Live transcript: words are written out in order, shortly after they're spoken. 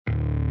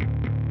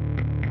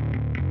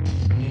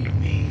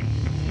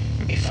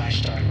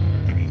started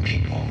murdering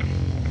people.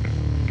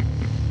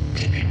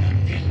 Dipping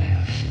on your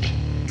left.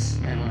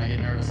 And when I get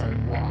nervous, I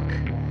walk.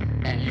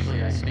 And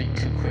usually I speak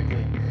too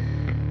quickly.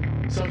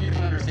 So if you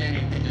don't understand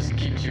anything, just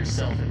keep it to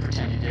yourself and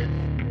pretend you did.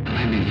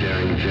 I'd be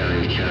very,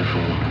 very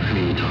careful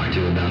who you talk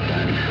to about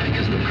that,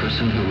 because the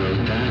person who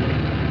wrote that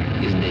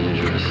is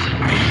dangerous.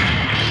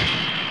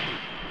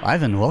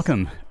 Ivan,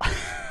 welcome.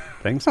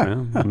 Thanks,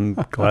 man. I'm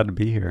glad to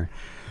be here.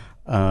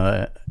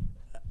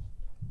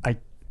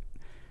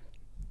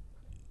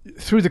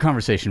 Through the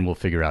conversation, we'll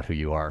figure out who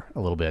you are a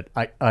little bit.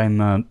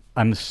 I'm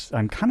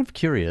kind of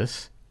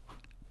curious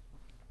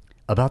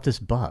about this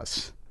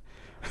bus.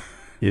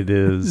 It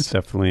is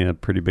definitely a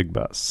pretty big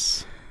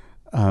bus.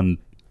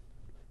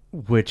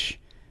 Which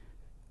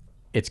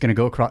it's going to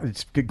go across.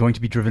 It's going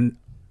to be driven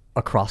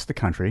across the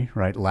country,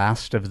 right?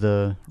 Last of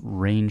the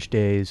range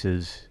days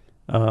is.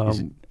 Are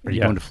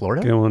you going to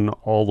Florida? Going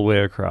all the way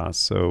across.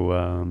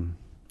 So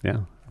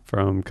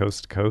from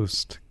coast to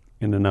coast,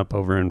 ending up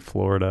over in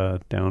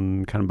Florida,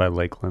 down kind of by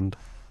Lakeland.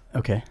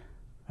 Okay,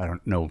 I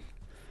don't know.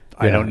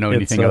 I don't know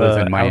anything other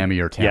than Miami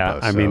or Tampa.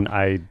 Yeah, I mean,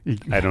 I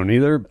don't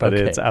either, but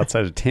Okay. it's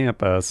outside of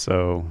Tampa,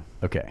 so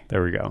Okay,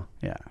 there we go.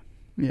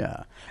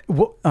 yeah.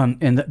 Well, and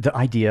the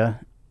idea,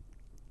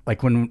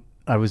 like when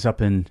I was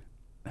up in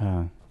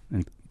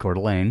Coeur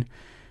d'Alene,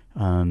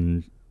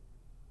 and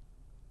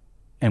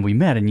we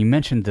met, and you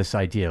mentioned this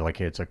idea, like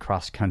it's a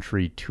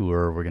cross-country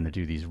tour. We're going to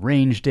do these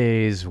range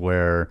days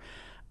where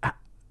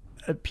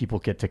people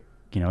get to,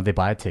 they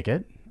buy a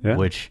ticket,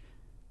 which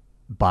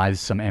buys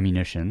some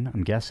ammunition,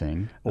 I'm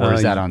guessing, or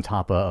is that on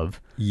top of?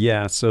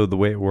 Yeah, so the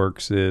way it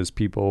works is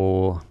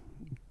people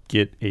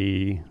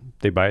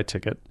they buy a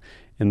ticket,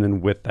 and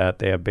then with that,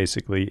 they have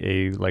basically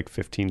a like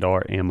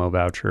 $15 ammo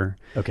voucher.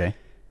 Okay.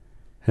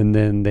 And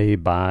then they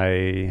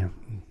buy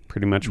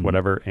pretty much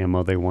whatever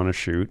ammo they want to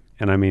shoot.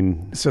 And I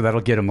mean... So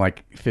that'll get them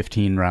like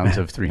 15 rounds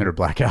of 300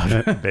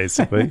 blackout.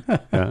 Basically.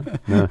 Yeah.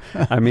 No,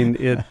 I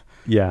mean,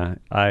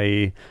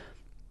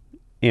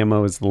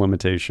 ammo is the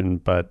limitation,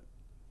 but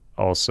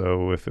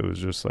also if it was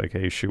just like,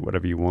 hey, shoot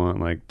whatever you want,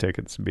 like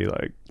tickets would be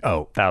like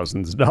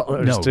thousands of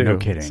dollars too. No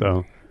kidding.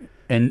 So...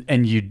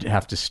 And you'd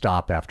have to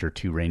stop after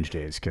 2 range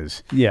days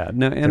because... Yeah.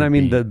 No, and I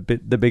mean, the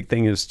big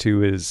thing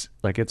is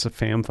like it's a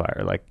fam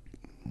fire, like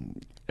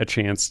a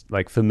chance,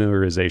 like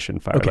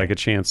familiarization fire, like a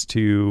chance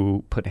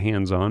to put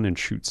hands on and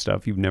shoot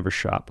stuff you've never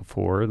shot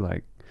before,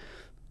 like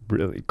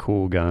really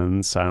cool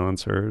guns,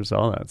 silencers,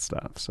 all that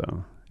stuff.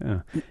 So,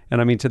 yeah. And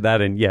I mean, to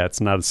that end,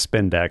 it's not a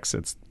Spendex.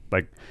 It's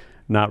like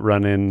not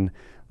running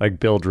like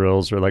bill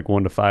drills or like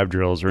 1 to 5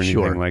 drills or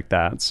anything like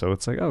that. So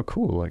it's like, oh,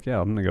 cool. Like, yeah,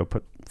 I'm going to go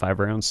put 5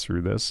 rounds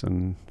through this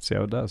and see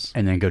how it does.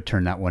 And then go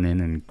turn that one in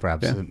and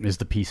grab some. Is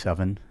the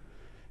P7?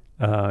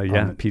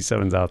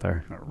 P7's out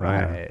there.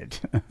 Right.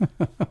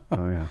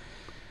 Oh,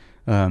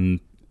 yeah.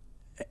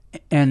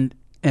 And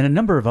a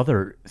number of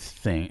other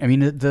things. I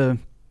mean,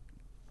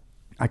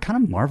 I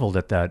kind of marveled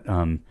at that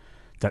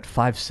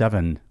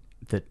 5.7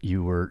 that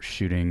you were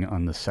shooting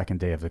on the second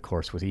day of the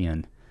course with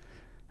Ian.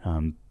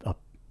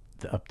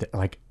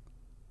 Like,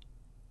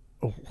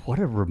 what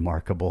a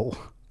remarkable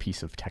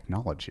piece of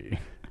technology.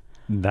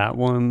 That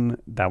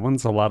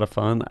one's a lot of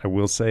fun. I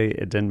will say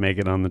it didn't make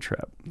it on the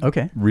trip.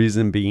 Okay.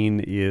 Reason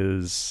being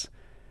is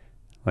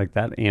like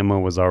that ammo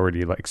was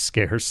already like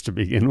scarce to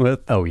begin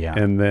with. Oh yeah.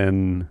 And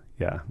then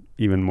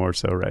even more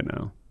so right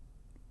now.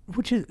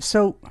 Which is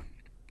so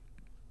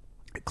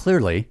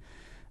clearly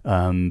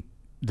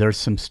there's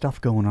some stuff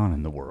going on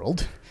in the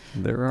world.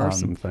 There are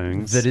some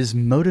things that is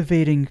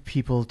motivating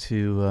people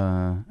to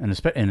and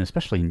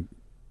especially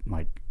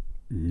like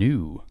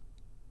new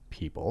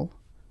people,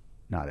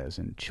 not as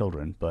in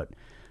children, but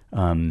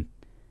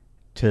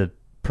to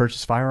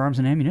purchase firearms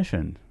and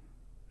ammunition.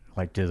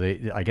 Like,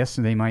 I guess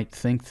they might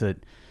think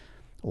that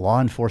law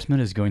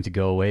enforcement is going to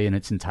go away in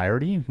its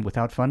entirety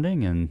without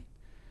funding, and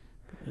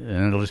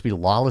it'll just be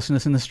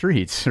lawlessness in the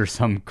streets or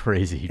some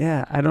crazy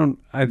I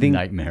think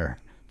nightmare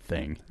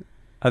thing.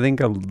 I think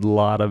a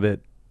lot of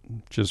it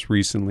just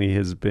recently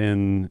has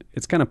been,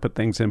 it's kind of put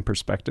things in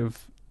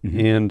perspective. Mm-hmm.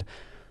 And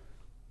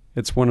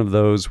it's one of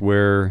those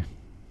where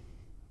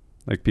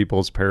like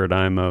people's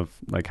paradigm of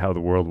like how the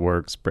world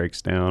works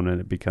breaks down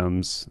and it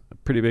becomes a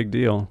pretty big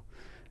deal.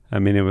 I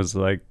mean, it was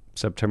like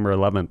September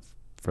 11th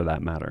for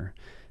that matter.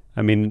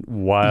 I mean,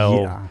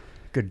 while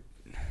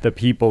the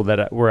people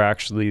that were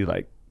actually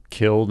like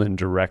killed and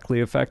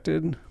directly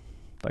affected,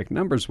 like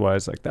numbers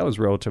wise, like that was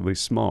relatively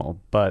small.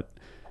 But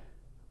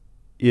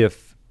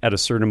if at a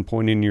certain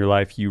point in your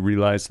life you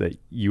realize that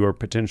you are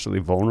potentially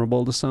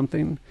vulnerable to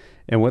something,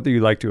 and whether you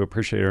like to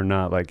appreciate it or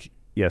not, like,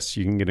 yes,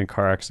 you can get in a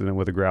car accident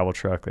with a gravel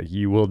truck, like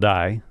you will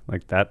die,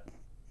 like that,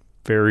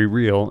 very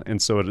real. And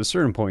so at a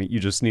certain point you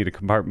just need to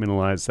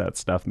compartmentalize that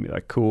stuff and be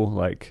like, cool,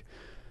 like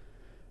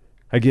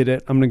I get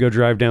it, I'm gonna go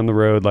drive down the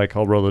road, like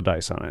I'll roll the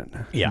dice on it.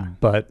 Yeah.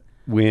 But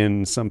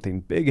when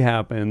something big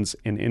happens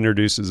and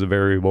introduces a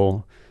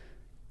variable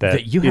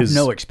that you have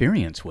no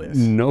experience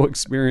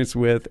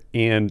with,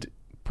 and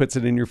puts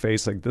it in your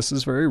face, like this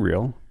is very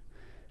real,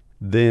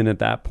 then at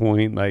that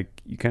point,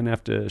 like you kind of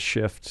have to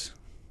shift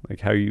like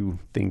how you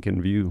think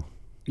and view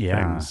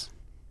things.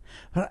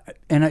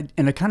 And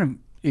it kind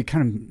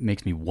of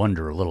makes me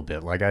wonder a little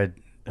bit. Like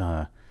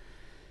I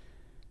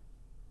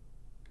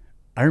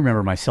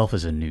remember myself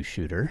as a new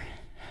shooter.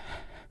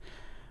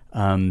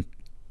 I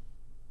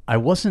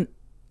wasn't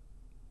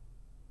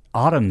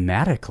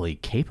automatically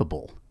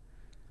capable.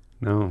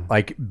 No.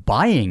 Like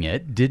buying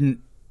it didn't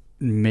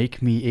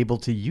make me able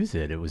to use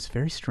it. It was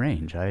very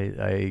strange.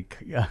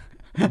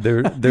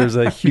 There's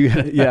a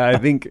huge, yeah, I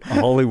think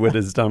Hollywood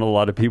has done a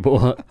lot of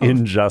people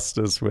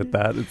injustice with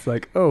that. It's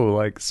like, oh,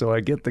 like, so I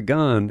get the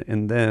gun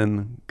and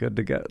then good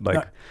to go.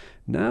 Like,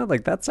 no,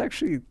 like that's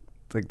actually,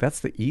 like,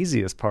 that's the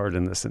easiest part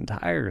in this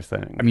entire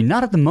thing. I mean,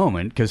 not at the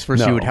moment, because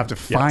first you would have to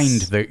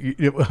find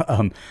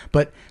yes.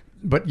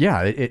 but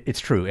yeah, it's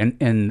true.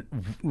 And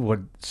what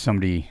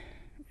somebody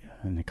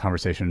in the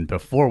conversation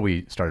before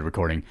we started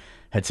recording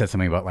had said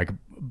something about like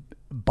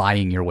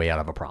buying your way out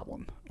of a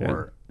problem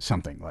or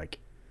something like,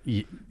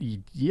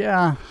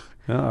 yeah.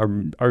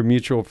 Our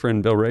mutual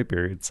friend Bill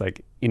Rapier, it's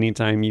like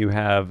anytime you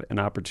have an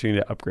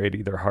opportunity to upgrade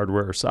either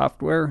hardware or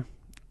software,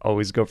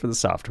 always go for the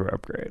software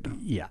upgrade.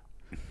 Yeah.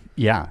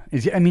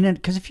 I mean,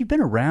 because if you've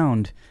been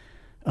around,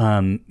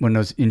 when I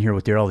was in here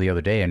with Daryl the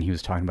other day, and he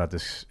was talking about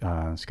this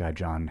guy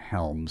John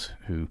Helms,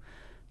 who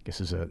I guess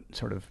is a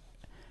sort of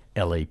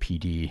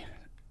LAPD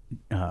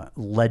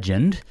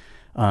legend,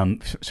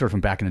 sort of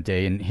from back in the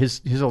day, and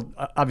his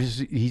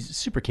obviously he's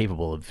super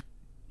capable of,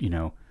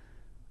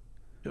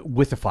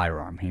 with a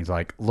firearm. He's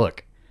like,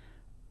 look,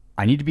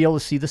 I need to be able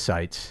to see the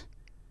sights.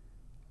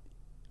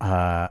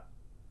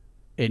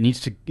 It needs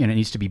to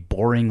be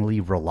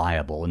boringly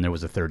reliable. And there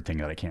was a third thing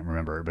that I can't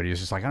remember, but he was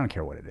just like, I don't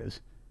care what it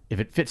is. If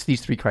it fits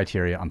these three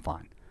criteria, I'm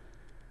fine.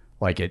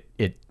 Like it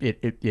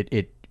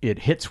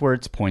hits where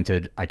it's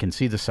pointed. I can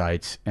see the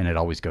sights, and it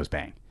always goes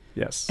bang.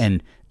 Yes.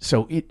 And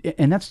so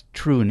and that's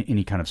true in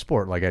any kind of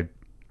sport. Like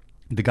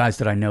the guys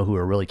that I know who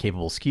are really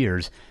capable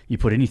skiers, you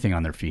put anything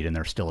on their feet and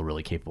they're still a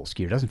really capable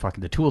skier.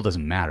 The tool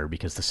doesn't matter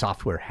because the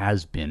software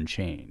has been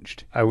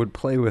changed. I would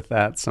play with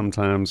that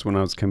sometimes when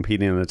I was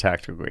competing in the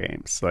tactical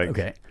games. Like,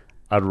 okay.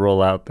 I'd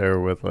roll out there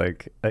with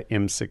like a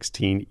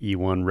M16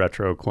 E1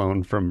 retro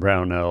clone from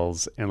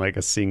Brownells and like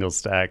a single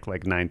stack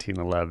like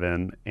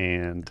 1911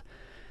 and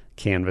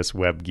canvas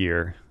web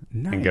gear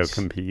and go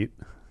compete.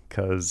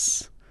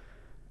 Because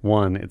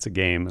one, it's a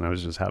game and I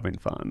was just having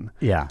fun.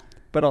 Yeah.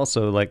 But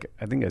also, like,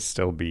 I think I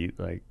still beat,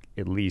 like,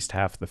 at least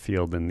half the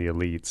field in the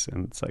elites.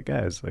 And it's like,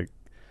 guys, like,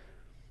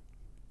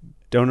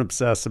 don't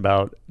obsess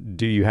about,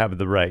 do you have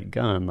the right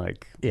gun?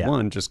 Like,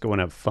 one, just go and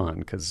have fun,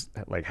 because,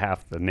 like,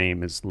 half the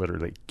name is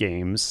literally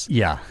games.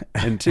 Yeah.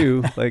 And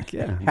two, like,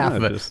 half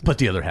of it, but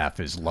the other half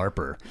is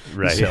LARPer.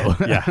 Right. So.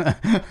 Yeah,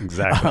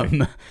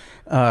 exactly.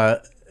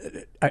 I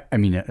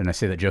mean, and I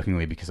say that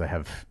jokingly because I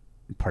have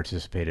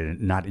participated,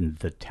 not in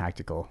the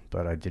tactical,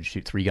 but I did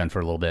shoot 3-gun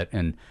for a little bit.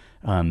 And,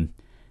 and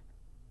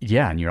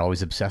you're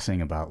always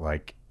obsessing about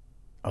like,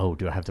 oh,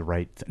 do I have the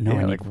right? No,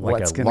 I need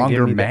like a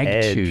longer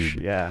mag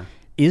tube. Yeah,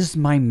 is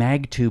my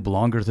mag tube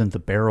longer than the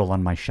barrel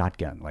on my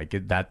shotgun? Like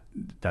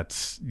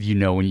that's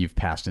when you've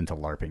passed into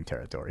LARPing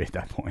territory at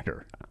that point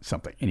or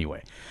something.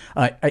 Anyway,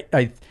 I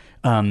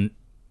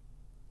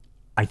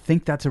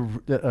think that's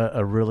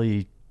a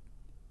really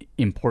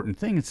important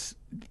thing. It's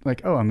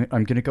like, oh, I'm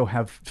going to go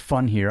have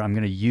fun here. I'm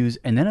going to use,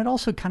 and then it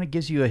also kind of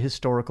gives you a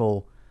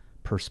historical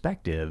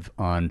perspective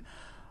on,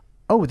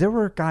 oh, there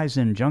were guys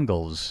in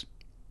jungles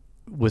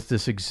with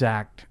this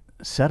exact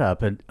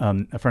setup. And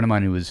a friend of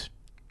mine who was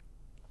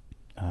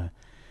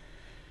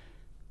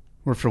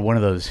worked for one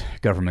of those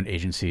government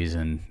agencies,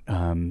 and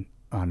on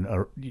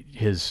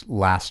his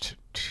last,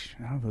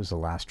 I don't know if it was the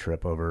last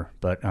trip over,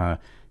 but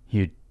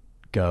he'd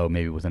go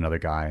maybe with another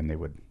guy, and they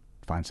would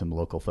find some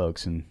local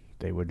folks, and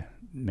they would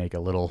make a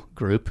little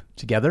group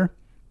together.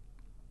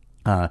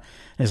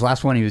 His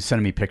last one, he was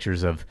sending me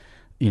pictures of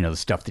the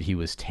stuff that he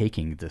was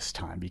taking this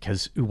time,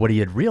 because what he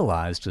had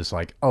realized is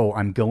like, oh,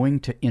 I'm going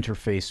to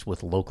interface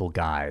with local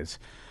guys.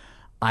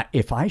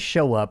 If I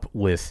show up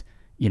with,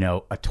 a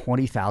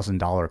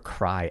 $20,000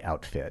 cry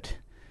outfit,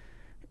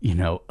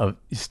 of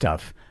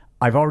stuff,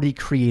 I've already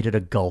created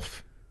a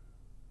gulf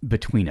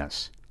between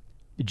us.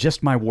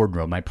 Just my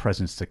wardrobe, my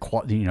presence,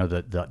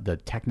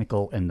 the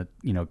technical and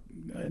the,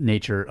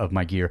 nature of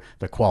my gear,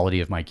 the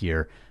quality of my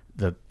gear,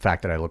 the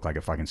fact that I look like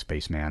a fucking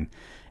spaceman.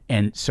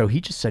 And so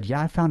he just said,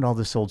 yeah, I found all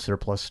this old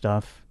surplus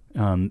stuff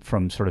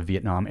from sort of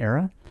Vietnam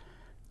era.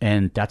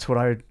 And that's what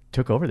I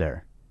took over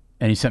there.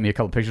 And he sent me a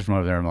couple pictures from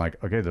over there. I'm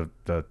like, okay,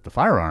 the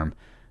firearm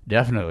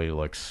definitely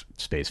looks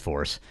Space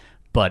Force.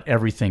 But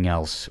everything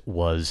else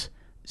was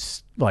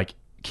like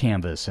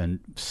canvas and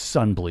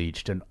sun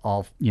bleached and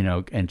all,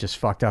 and just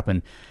fucked up.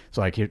 And it's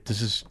like,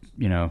 this is,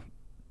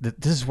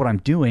 this is what I'm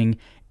doing.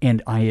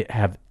 And I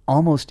have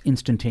almost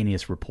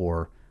instantaneous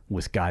rapport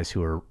with guys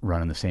who are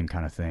running the same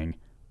kind of thing,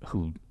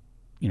 who,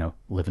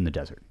 live in the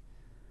desert.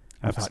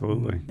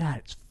 Absolutely.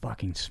 That's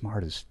fucking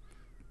smart as,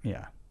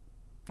 yeah.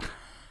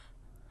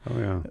 Oh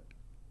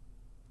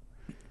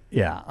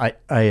yeah.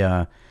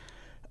 Yeah.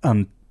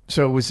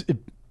 So it was,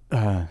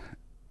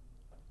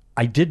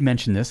 I did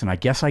mention this, and I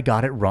guess I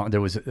got it wrong.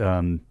 There was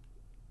the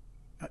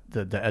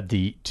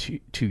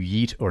to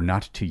yeet or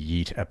not to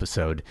yeet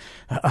episode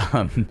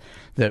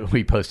that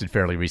we posted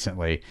fairly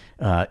recently.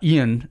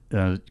 Ian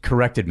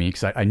corrected me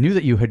because I knew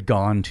that you had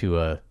gone to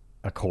a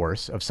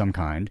course of some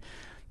kind.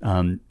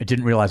 I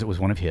didn't realize it was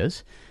one of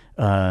his,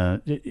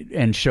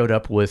 and showed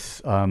up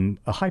with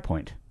a high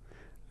point.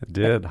 I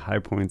did. High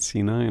Point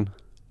C9.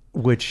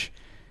 Which,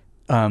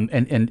 and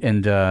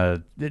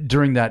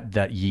during that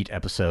yeet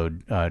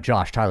episode,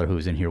 Josh Tyler, who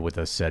was in here with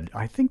us, said,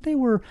 I think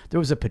there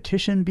was a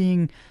petition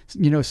being,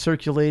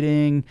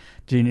 circulating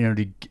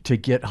to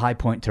get High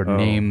Point to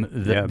name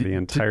the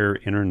entire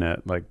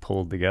internet like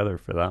pulled together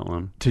for that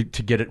one to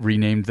get it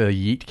renamed the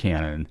Yeet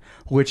Cannon,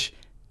 which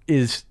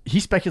is, he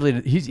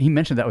speculated, he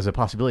mentioned that was a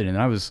possibility, and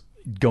I was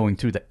going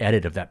through the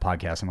edit of that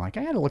podcast. I'm like,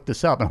 I had to look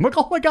this up. And I'm like,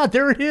 oh my God,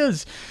 there it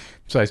is.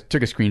 So I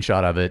took a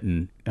screenshot of it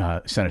and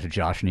sent it to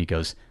Josh, and he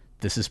goes,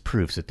 this is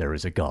proof that there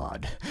is a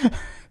God.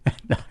 And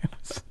I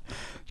was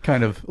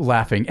kind of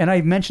laughing. And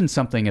I mentioned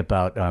something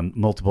about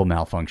multiple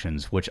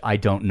malfunctions, which I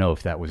don't know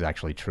if that was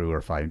actually true or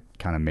if I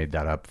kind of made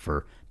that up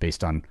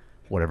based on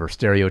whatever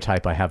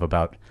stereotype I have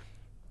about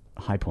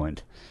High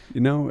Point.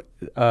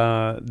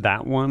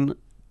 That one,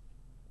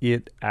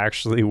 it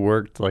actually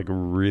worked like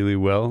really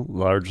well,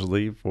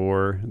 largely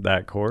for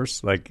that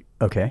course. Like,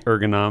 okay,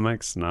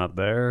 ergonomics not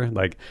there.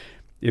 Like,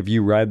 if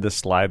you ride the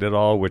slide at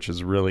all, which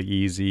is really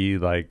easy,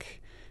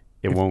 like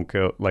it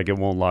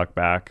won't lock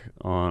back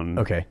on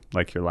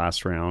like your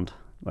last round.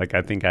 Like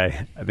I think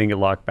it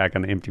locked back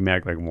on the empty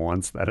mag like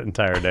once that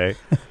entire day.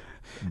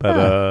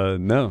 But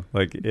no,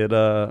 like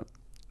it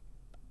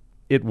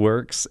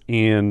works,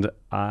 and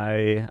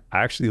I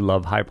actually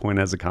love High Point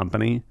as a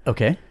company.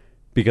 Okay.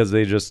 Because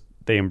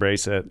they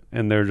embrace it,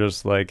 and they're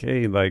just like,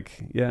 hey, like,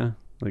 yeah,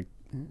 like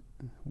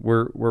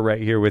we're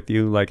right here with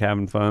you, like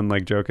having fun,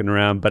 like joking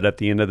around. But at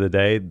the end of the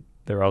day,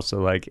 they're also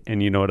like,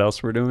 and you know what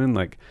else we're doing?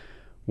 Like,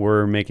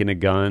 we're making a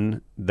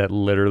gun that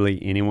literally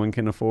anyone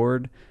can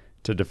afford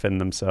to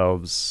defend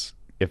themselves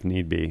if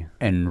need be.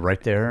 And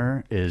right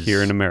there is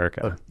here in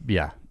America.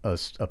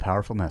 A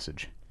powerful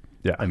message.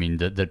 Yeah. I mean,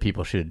 that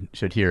people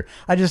should hear.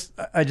 I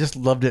just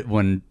loved it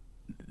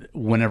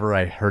whenever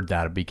I heard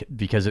that,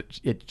 because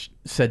it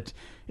said,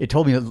 it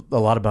told me a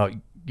lot about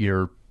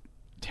your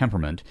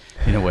temperament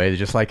in a way. It's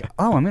just like,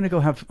 oh, I'm gonna go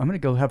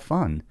have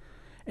fun,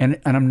 and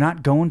I'm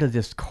not going to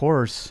this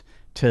course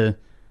to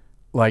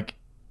like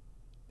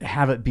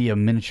have it be a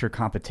miniature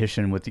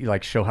competition with,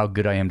 like, show how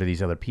good I am to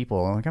these other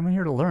people. Like, I'm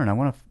here to learn. I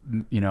want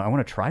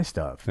to try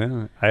stuff.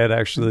 Yeah,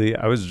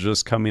 I was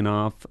just coming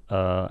off.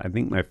 I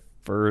think my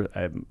first.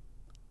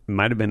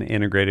 Might have been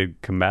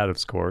integrated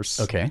combatives course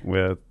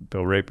with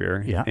Bill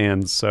Rapier. Yeah.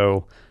 And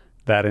so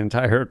that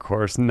entire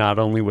course, not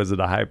only was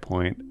it a High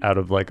Point out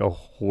of like a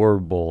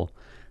horrible,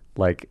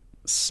 like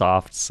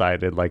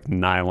soft-sided, like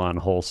nylon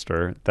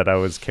holster that I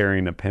was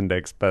carrying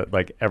appendix, but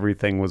like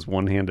everything was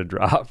one-handed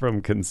draw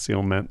from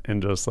concealment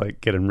and just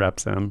like getting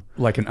reps in.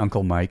 Like an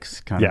Uncle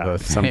Mike's kind of a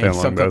thing. Something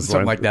along those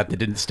something lines. like that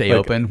didn't stay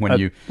open when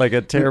you... Like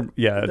a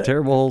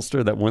terrible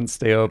holster that wouldn't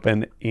stay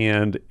open,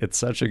 and it's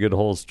such a good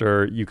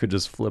holster, you could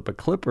just flip a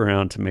clip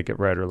around to make it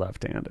right or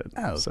left-handed.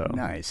 Oh, so,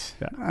 nice.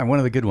 Yeah. One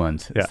of the good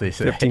ones, as they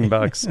say.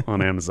 $15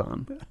 on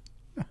Amazon.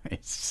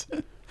 Nice.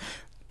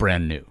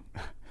 Brand new.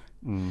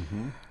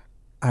 Mm-hmm.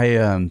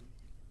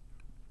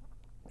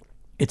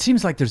 It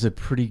seems like there's a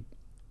pretty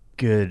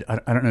good,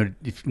 I don't know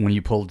if when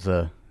you pulled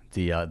the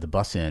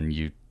bus in,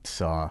 you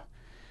saw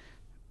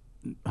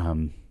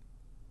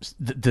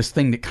this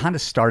thing that kind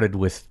of started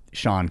with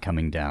Sean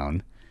coming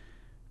down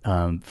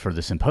for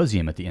the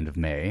symposium at the end of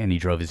May, and he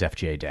drove his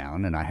FJ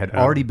down, and I had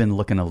already been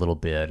looking a little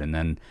bit, and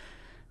then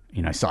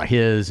I saw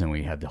his, and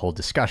we had the whole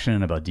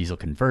discussion about diesel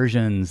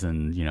conversions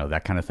and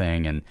that kind of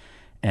thing, and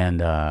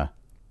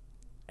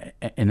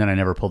then I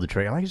never pulled the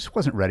trigger. I just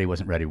wasn't ready.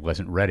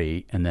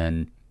 And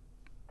then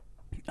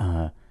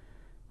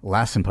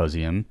last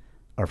symposium,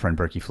 our friend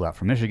Berkey flew out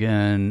from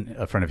Michigan.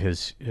 A friend of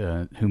his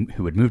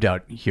who had moved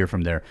out here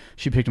from there,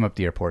 she picked him up at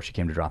the airport. She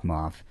came to drop him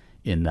off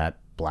in that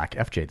black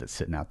FJ that's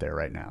sitting out there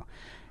right now.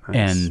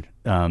 Nice.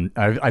 And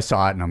I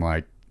saw it, and I'm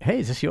like, hey,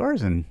 is this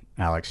yours? And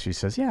Alex, she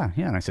says, yeah.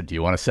 And I said, do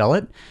you want to sell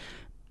it?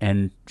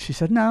 And she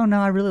said, no,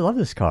 I really love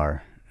this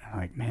car. I'm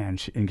like, man,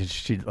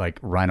 she like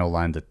rhino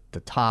lined the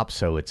top,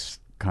 so it's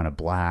kind of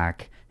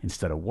black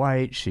instead of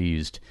white. She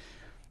used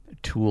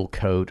tool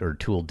coat or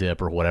tool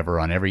dip or whatever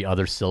on every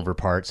other silver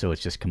part, so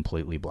it's just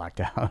completely blacked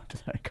out.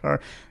 That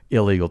car,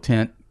 illegal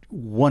tint,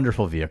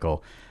 wonderful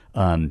vehicle.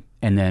 And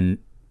then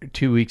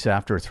 3 weeks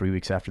after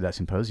that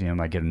symposium,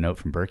 I get a note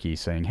from Berkey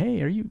saying,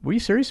 hey, were you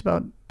serious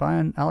about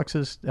buying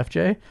Alex's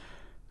FJ? And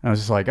I was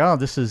just like, oh,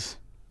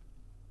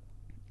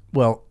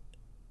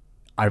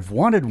 I've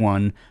wanted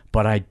one,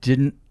 but I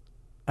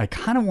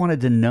kind of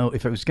wanted to know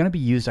if it was going to be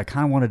used. I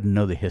kind of wanted to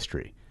know the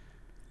history.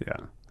 Yeah.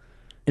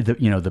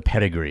 The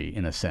pedigree,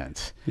 in a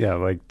sense. Yeah,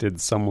 like,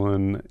 did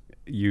someone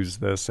use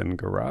this and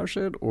garage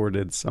it, or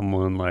did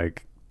someone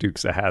like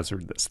Dukes of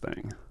Hazzard this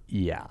thing?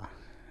 Yeah.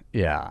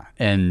 Yeah.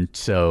 And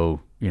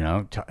so,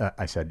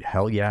 I said,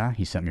 hell yeah.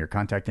 He sent me her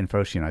contact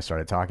info. She and I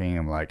started talking.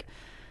 I'm like,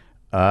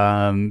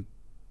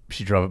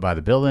 she drove it by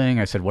the building.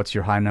 I said, what's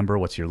your high number?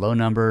 What's your low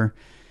number?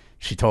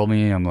 She told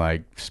me. I'm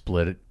like,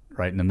 split it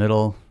right in the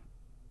middle.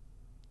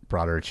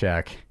 Brought her a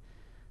check.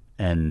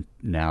 And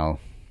now,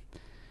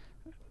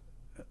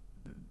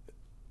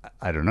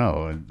 I don't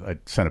know. I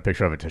sent a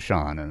picture of it to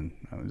Sean, and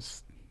I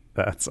was...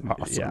 That's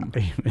awesome.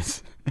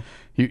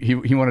 Yeah,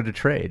 he wanted to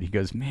trade. He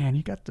goes, man,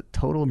 you got the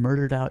total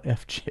murdered out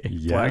FJ.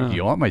 Yeah. Do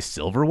you want my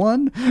silver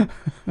one?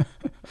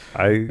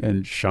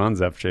 And Sean's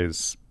FJ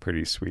is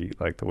pretty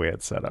sweet, like the way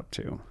it's set up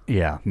too.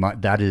 Yeah,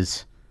 that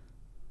is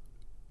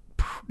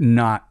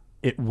not.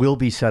 It will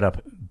be set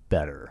up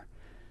better.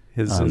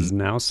 His is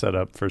now set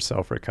up for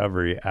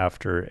self-recovery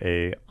after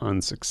a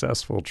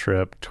unsuccessful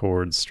trip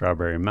towards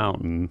Strawberry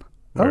Mountain.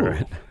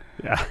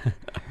 Yeah.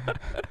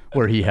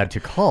 Where he had to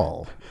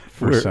call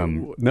for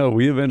some... No,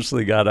 we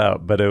eventually got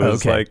out, but it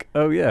was Okay. like,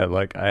 oh yeah,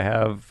 like I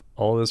have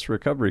all this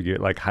recovery gear,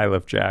 like high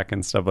lift jack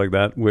and stuff like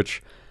that,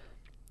 which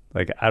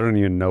like I don't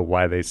even know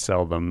why they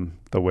sell them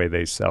the way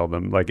they sell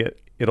them. Like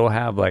it'll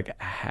have like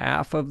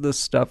half of the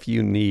stuff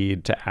you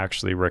need to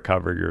actually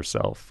recover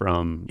yourself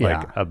from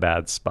like a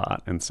bad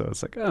spot. And so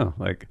it's like, oh,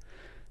 like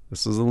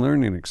this is a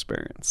learning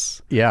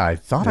experience. Yeah, I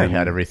thought I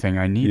had everything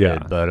I needed, Yeah.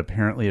 but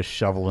apparently a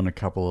shovel and a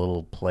couple of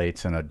little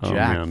plates and a Oh,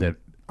 jack man.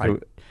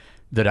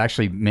 that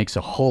actually makes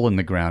a hole in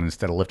the ground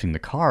instead of lifting the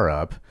car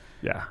up.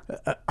 Yeah.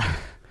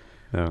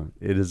 No,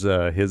 it is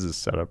his is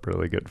set up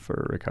really good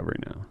for recovery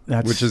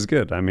now, which is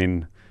good. I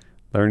mean,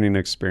 learning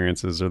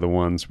experiences are the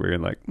ones where you're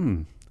like, all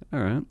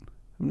right, I'm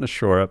going to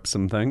shore up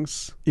some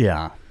things.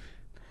 Yeah.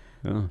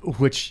 Yeah.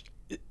 Which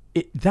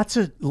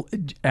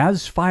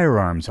as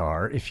firearms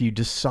are, if you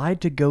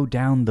decide to go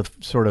down the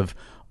sort of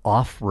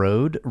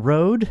off-road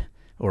road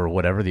or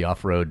whatever, the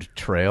off-road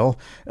trail,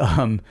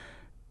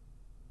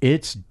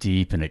 it's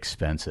deep and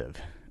expensive.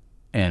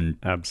 And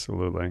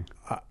Absolutely.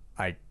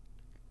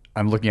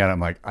 I'm looking at it, I'm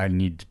like, I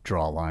need to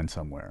draw a line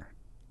somewhere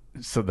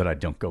so that I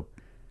don't go.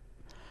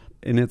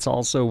 And it's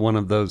also one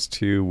of those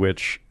two,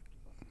 which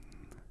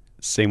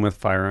same with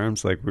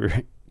firearms. Like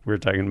we're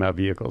talking about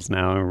vehicles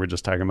now, and we're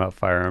just talking about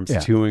firearms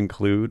to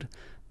include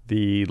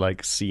the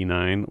like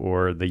C9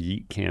 or the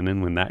Yeet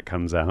cannon when that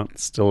comes out.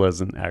 Still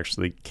hasn't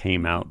actually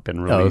been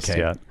released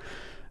yet.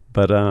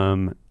 But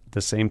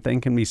the same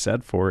thing can be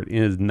said for it,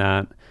 is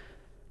not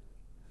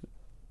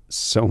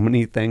so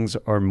many things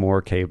are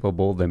more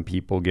capable than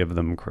people give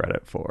them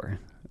credit for.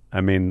 I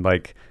mean,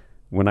 like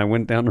when I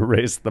went down to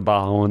race the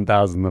Baja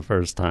 1000 the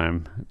first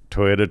time,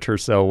 Toyota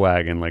Tercel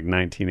wagon, like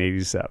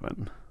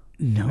 1987.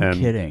 No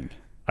kidding.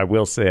 I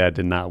will say I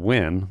did not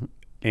win,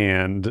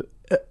 and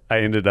I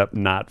ended up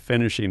not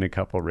finishing a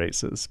couple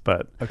races.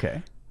 But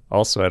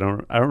also, I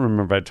don't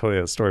remember if I told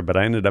you that story, but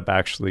I ended up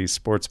actually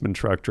Sportsman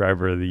Truck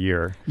Driver of the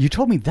Year. You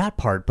told me that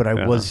part, but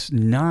I was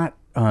not.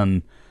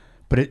 And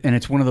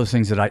it's one of those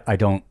things that I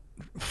don't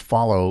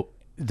follow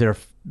there,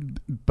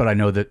 but I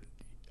know that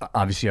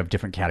obviously you have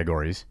different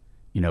categories.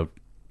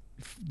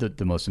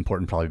 The most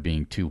important probably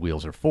being 2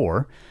 wheels or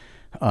 4.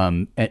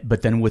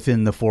 But then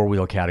within the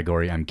 4-wheel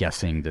category, I'm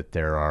guessing that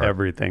there are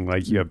everything.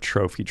 Like you have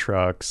trophy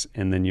trucks,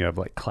 and then you have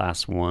like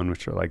class 1,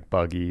 which are like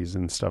buggies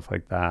and stuff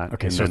like that.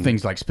 Okay, and so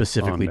things like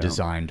specifically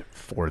designed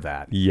for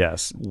that.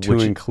 Yes, to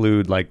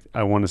include like,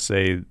 I want to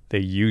say they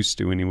used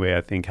to anyway,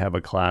 I think have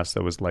a class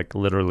that was like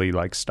literally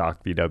like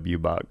stock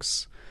VW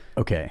bugs.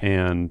 Okay.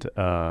 And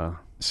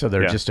so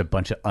they're just a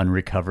bunch of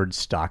unrecovered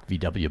stock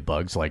VW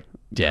bugs, like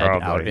dead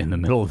out in the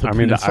middle of the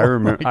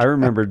peninsula. I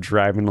remember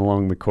driving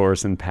along the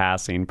course and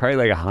passing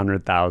probably like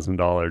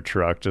 $100,000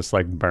 truck just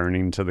like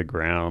burning to the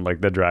ground.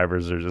 Like the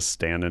drivers are just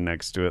standing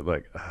next to it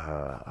like,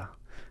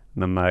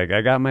 and I'm like,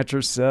 I got my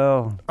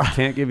Tercel.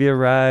 Can't give you a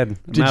ride.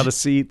 I'm out of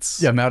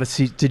seats. Yeah, I'm out of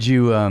seats. Did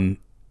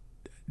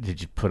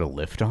you put a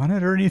lift on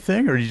it or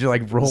anything, or did you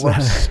like roll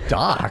up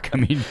stock? I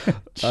mean,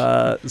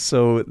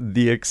 so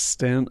the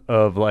extent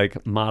of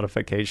like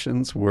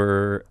modifications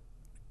were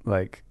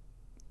like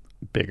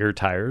bigger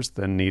tires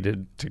than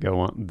needed to go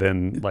on,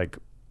 than like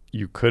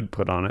you could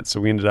put on it.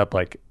 So we ended up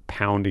like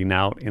pounding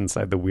out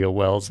inside the wheel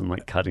wells and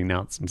like cutting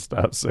out some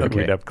stuff so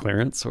we'd have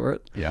clearance for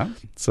it. Yeah.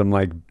 Some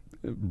like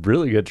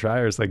really good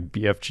tires, like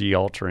BFG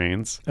all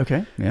terrains.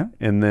 Okay. Yeah.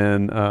 And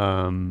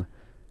then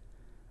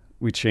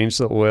we changed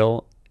the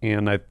oil,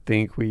 and I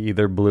think we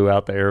either blew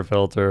out the air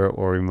filter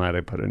or we might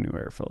have put a new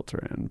air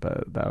filter in,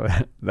 but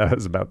that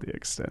was about the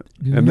extent.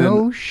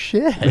 And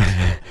shit.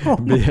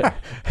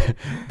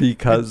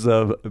 because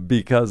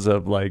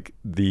of like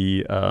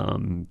the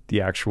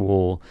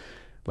actual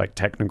like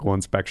technical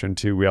inspection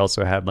too, we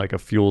also had like a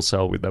fuel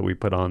cell that we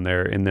put on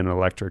there, and then an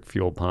electric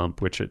fuel pump,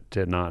 which it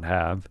did not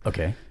have.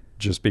 Okay.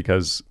 Just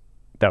because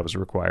that was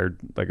required,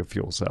 like a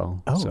fuel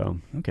cell. Oh, so,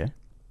 okay.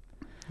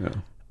 Yeah.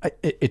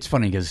 It's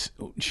funny because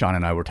Sean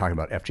and I were talking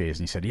about FJs, and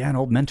he said, yeah, an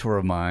old mentor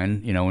of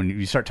mine, when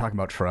you start talking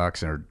about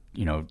trucks or,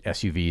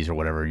 SUVs or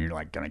whatever, and you're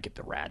like going to get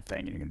the rad thing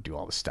and you're going to do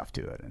all this stuff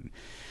to it. And,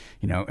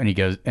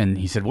 and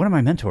he said, one of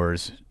my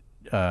mentors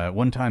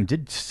one time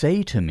did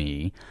say to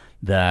me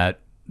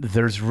that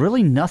there's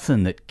really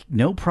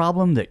no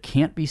problem that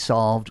can't be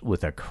solved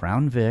with a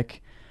Crown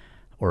Vic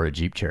or a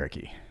Jeep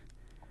Cherokee.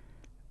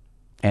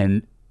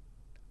 And,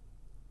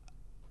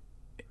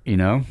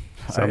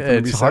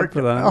 it's hard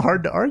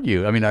to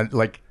argue. I mean,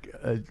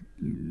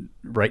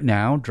 right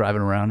now,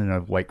 driving around in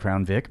a white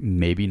Crown Vic,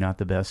 maybe not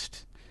the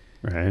best.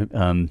 Right.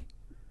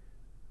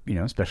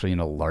 Especially in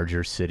a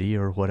larger city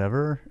or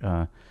whatever.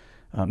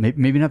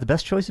 Maybe not the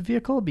best choice of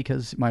vehicle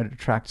because it might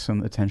attract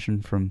some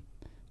attention from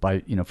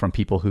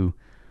people who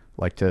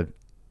like to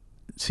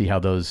see how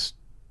those,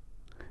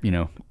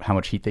 how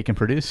much heat they can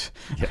produce,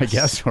 yes. I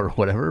guess, or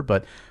whatever.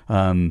 But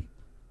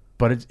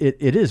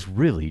it is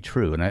really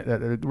true. And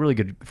a really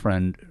good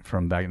friend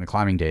from back in the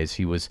climbing days,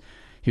 he was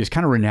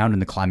kind of renowned in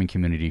the climbing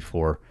community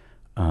for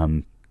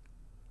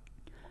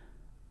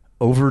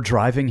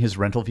overdriving his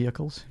rental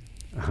vehicles.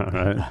 All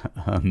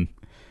right.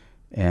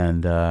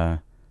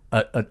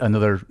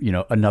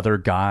 Another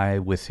guy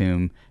with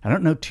whom I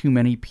don't know too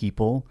many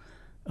people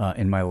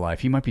in my life.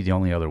 He might be the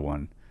only other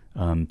one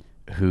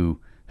who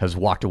has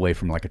walked away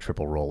from like a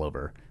triple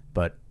rollover.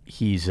 But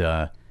he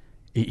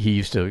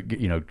used to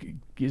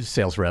he's a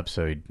sales rep,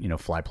 so he'd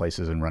fly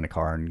places and rent a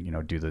car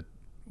and do the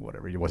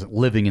whatever. He wasn't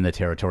living in the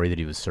territory that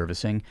he was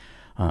servicing,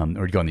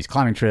 or he'd go on these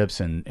climbing trips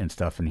and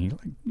stuff. And he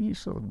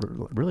used to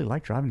really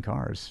liked driving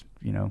cars,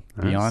 Nice.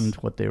 beyond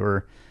what they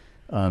were.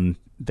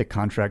 The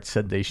contract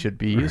said they should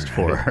be used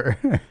for.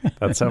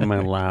 That's how my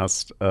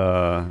last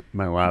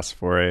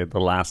foray, the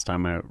last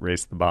time I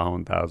raced the Baja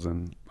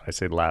 1000, I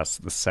say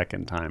the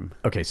second time.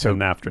 Okay, so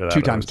and after that,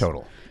 two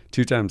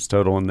times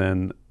total, and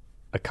then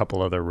a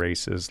couple other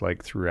races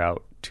like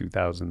throughout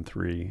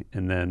 2003,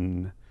 and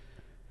then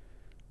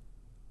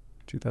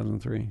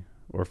 2003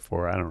 or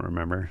 4, I don't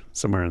remember,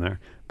 somewhere in there.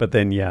 But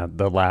then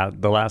the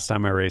last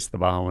time I raced the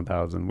Baja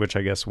 1000, which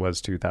I guess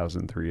was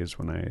 2003, is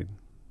when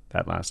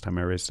that last time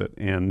I raced it,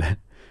 and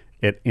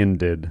it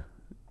ended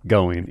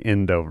going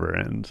end over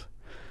end.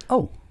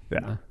 Oh,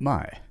 yeah,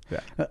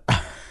 yeah.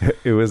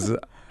 It was,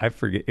 I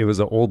forget, it was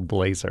an old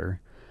Blazer,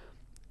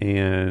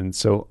 and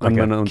so like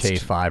unbeknownst, a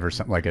K5 or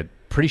something, like a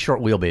pretty short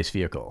wheelbase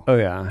vehicle. Oh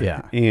yeah,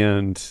 yeah.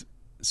 And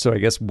so I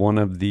guess one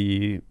of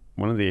the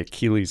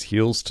Achilles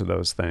heels to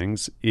those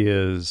things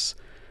is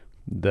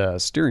the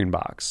steering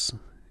box,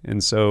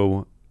 and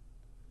so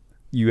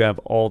you have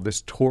all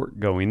this torque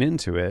going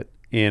into it.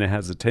 And it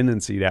has a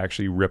tendency to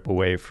actually rip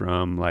away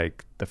from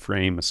like the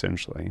frame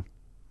essentially.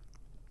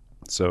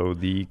 So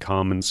the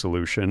common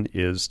solution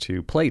is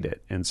to plate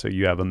it. And so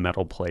you have a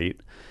metal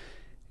plate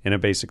and it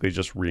basically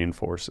just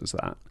reinforces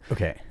that.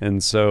 Okay.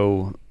 And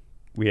so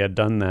we had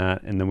done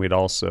that. And then we'd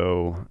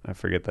also, I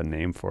forget the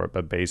name for it,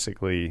 but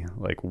basically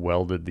like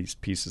welded these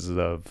pieces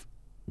of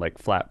like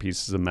flat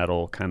pieces of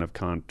metal kind of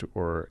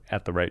contour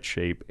at the right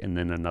shape. And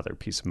then another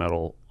piece of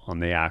metal on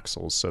the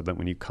axles so that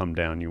when you come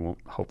down, you won't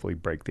hopefully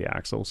break the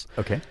axles.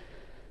 Okay.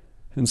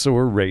 And so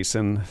we're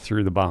racing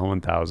through the Baja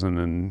 1000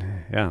 and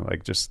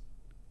like just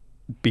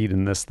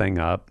beating this thing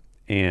up.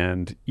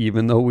 And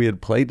even though we had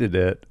plated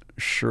it,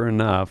 sure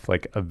enough,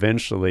 like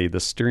eventually the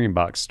steering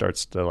box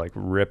starts to like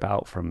rip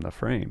out from the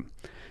frame.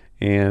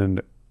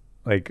 And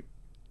like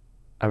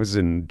I was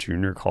in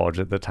junior college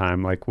at the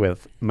time, like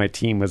with my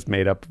team was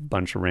made up of a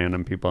bunch of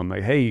random people. I'm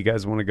like, hey, you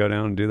guys want to go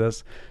down and do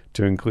this?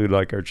 To include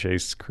like our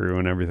chase crew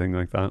and everything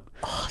like that.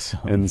 Awesome.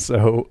 And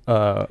so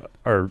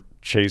our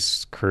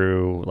chase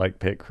crew, like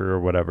pit crew or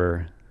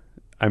whatever,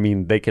 I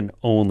mean, they can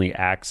only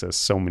access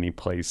so many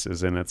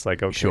places. And it's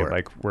like, okay, sure.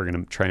 Like we're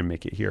going to try and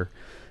make it here.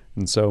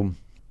 And so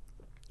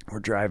we're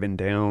driving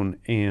down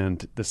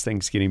and this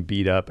thing's getting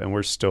beat up and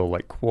we're still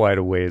like quite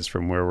a ways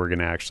from where we're going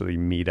to actually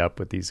meet up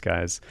with these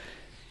guys.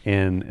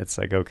 And it's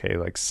like, okay,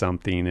 like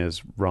something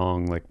is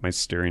wrong. Like my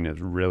steering is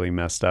really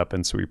messed up.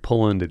 And so we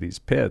pull into these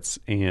pits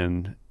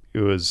and it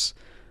was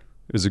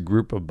a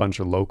group of a bunch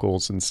of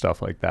locals and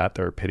stuff like that.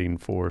 They were pitting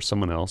for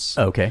someone else.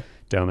 Okay.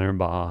 Down there in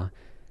Baja.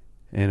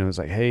 And it was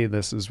like, hey,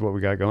 this is what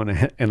we got going.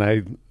 And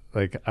I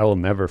will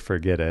never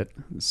forget it.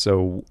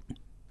 So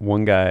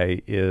one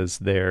guy is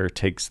there,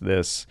 takes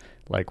this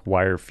like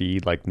wire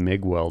feed, like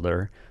MIG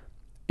welder,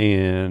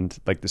 and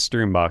like the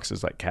steering box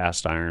is like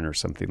cast iron or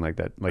something like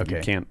that. Like okay.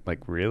 You can't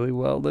like really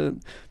weld it.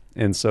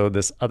 And so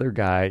this other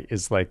guy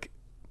is like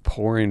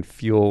pouring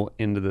fuel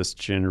into this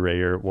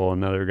generator while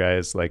another guy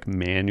is like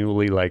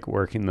manually like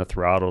working the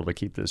throttle to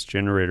keep this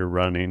generator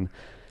running,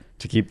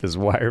 to keep this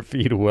wire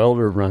feed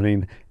welder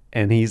running.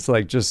 And he's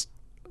like just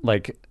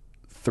like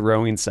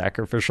throwing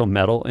sacrificial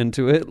metal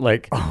into it,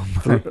 like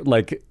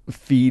like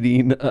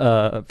feeding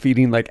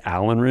like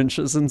Allen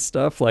wrenches and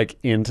stuff like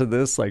into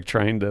this, like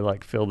trying to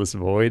like fill this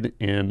void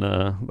and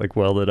like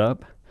weld it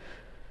up.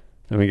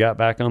 And we got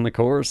back on the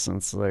course and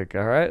it's like,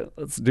 all right,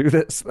 let's do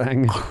this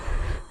thing.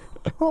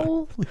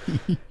 Holy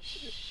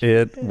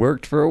shit. It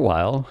worked for a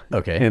while.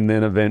 Okay. And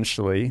then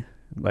eventually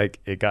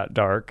like it got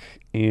dark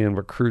and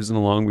we're cruising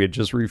along. We had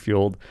just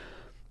refueled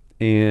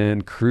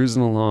and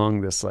cruising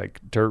along this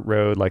like dirt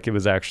road. Like it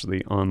was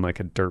actually on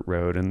like a dirt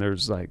road and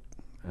there's like,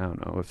 I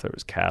don't know if there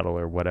was cattle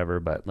or whatever,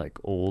 but like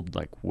old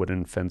like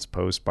wooden fence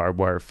posts, barbed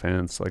wire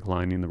fence, like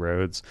lining the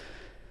roads.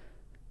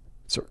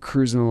 So we're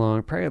cruising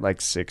along, probably at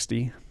like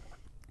 60.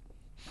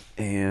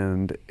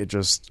 And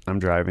I'm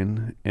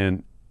driving,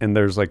 and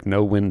there's like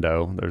no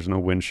window, there's no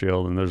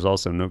windshield, and there's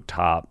also no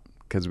top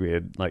because we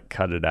had like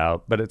cut it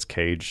out, but it's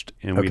caged,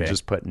 and we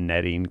just put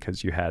netting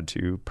because you had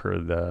to per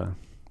the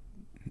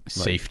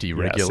safety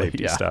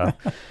safety stuff.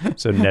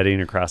 So netting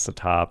across the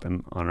top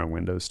and on our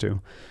windows too.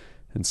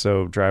 And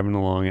so driving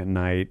along at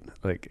night,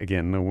 like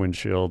again, no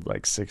windshield,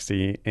 like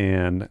 60,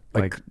 and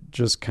like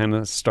just kind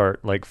of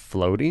start like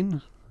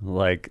floating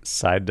like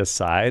side to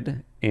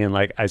side. And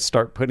like I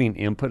start putting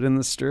input in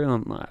the steering,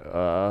 I'm like,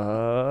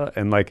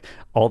 and like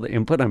all the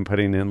input I'm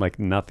putting in, like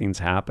nothing's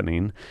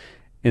happening.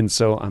 And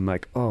so I'm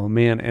like, oh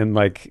man. And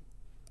like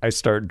I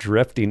start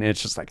drifting, and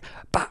it's just like,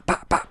 bah,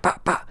 bah, bah, bah,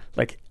 bah,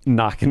 like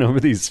knocking over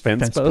these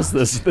fence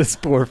posts. This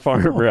poor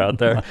farmer out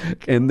there.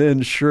 And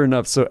then sure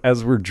enough, so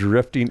as we're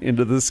drifting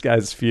into this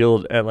guy's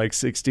field at like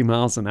 60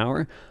 miles an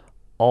hour,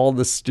 all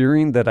the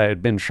steering that I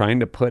had been trying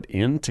to put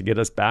in to get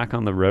us back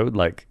on the road,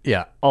 like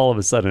all of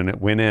a sudden it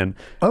went in.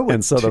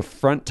 And so the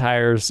front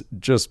tires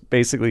just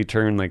basically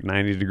turned like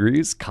 90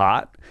 degrees,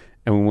 caught,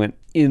 and we went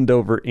end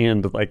over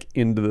end, like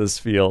into this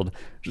field,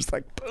 just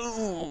like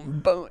boom,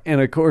 boom. And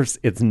of course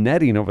it's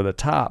netting over the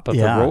top of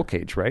the roll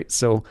cage, right?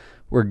 So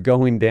we're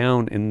going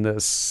down in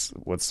this,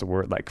 what's the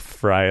word, like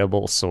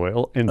friable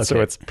soil. And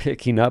so it's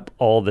picking up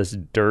all this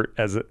dirt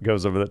as it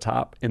goes over the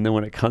top. And then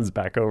when it comes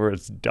back over,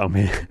 it's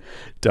dumping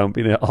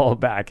it all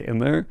back in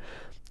there.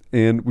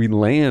 And we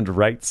land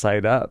right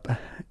side up.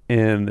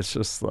 And it's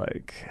just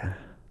like,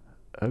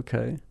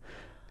 okay.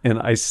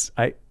 And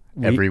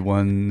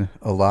everyone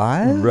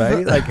alive?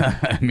 Right? Like,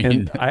 I mean,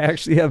 and I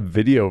actually have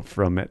video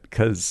from it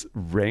because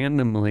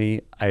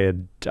randomly I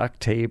had duct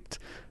taped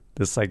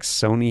this like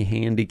Sony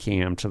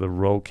Handycam to the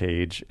roll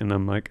cage, and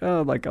I'm like,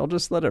 oh, like I'll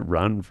just let it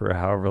run for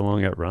however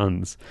long it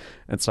runs.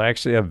 And so I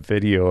actually have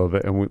video of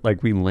it, and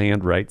we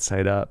land right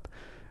side up,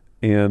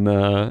 and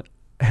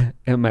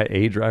my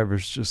A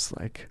driver's just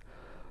like,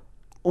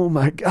 oh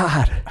my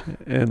God.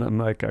 And I'm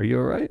like, are you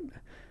all right?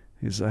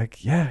 He's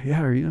like,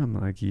 yeah, are you? I'm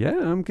like, yeah,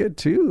 I'm good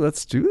too.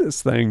 Let's do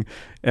this thing.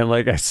 And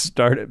like I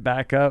start it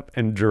back up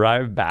and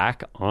drive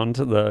back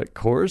onto the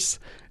course,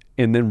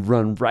 and then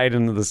run right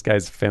into this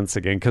guy's fence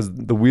again because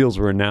the wheels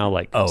were now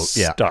like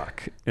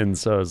stuck. And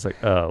so I was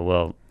like, oh,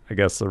 well, I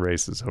guess the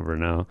race is over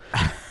now.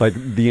 Like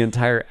the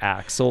entire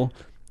axle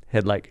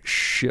had like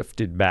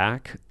shifted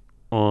back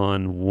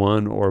on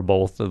one or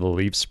both of the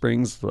leaf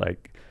springs,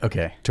 like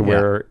to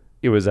where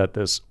it was at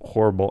this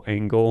horrible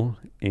angle,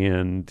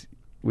 and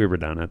we were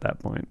done at that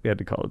point. We had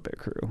to call it pit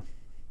crew.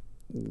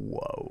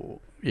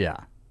 Whoa. Yeah.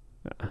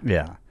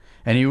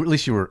 And at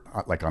least you were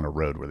like on a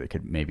road where they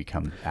could maybe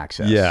come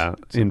access. Yeah.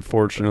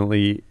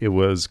 Unfortunately, it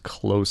was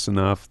close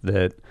enough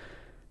that,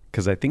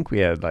 because I think we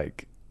had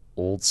like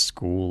old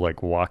school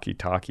like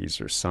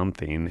walkie-talkies or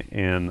something,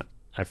 and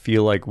I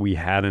feel like we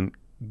hadn't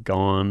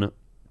gone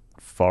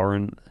far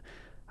in.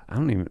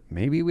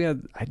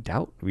 I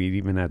doubt we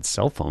even had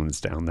cell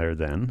phones down there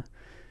then.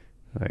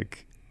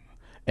 Like,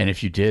 and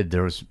if you did,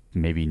 there was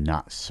maybe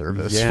not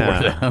service for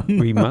them.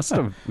 we must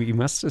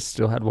have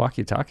still had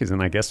walkie-talkies,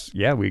 and I guess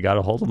we got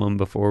a hold of them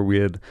before we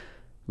had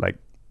like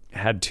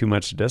had too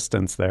much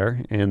distance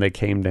there, and they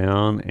came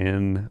down,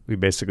 and we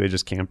basically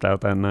just camped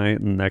out that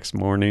night, and the next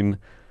morning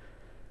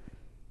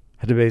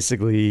had to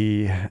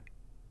basically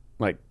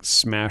like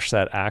smash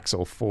that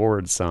axle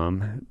forward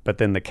some, but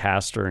then the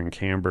caster and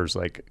camber's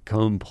like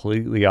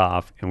completely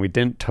off, and we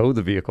didn't tow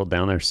the vehicle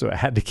down there, so it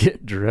had to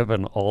get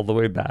driven all the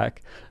way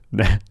back.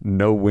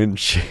 No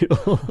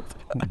windshield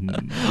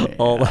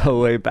all the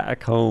way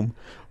back home,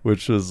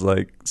 which was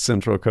like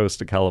Central Coast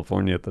of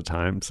California at the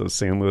time. So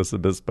San Luis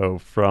Obispo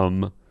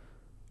from,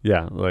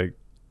 like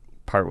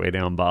partway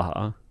down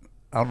Baja.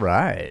 All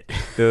right.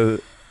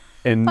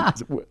 And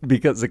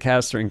because the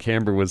caster and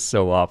camber was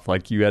so off,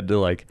 like you had to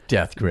like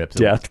death grip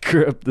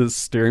the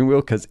steering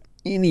wheel because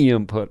any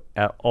input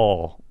at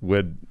all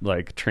would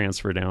like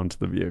transfer down to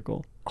the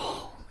vehicle.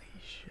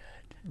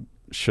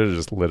 Should have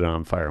just lit it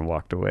on fire and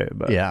walked away,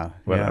 but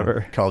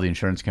whatever. Call the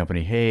insurance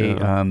company. Hey,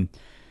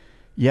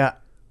 the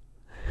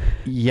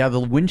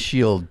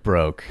windshield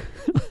broke,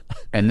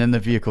 and then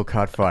the vehicle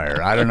caught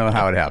fire. I don't know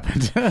how it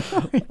happened.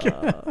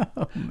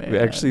 Oh, man. We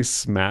actually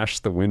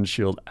smashed the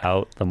windshield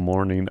out the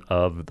morning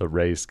of the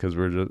race because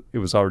it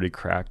was already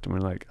cracked, and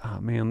we're like,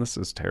 oh man, this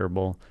is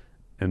terrible.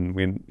 And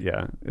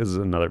it was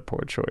another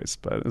poor choice,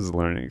 but it was a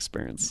learning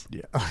experience.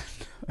 Yeah.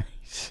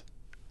 Nice.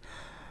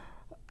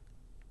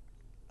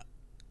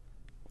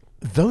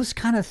 Those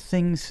kind of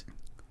things,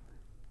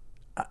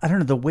 I don't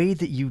know, the way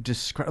that you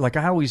describe, like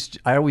I always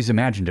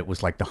imagined it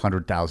was like the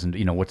 100,000,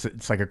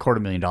 it's like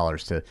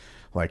 $250,000 to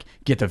like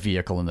get the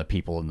vehicle and the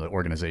people and the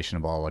organization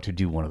and blah, blah, blah to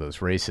do one of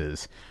those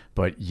races.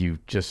 But you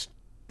just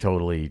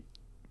totally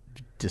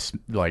just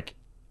like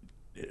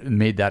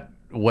made that,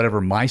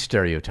 whatever my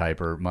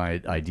stereotype or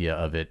my idea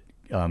of it,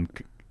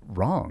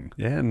 wrong.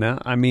 Yeah, no,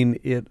 I mean,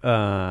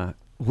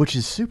 which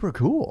is super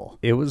cool.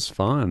 It was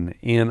fun.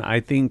 And I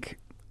think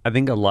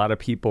a lot of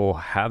people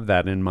have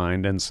that in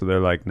mind, and so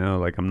they're like, no,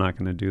 like I'm not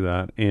going to do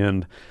that.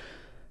 And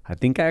I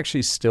think I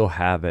actually still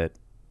have it,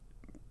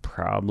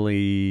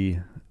 probably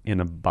in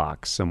a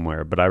box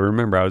somewhere. But I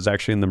remember I was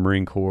actually in the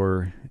Marine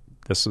Corps.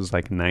 This was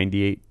like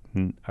 98,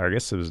 or I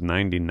guess it was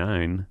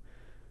 99.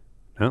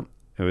 No,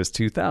 it was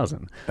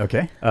 2000.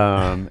 Okay.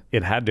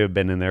 It had to have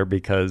been in there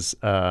because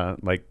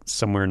like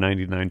somewhere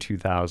 99,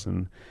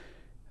 2000,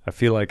 I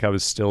feel like I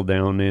was still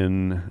down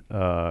in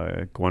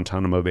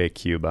Guantanamo Bay,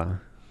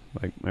 Cuba,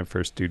 like my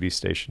first duty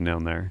station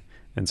down there.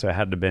 And so it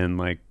had to have been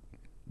like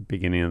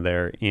beginning of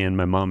there. And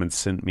my mom had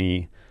sent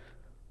me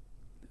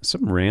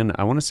some random,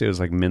 I want to say it was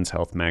like Men's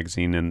Health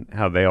magazine, and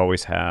how they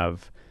always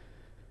have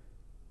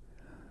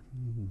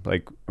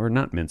like, or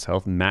not Men's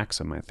Health,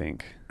 Maxim, I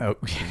think. Oh,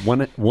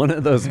 one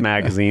of those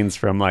magazines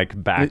from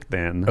like back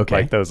then, okay.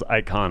 like those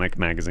iconic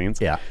magazines.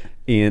 Yeah.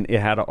 And it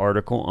had an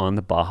article on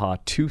the Baja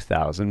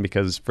 2000,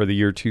 because for the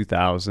year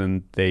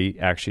 2000, they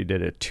actually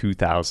did a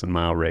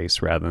 2,000-mile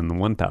race rather than the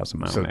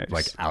 1,000-mile race.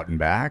 Like out and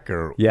back,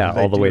 or yeah,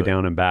 all the way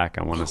down and back.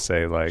 I want to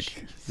say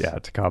like, yeah,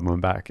 to Cabo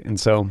and back. And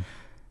so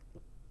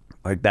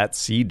like that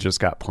seed just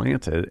got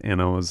planted,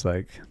 and I was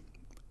like,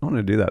 I want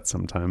to do that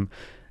sometime.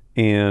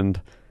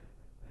 And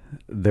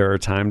there are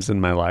times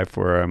in my life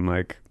where I'm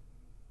like,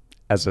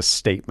 as a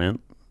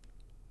statement,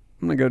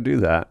 I'm going to go do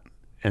that.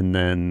 And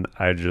then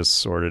I just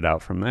sorted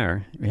out from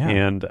there. Yeah.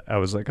 And I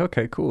was like,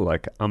 okay, cool.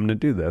 Like, I'm going to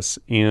do this.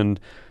 And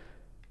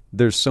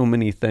there's so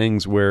many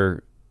things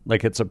where,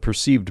 like, it's a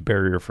perceived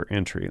barrier for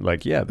entry.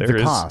 Like, yeah, there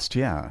is cost.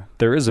 Yeah.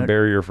 There is a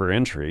barrier for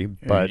entry,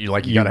 but you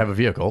got to have a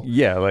vehicle.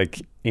 Yeah. Like,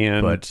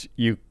 and but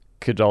you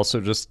could also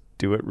just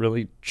do it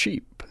really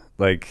cheap.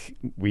 Like,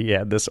 we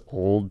had this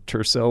old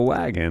Tercel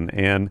wagon,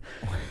 and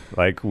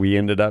like we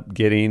ended up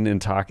getting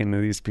and talking to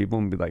these people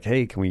and be like,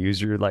 hey, can we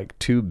use your like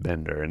tube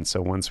bender? And so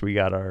once we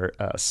got our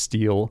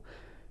steel,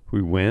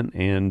 we went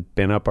and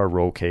bent up our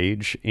roll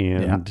cage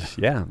and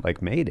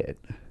like made it.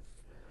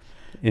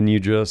 And you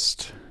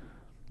just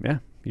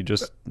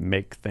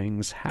make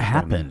things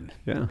happen.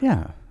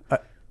 Yeah.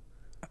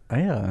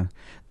 Yeah.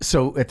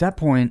 So at that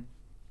point,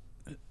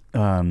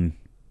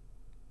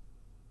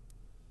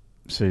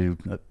 so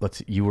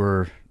you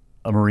were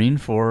a Marine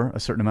for a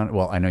certain amount.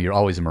 Well, I know you're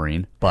always a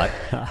Marine, but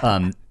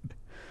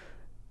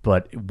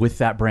but with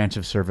that branch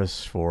of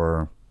service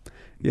for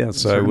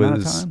so I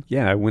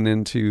went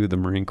into the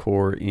Marine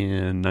Corps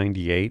in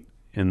 98,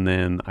 and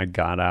then I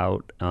got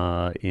out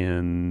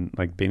in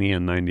like beginning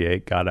of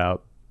 98, got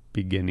out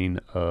beginning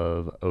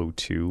of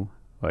 02,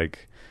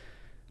 like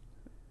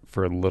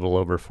for a little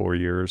over 4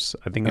 years.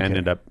 I think I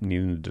ended up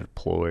needing to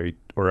deploy,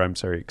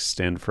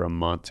 extend for a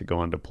month to go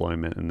on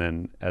deployment. And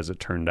then as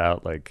it turned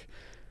out, like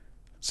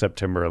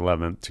September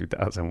 11th,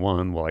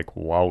 2001, like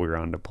while we were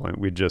on deployment,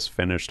 we just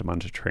finished a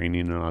bunch of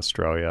training in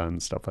Australia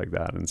and stuff like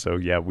that. And so,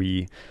 yeah,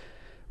 we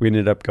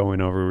ended up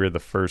going over. We were the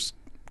first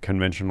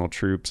conventional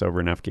troops over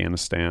in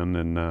Afghanistan,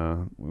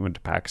 and we went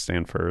to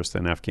Pakistan first,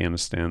 then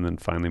Afghanistan, then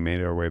finally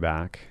made our way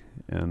back.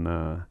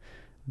 And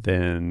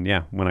then,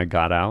 when I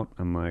got out,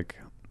 I'm like,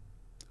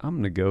 I'm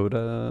going to go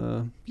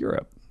to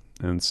Europe.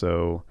 And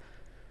so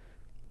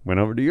went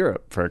over to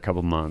Europe for a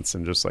couple months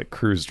and just like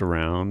cruised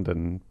around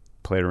and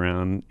played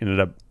around.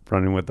 Ended up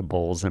running with the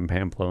bulls in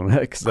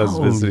Pamplona because I was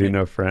visiting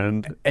a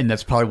friend. And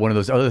that's probably one of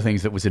those other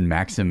things that was in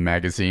Maxim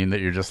magazine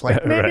that you're just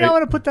like, maybe I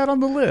want to put that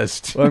on the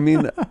list. Well, I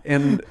mean,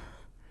 and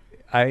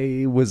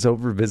I was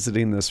over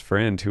visiting this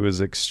friend who was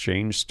an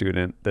exchange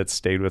student that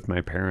stayed with my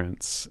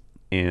parents,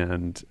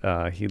 and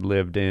he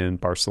lived in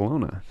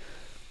Barcelona.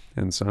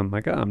 And so I'm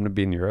like, I'm going to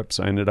be in Europe.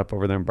 So I ended up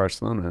over there in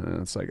Barcelona.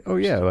 And it's like, oh,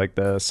 yeah, like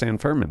the San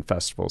Fermin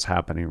Festival is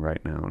happening right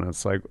now. And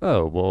it's like,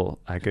 oh, well,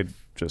 I could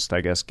just,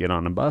 I guess, get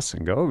on a bus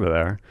and go over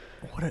there.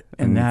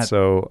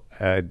 So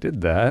I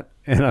did that.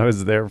 And I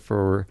was there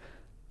for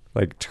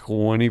like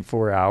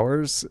 24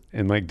 hours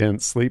and like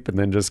didn't sleep, and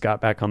then just got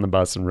back on the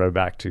bus and rode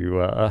back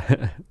to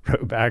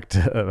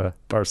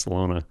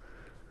Barcelona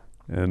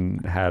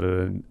and had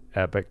an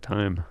epic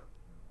time.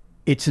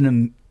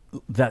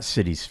 That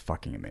city's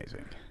fucking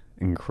amazing.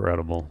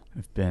 Incredible.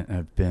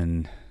 I've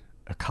been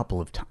a couple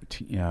of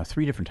times,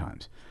 3 different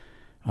times.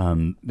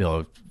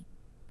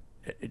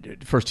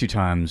 First 2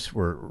 times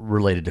were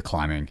related to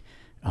climbing,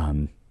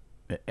 and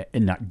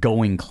not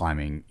going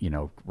climbing,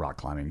 rock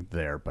climbing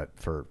there. But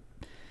for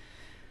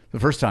the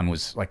first time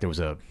was like there was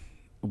an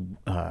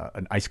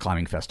ice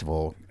climbing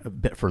festival a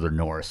bit further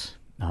north.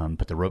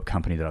 But the rope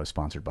company that I was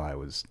sponsored by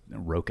was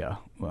Roca,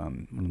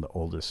 one of the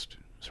oldest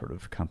sort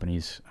of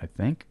companies, I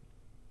think.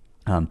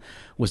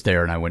 Was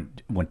there, and I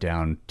went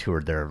down,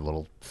 toured their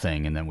little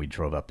thing, and then we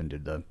drove up and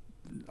did the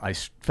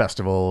ice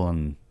festival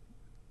and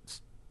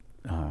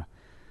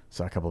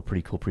saw a couple of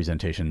pretty cool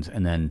presentations.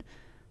 And then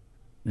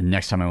the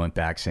next time I went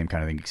back, same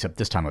kind of thing, except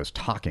this time I was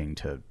talking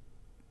to,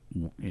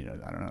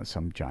 I don't know,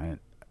 some giant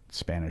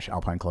Spanish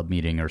Alpine Club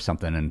meeting or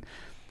something, and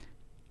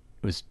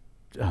it was,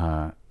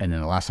 and then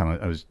the last time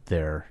I was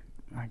there,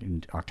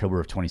 in October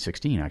of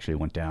 2016, I actually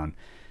went down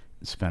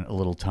and spent a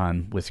little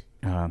time with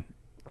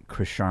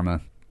Chris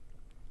Sharma.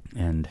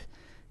 And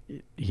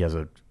he has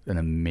an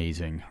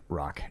amazing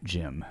rock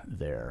gym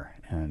there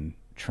and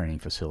training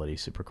facility,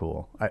 super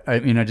cool.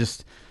 I mean,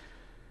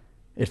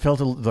 It felt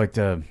like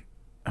the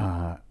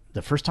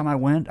first time I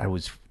went, I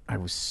was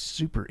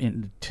super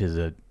into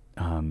the.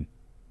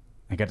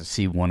 I got to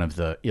see one of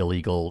the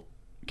illegal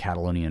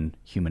Catalonian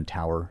human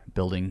tower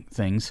building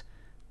things.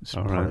 It's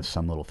part of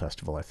some little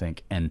festival, I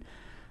think, and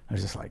I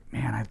was just like,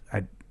 man,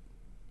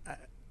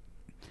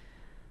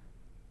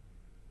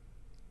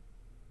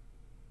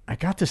 I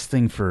got this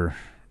thing for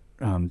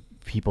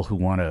people who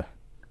want to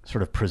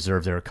sort of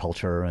preserve their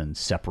culture and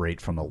separate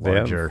from a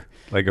larger,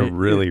 like a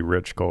really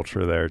rich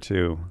culture there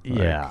too.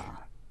 Yeah,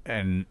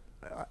 and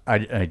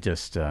I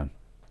just, I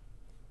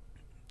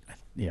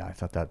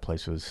thought that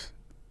place was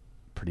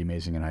pretty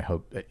amazing, and I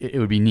hope it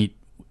would be neat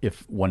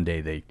if one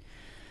day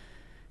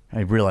I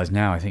realize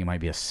now I think it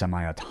might be a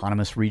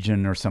semi-autonomous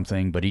region or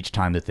something, but each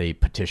time that they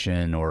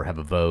petition or have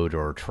a vote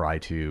or try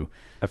to,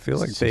 I feel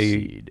like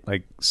secede, they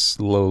like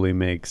slowly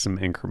make some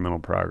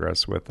incremental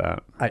progress with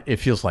that. it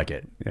feels like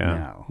it. Yeah,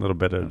 now. a little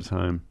bit at a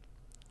time.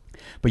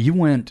 But you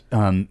went.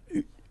 I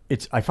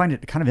find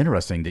it kind of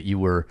interesting that you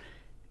were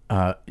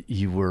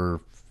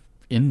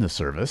in the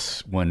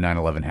service when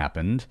 9/11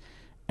 happened,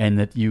 and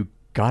that you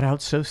got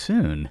out so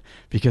soon,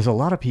 because a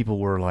lot of people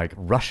were like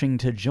rushing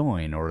to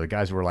join, or the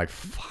guys were like,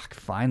 fuck,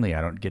 finally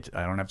I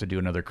don't have to do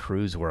another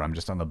cruise where I'm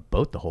just on the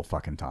boat the whole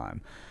fucking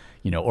time,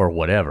 or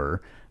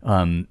whatever.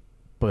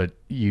 But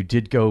you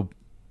did go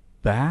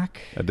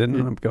back? I didn't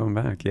end up going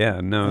back.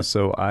 Yeah, no.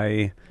 So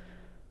I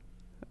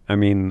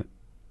mean,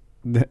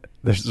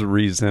 there's a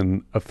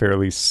reason a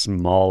fairly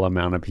small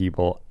amount of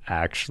people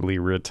actually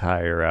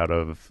retire out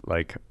of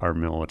like our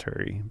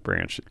military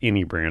branch,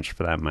 any branch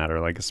for that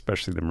matter, like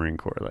especially the Marine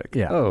Corps. Like,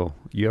 oh,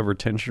 you have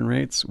retention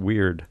rates?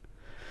 Weird.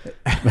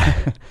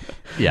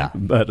 Yeah.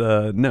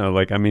 But no,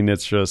 like, I mean,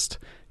 it's just,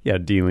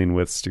 dealing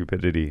with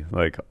stupidity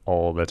like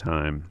all the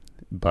time.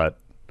 But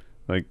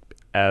like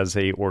as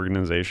a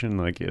organization,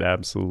 like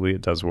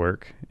it does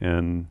work.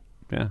 And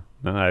no,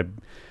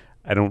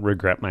 I don't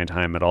regret my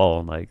time at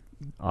all. Like,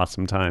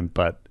 awesome time.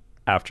 But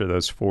after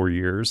those 4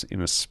 years,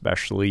 and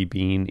especially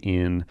being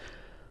in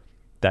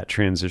that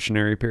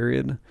transitionary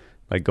period,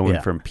 like going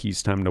from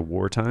peacetime to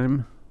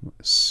wartime,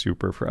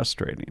 super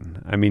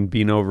frustrating. I mean,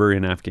 being over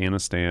in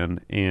Afghanistan,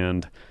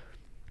 and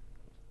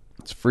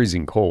it's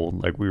freezing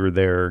cold. Like we were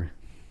there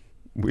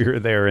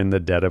in the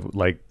dead of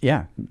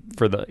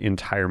for the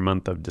entire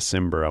month of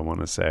December, I want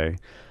to say.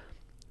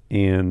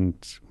 And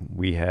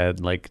we had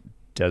like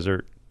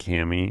desert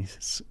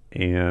camis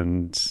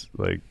and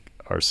like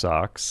our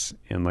socks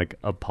and like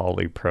a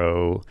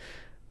polypro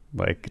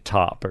like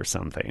top or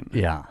something.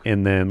 Yeah.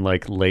 And then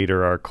like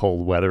later our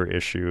cold weather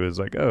issue is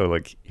like, oh,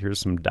 like here's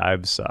some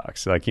dive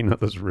socks. Like,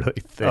 those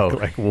really thick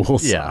like wool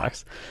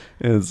socks.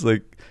 And it's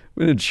like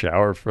we didn't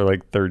shower for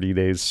like 30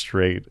 days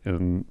straight,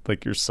 and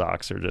like your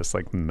socks are just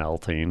like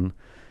melting.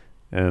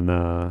 And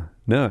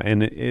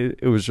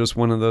it was just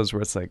one of those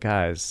where it's like,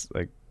 guys,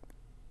 like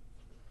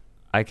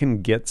I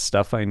can get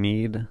stuff I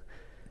need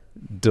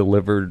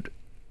delivered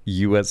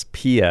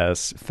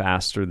USPS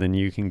faster than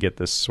you can get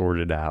this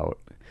sorted out.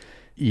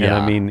 Yeah. And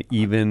I mean,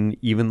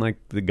 even like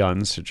the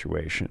gun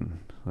situation,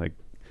 like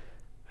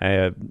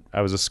I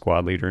was a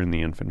squad leader in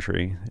the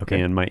infantry,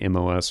 and my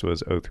MOS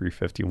was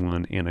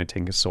 0351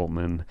 anti-tank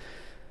assaultman,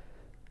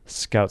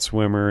 scout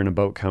swimmer in a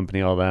boat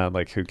company, all that.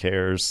 Like, who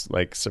cares?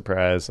 Like,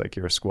 surprise, like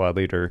you're a squad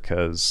leader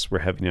because we're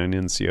heavy on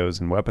NCOs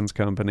and weapons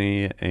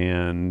company,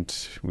 and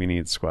we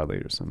need squad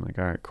leaders. I'm like,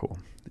 all right, cool.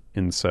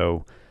 And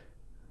so,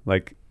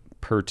 like,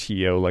 per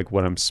TO, like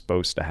what I'm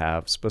supposed to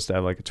have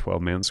like a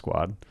 12-man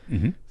squad,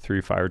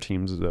 3 fire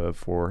teams of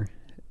 4.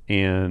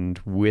 And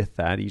with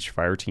that, each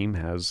fire team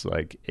has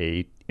like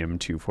a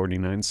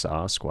M249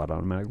 SAW squad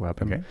automatic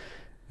weapon. Okay.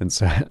 And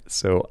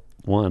so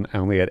one, I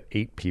only had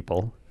 8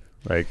 people,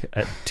 like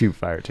at 2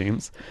 fire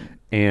teams.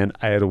 And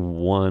I had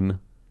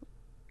one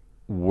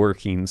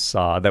working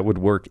SAW that would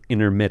work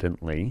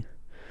intermittently,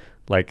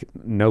 like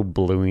no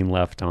bluing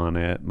left on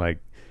it. Like,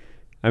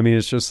 I mean,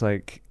 it's just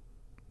like,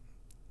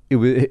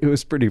 it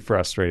was pretty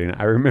frustrating.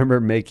 I remember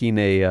making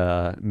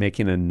a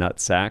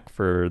nutsack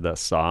for the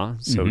SAW.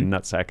 So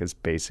nutsack is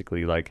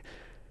basically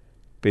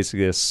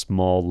a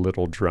small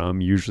little drum.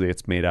 Usually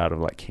it's made out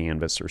of like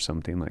canvas or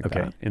something like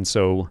that. And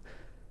so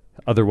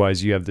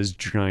otherwise you have this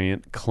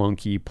giant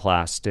clunky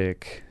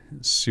plastic,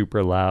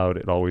 super loud.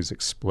 It always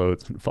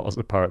explodes and falls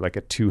apart, like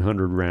a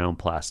 200 round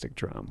plastic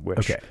drum,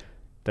 which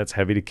that's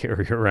heavy to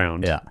carry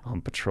around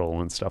on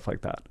patrol and stuff like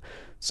that.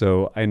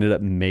 So I ended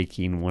up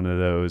making one of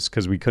those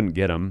because we couldn't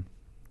get them.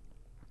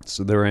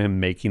 So there I am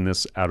making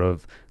this out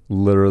of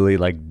literally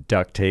like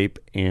duct tape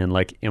and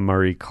like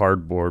MRE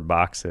cardboard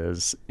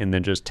boxes, and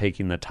then just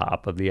taking the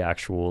top of the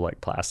actual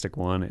like plastic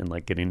one and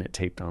like getting it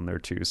taped on there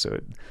too, so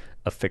it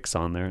affix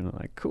on there. And I'm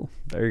like, cool,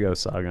 there you go,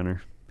 SAW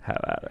gunner,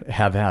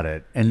 have at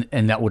it. And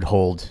that would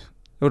hold...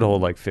 It would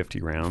hold like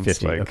 50 rounds.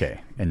 50, like, okay.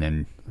 And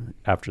then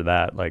after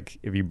that, like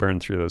if you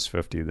burn through those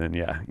 50, then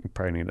you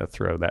probably need to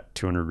throw that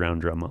 200 round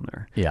drum on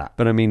there. Yeah.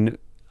 But I mean,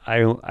 I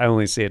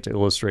only say it to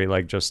illustrate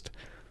like just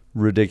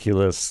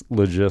ridiculous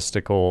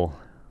logistical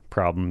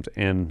problems.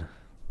 And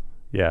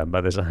yeah,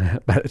 by the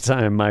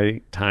time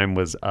my time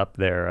was up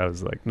there, I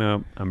was like,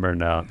 nope, I'm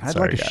burned out. I'd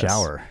Sorry, like a guys.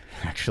 shower,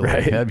 actually.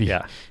 Right? That'd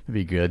Yeah.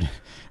 be good.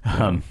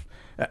 I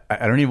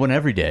don't need one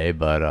every day,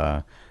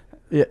 but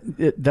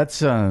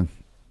that's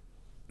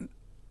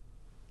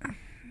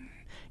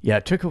yeah.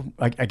 It took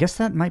I guess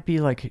that might be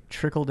like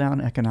trickle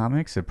down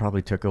economics. It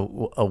probably took a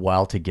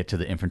while to get to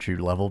the infantry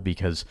level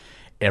because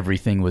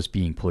everything was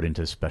being put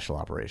into special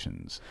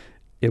operations.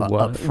 It up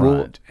was,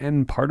 front.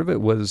 and part of it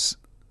was,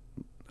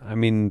 I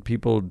mean,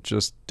 people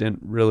just didn't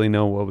really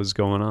know what was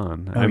going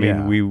on. I mean,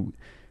 yeah.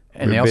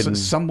 And they we've also been-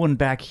 someone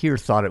back here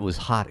thought it was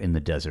hot in the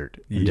desert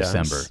in Yes.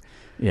 December.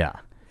 Yeah.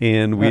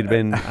 and we'd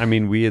been, I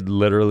mean, we had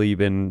literally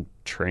been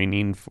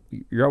training.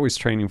 You're always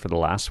training for the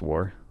last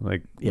war.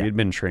 Like Yeah. we had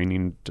been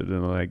training to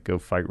like go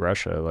fight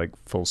Russia, like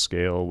full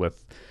scale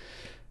with,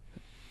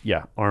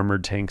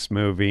 armored tanks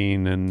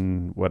moving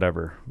and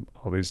whatever,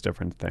 all these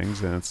different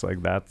things. And it's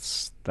like,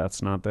 that's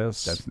not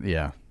this. That's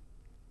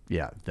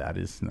that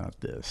is not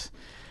this.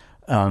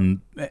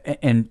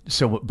 And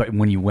so, but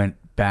when you went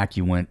back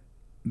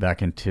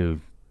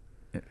into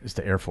it's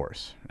the Air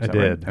Force. Is I that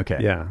did. right?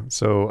 Okay. Yeah.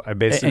 So I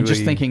basically, And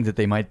just thinking that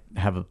they might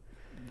have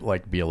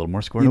be a little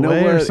more squared you know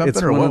away what? or something,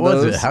 It's or one what of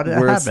was those it? How did that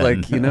where happen?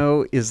 it's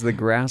like, is the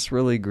grass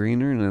really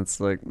greener? And it's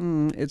like,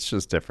 it's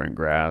just different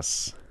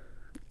grass.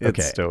 It's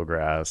Okay. still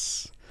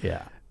grass.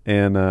 Yeah.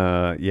 And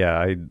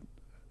I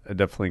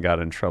definitely got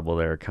in trouble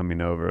there coming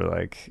over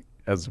like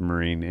as a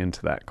Marine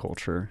into that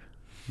culture.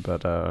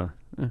 But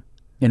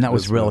And that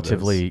was That's what it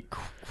relatively,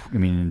 I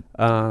mean,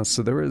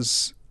 so there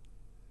was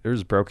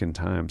broken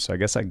time. So I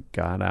guess I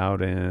got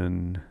out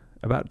in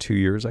about 2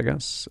 years, I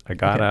guess. I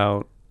got Okay.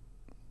 out,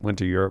 went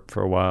to Europe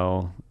for a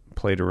while,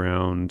 played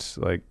around,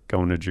 like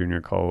going to junior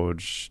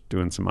college,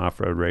 doing some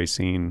off-road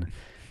racing.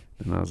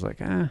 And I was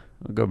like, I'll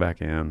go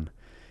back in.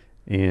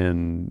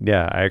 And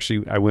yeah,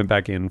 I went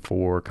back in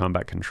for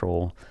combat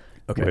control,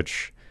 Okay.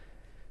 which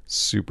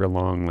super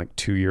long, like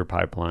 2-year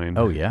pipeline.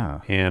 oh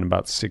yeah. And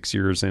about 6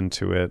 years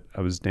into it,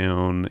 I was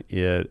down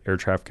at air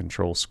traffic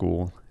control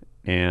school.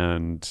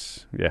 And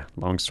yeah,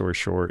 long story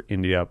short,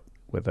 ended up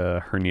with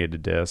a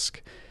herniated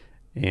disc.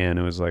 And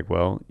it was like,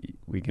 well,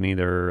 we can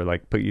either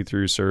like put you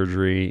through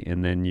surgery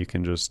and then you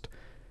can just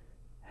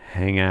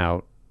hang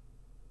out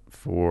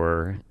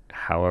for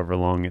however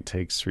long it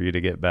takes for you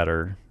to get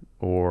better,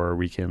 or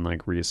we can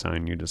like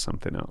reassign you to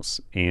something else.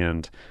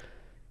 And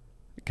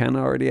kind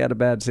of already had a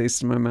bad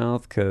taste in my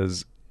mouth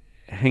because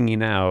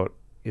hanging out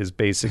is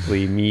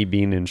basically me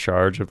being in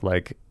charge of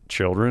like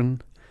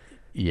children,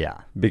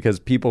 Yeah. because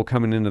people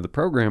coming into the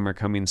program are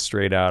coming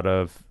straight out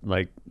of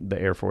like the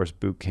Air Force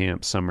boot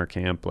camp, summer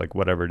camp, like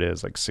whatever it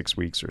is, like 6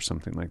 weeks or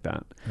something like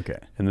that. Okay.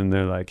 And then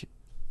they're like,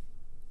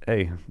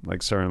 hey,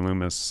 like Sergeant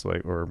Loomis,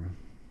 like, or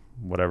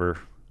whatever,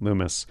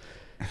 Loomis,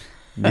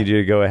 need you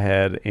to go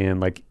ahead and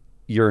like,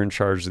 you're in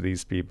charge of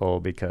these people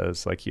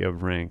because like you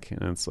have rank.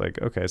 And it's like,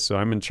 okay, so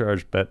I'm in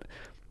charge, but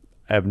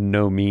I have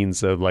no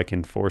means of like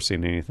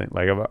enforcing anything.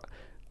 Like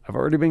I've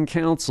already been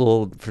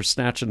counseled for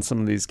snatching some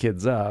of these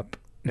kids up.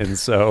 And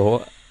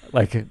so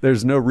like,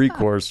 there's no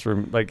recourse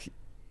from like,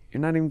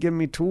 you're not even giving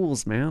me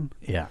tools, man.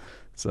 Yeah.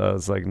 So I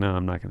was like, no,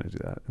 I'm not going to do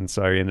that. And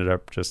so I ended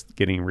up just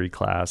getting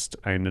reclassed.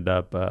 I ended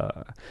up,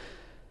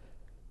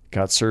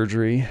 got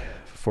surgery.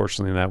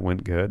 Fortunately, that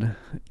went good.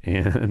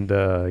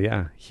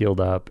 And healed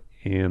up.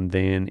 And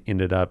then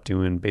ended up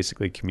doing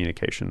basically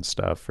communication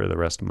stuff for the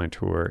rest of my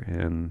tour.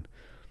 And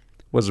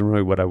wasn't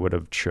really what I would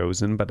have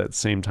chosen. But at the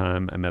same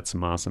time, I met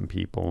some awesome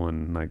people,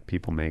 and like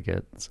people make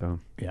it. So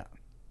Yeah.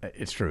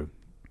 It's true.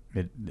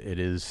 It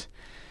is.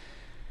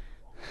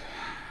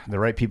 The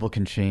right people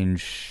can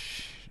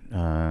change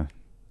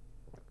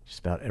just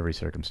about every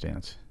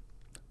circumstance.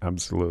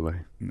 absolutely.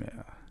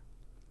 Yeah.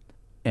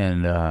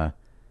 And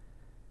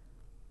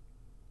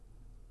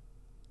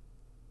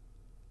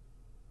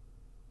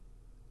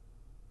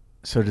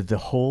so did the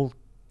whole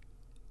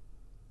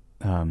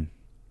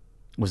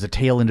was the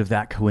tail end of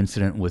that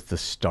coincident with the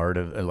start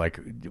of like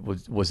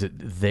was it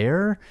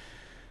there,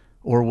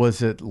 or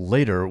was it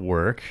later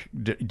work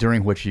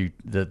during which you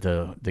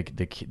the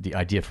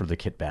idea for the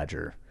Kit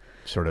Badger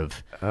sort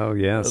of Oh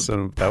yeah.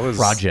 So that was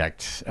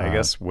project? I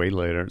guess way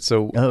later.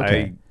 So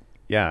Okay.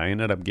 I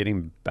ended up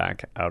getting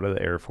back out of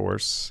the Air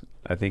Force,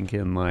 I think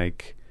in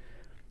like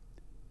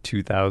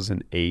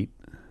 2008.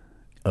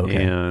 Okay.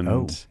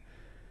 And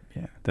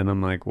Yeah. then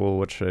I'm like, well,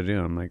 what should I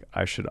do? I'm like,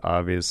 I should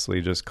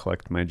obviously just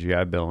collect my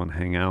GI Bill and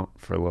hang out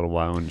for a little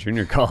while in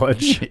junior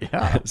college.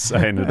 Yeah. So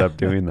I ended up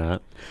doing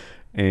that.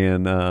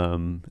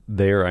 And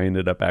there I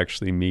ended up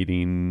actually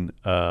meeting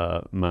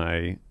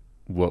my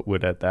what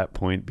would at that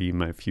point be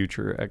my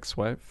future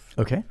ex-wife.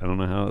 Okay. I don't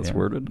know how it's Yeah.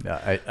 worded.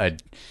 I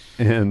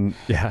And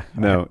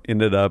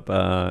ended up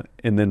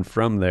and then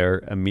from there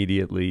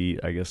immediately,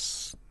 I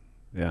guess,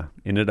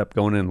 ended up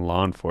going in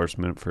law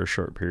enforcement for a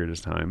short period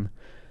of time.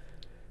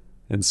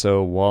 And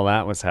so while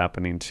that was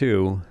happening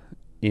too,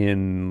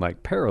 in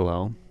like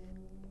parallel,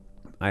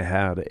 I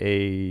had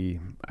a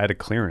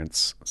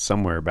clearance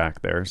somewhere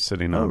back there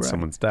sitting on right.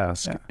 someone's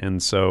desk. Yeah.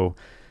 And so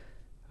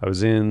I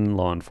was in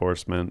law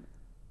enforcement,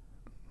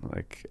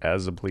 like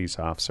as a police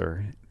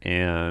officer.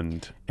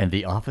 And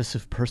the Office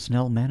of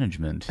Personnel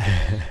Management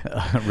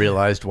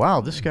realized,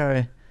 wow, this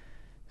guy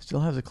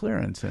still has a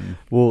clearance. And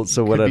well,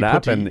 so what could had be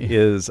put to- happened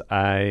is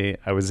I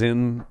was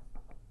in,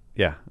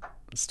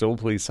 still a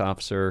police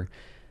officer.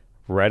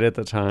 Right at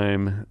the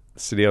time, the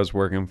city I was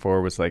working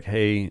for was like,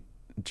 hey,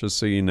 just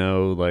so you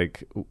know,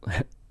 like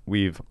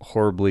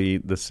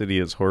the city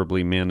has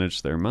horribly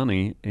managed their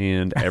money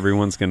and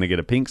everyone's going to get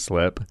a pink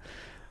slip.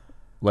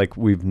 Like,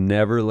 we've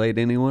never laid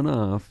anyone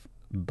off,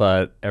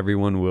 but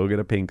everyone will get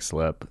a pink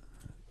slip.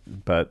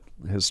 But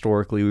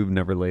historically, we've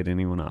never laid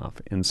anyone off.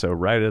 And so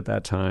right at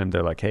that time,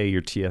 they're like, hey,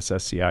 your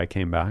TSSCI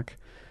came back.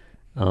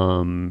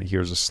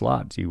 Here's a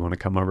slot. Do you want to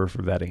come over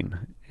for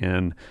vetting?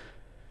 And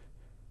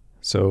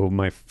so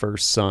my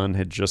first son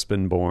had just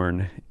been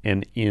born,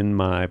 and in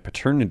my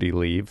paternity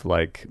leave,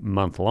 like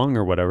month long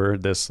or whatever,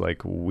 this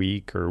like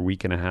week or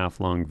week and a half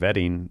long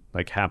vetting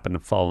like happened to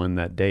fall in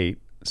that date.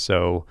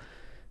 So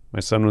my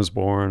son was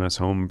born. I was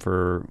home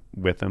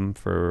with him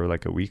for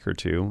like a week or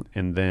two,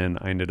 and then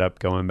I ended up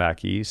going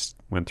back east,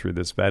 went through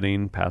this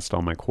vetting, passed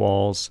all my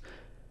quals,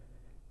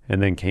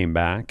 and then came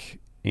back.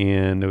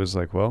 And it was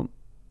like, well,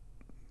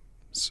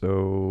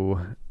 so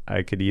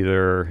I could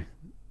either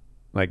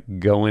like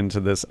go into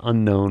this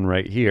unknown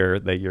right here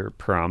that you're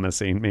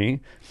promising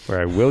me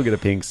where I will get a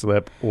pink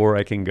slip, or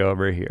I can go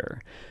over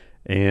here.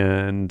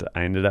 And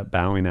I ended up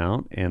bowing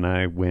out, and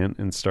I went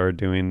and started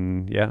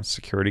doing,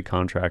 security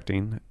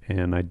contracting.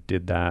 And I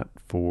did that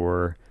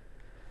for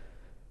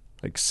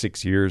like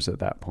 6 years at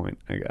that point,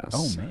 I guess.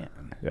 Oh,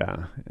 man.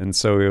 Yeah. And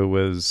so it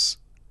was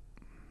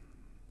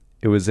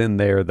in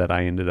there that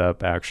I ended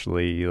up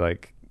actually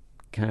like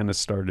kind of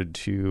started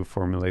to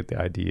formulate the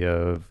idea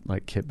of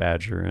like Kit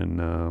Badger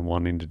and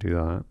wanting to do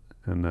that.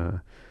 And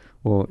it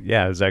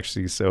was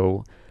actually,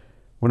 so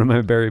one of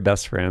my very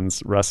best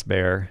friends, Russ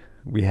Bear,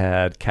 we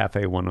had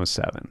Cafe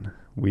 107.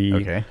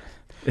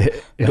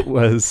 It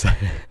was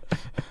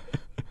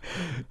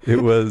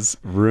it was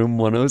room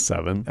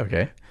 107.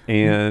 Okay.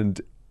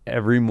 And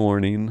every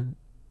morning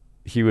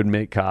he would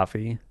make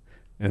coffee,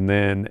 and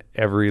then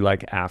every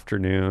like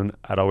afternoon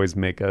I'd always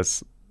make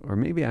us, or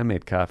maybe I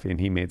made coffee and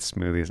he made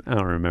smoothies. I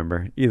don't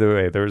remember. Either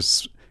way,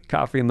 there's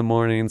coffee in the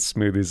morning,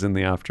 smoothies in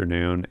the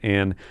afternoon.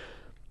 And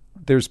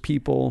there's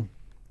people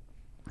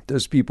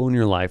in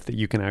your life that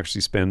you can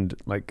actually spend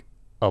like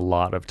a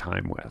lot of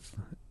time with.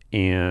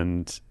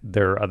 And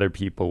there are other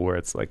people where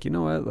it's like, you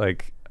know what,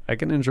 like I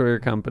can enjoy your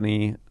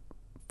company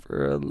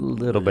for a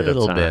little bit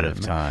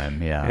of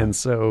time. Yeah. And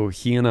so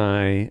he and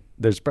I,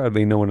 there's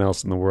probably no one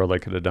else in the world I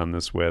could have done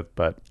this with,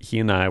 but he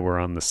and I were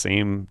on the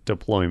same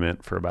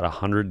deployment for about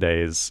 100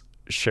 days,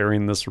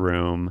 sharing this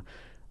room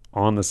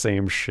on the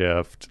same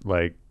shift.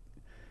 Like,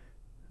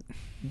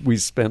 we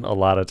spent a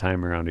lot of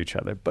time around each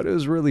other, but it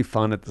was really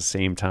fun at the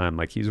same time.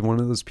 Like, he's one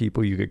of those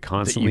people you could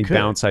constantly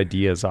bounce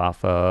ideas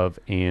off of,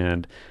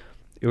 and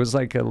it was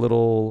like a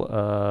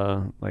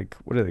little, like,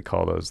 what do they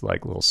call those?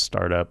 Like little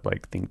startup,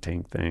 like think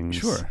tank things.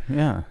 Sure.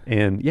 Yeah.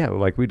 And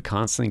like we'd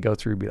constantly go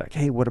through and be like,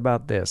 hey, what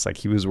about this? Like,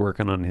 he was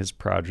working on his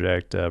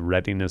project,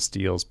 Readiness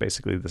Deals,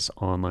 basically this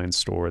online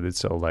store that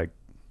sell like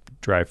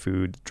dry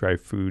food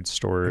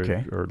storage,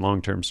 or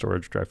long-term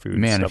storage, dry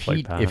food, stuff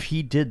like that. If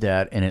he did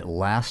that and it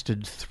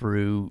lasted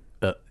through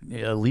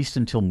at least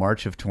until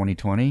March of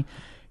 2020,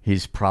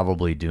 he's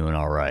probably doing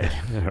all right.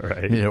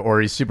 Right. Or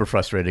he's super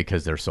frustrated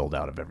because they're sold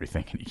out of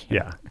everything.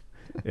 Yeah.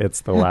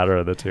 It's the latter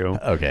of the two.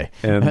 Okay.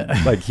 And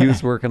like, he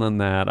was working on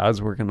that. I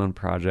was working on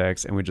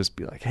projects, and we'd just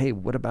be like, hey,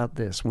 what about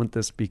this? Wouldn't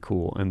this be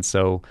cool? And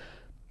so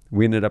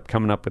we ended up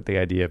coming up with the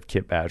idea of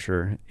Kit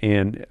Badger.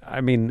 And I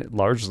mean,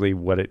 largely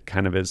what it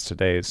kind of is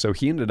today. So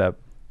he ended up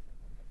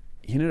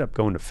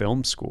going to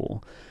film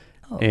school.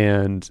 Oh.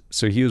 And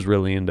so he was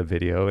really into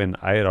video, and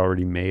I had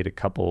already made a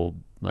couple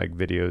like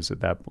videos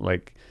at that,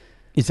 like,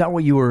 is that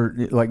what you were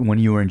like when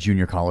you were in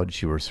junior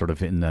college? You were sort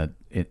of in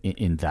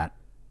that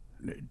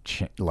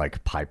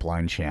like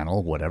pipeline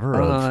channel, whatever,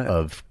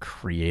 of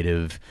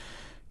creative,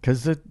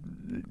 because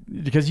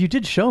you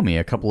did show me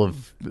a couple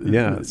of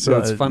So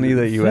it's funny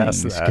that you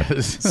asked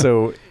that.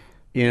 So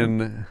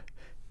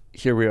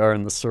here we are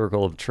in the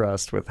circle of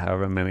trust with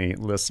however many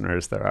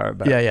listeners there are.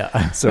 But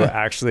So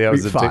actually, I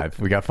was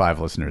we got 5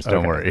 listeners.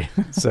 Don't worry.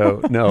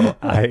 So no,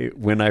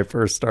 when I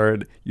first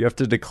started, you have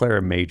to declare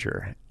a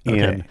major,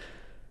 and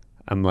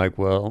I'm like,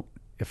 well,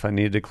 if I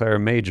need to declare a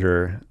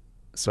major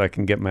so I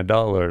can get my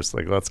dollars,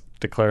 like, let's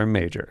declare a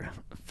major.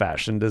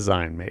 Fashion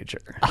design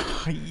major.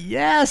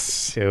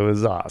 Yes! It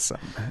was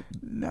awesome.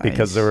 Nice.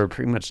 Because there were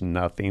pretty much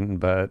nothing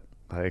but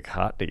like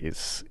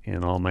hotties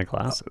in all my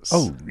classes.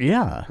 Oh,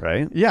 yeah.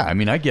 Right? Yeah, I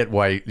mean, I get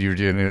why you're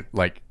doing it,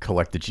 like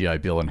collect the GI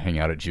Bill and hang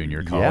out at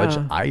junior college.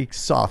 Yeah. I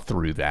saw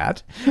through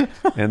that.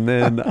 And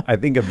then I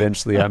think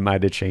eventually I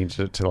might have changed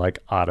it to like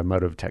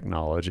automotive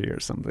technology or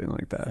something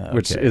like that,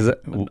 which is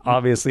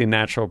obviously a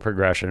natural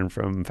progression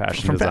from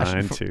fashion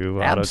design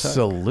to auto tech.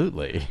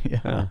 Absolutely.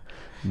 Yeah.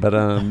 But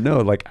no,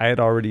 like I had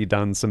already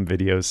done some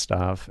video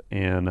stuff.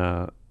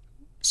 And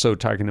so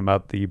talking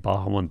about the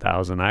Baja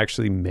 1000, I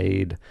actually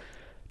made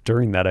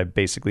during that, I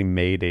basically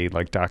made a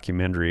like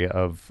documentary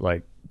of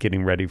like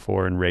getting ready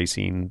for and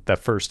racing the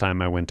first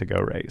time I went to go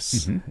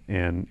race.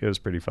 And it was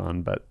pretty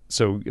fun. But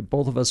so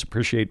both of us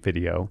appreciate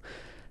video.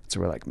 So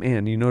we're like,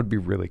 man, you know, it'd be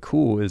really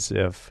cool is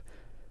if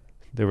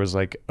there was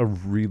like a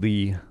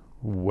really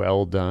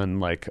well done,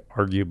 like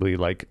arguably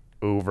like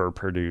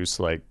overproduced,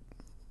 like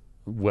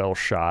well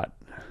shot,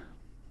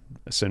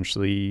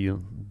 essentially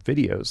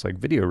videos, like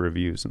video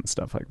reviews and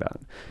stuff like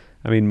that.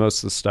 I mean,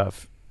 most of the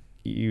stuff,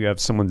 you have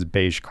someone's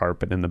beige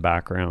carpet in the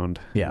background.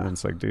 Yeah. And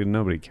it's like, dude,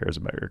 nobody cares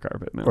about your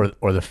carpet, man.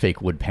 Or the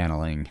fake wood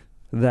paneling.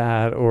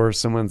 That, or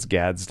someone's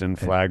Gadsden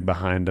flag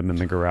behind them in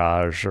the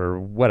garage or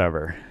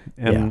whatever.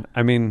 And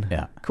I mean,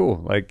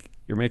 cool. Like,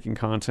 you're making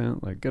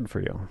content, like, good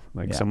for you.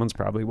 Like, someone's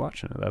probably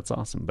watching it. That's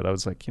awesome. But I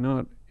was like, you know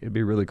what? It'd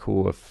be really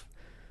cool if,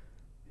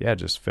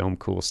 just film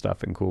cool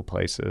stuff in cool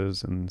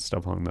places and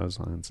stuff along those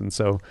lines. And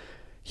so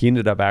he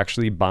ended up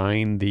actually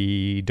buying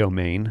the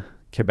domain,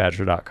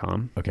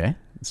 kitbadger.com. Okay.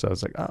 So I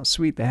was like, oh,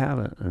 sweet, they have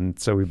it. And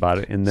so we bought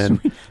it. And then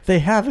Sweet. They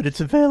have it.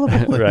 It's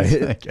available.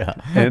 right. Like,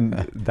 And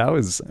that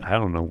was, I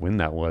don't know when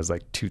that was,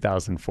 like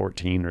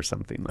 2014 or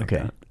something like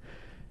that.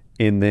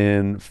 And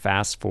then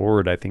fast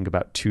forward, I think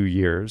about 2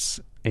 years,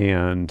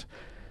 and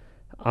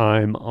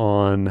I'm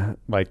on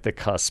like the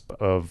cusp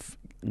of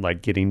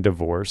like getting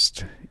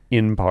divorced,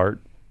 in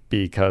part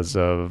because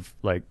of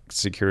like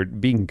security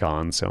being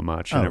gone so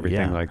much and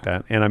everything like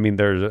that. And I mean,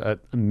 there's a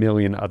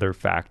million other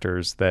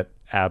factors that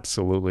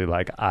absolutely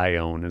like I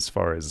own, as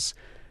far as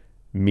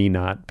me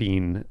not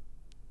being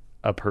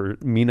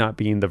me not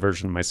being the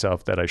version of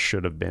myself that I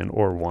should have been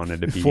or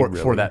wanted to be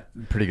for that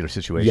particular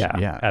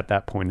situation. At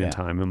that point in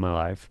time in my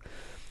life.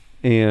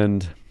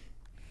 And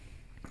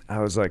I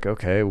was like,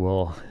 okay,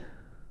 well,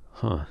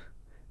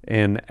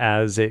 and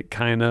as it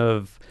kind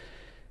of,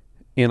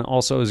 and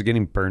also I was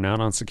getting burnout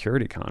on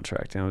security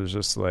contract, and I was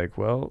just like,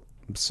 well,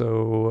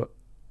 so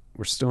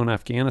we're still in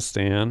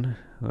Afghanistan,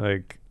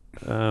 like,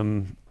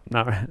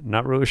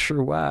 not really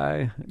sure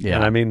why. Yeah.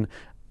 And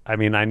I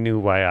mean, I knew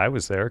why I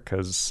was there,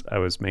 because I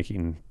was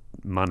making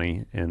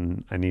money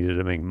and I needed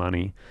to make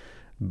money,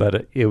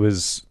 but it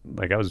was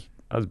like I was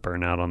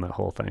burnt out on that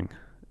whole thing.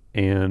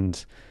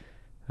 And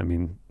I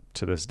mean,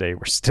 to this day,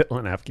 we're still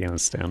in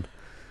Afghanistan,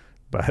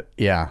 but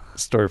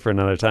story for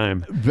another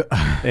time.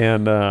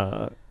 And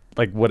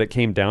like what it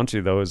came down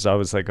to though is I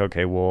was like,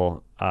 okay,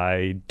 well,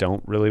 I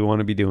don't really want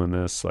to be doing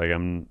this.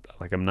 I'm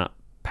not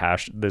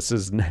passionate. This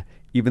is,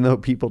 even though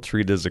people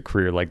treat it as a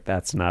career, like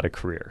that's not a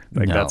career.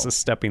 Like that's a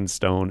stepping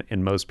stone.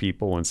 And most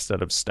people,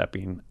 instead of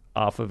stepping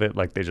off of it,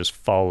 like they just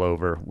fall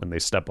over when they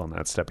step on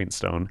that stepping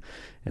stone,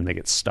 and they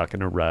get stuck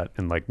in a rut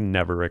and like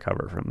never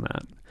recover from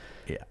that.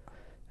 Yeah.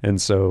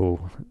 And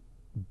so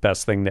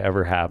best thing to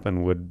ever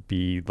happen would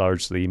be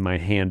largely my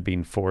hand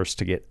being forced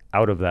to get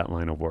out of that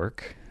line of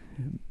work.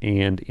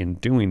 And in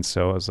doing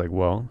so, I was like,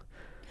 well,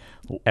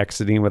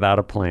 exiting without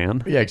a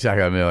plan. Yeah,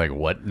 exactly. I mean, like,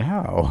 what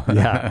now?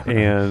 Yeah.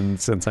 And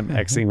since I'm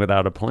exiting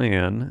without a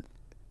plan,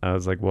 I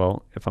was like,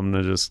 well, if I'm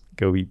going to just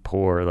go be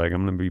poor, like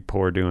I'm going to be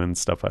poor doing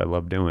stuff I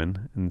love doing.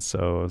 And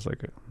so I was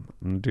like, I'm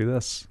going to do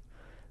this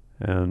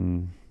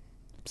and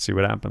see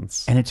what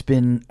happens. And it's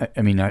been,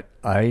 I mean,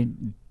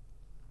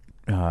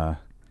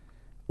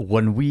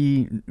 when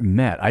we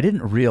met, I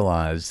didn't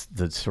realize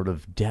the sort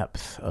of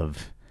depth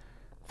of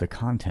the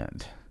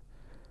content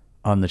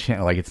on the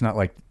channel. Like, it's not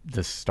like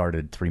this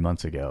started 3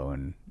 months ago,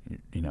 and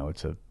you know,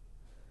 it's a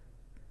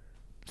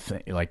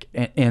thing. Like,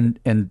 and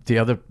the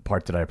other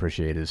part that I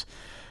appreciate is,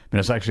 I mean,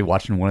 I was actually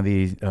watching one of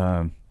the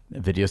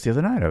videos the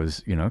other night. I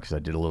was, you know, because I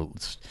did a little,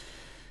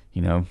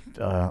 you know,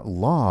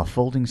 law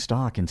folding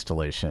stock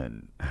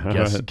installation.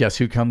 Guess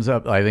who comes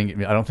up? I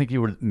don't think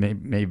you were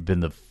may have been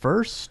the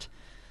first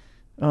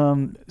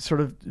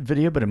sort of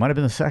video, but it might have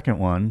been the second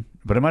one,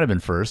 but it might have been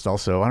first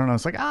also. I don't know.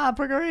 It's like,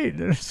 great.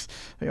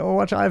 Like, oh,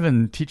 watch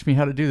Ivan teach me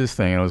how to do this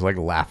thing. And I was like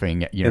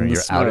laughing, you know,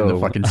 you're out in the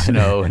fucking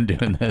snow and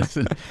doing this.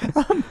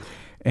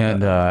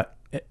 And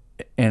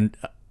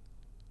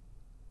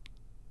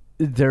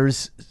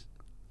there's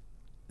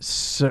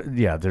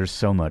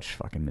so much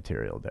fucking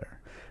material there.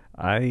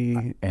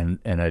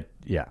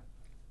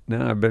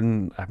 No, I've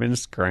been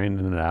just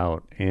grinding it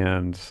out,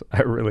 and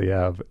I really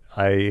have.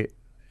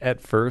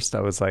 At first I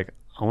was like,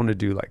 I want to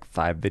do like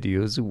 5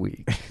 videos a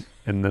week.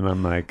 And then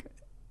I'm like,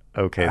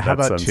 okay,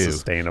 that's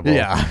unsustainable. 2?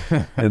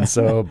 Yeah. And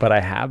so, but I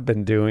have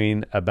been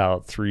doing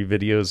about 3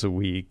 videos a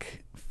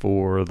week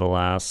for the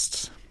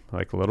last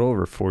like a little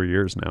over 4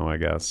 years now, I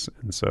guess.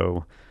 And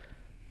so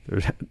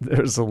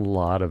there's a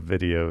lot of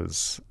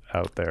videos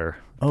out there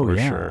for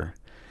sure.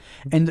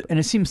 And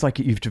it seems like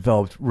you've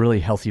developed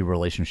really healthy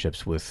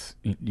relationships with,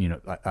 you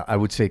know, I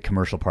would say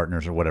commercial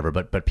partners or whatever,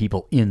 but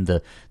people in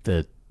the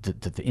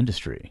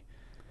industry.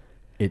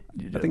 I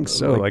think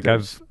so. Like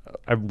I've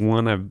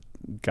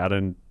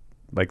gotten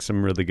like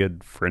some really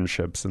good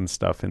friendships and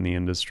stuff in the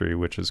industry,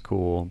 which is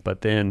cool.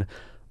 But then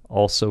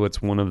also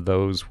it's one of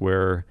those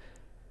where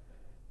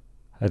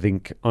I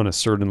think on a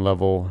certain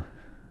level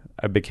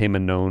I became a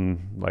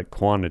known like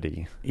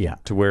quantity. Yeah.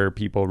 To where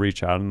people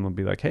reach out and they'll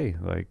be like, hey,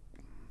 like,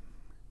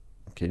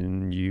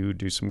 can you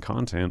do some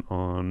content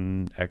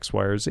on X,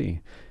 Y, or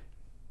Z?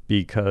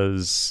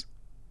 Because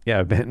yeah,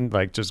 I've been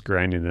like just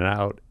grinding it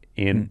out,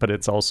 and but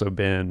it's also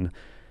been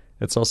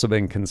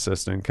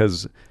consistent,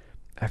 because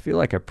I feel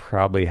like I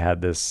probably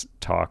had this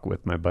talk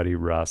with my buddy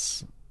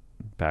Russ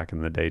back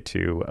in the day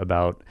too,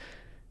 about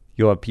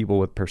you'll have people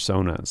with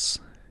personas,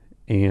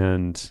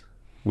 and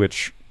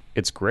which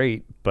it's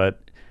great,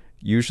 but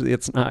usually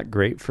it's not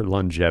great for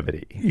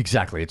longevity.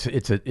 Exactly.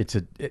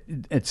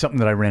 It's something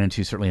that I ran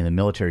into certainly in the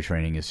military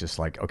training. Is just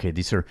like, okay,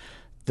 these are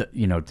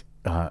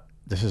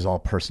this is all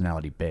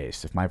personality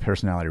based. If my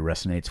personality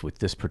resonates with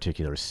this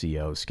particular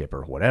CO,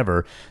 skipper,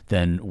 whatever,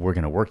 then we're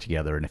going to work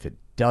together. And if it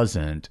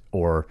doesn't,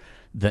 or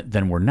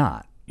then we're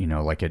not.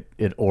 Like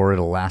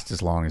it'll last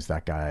as long as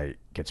that guy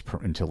gets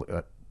until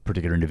a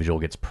particular individual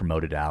gets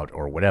promoted out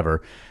or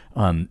whatever.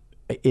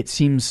 It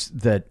seems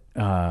that,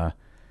 but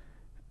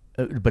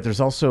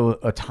there's also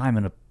a time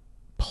and a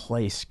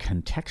place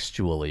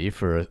contextually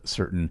for a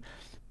certain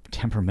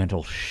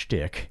temperamental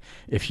shtick,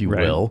 if you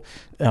will.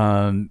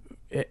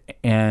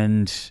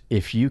 And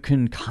if you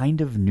can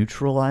kind of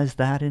neutralize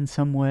that in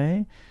some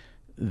way,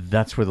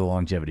 that's where the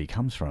longevity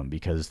comes from,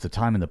 because the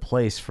time and the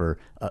place for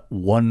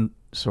one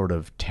sort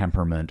of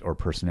temperament or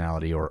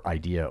personality or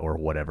idea or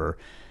whatever,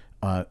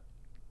 I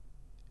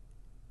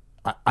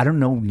don't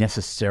know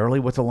necessarily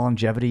what the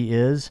longevity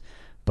is,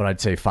 but I'd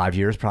say 5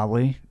 years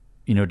probably,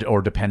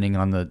 or depending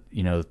on the,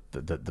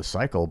 the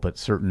cycle, but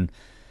certain,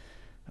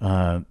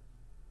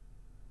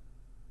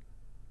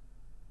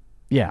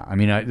 yeah, I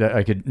mean,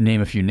 I could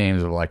name a few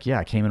names of like, yeah,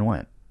 I came and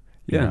went.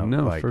 Yeah,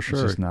 for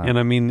sure. And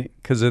I mean,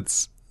 because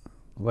it's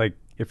like,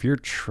 if you're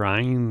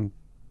trying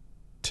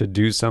to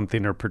do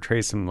something or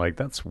portray something, like,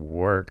 that's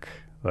work,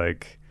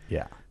 like,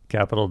 yeah,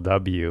 capital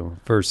W,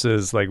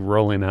 versus like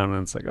rolling out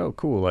and it's like, oh,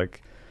 cool,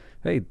 like,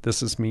 hey,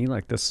 this is me,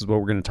 like, this is what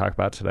we're going to talk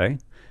about today,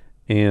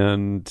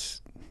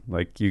 and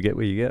like, you get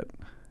what you get,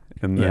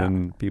 and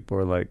then people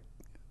are like,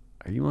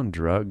 are you on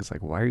drugs?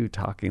 Like, why are you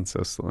talking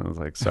so slow? And I was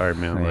like, sorry,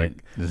 man.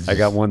 Like, I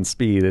got one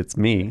speed. It's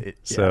me.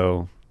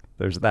 So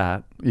there's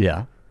that.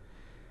 Yeah.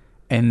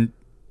 And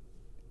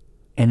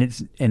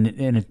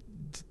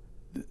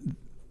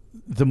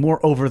the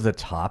more over the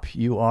top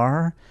you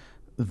are,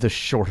 the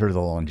shorter the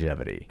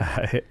longevity.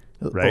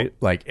 Right.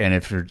 Like, and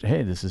if you're,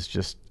 hey, this is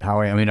just how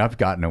I mean, I've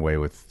gotten away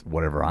with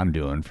whatever I'm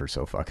doing for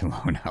so fucking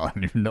long now. I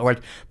don't even know. Like,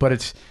 but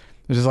it's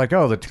just like,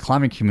 oh, the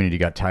climbing community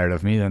got tired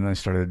of me. Then I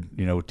started,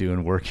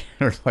 doing work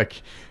or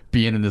like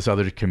being in this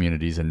other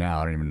communities. And now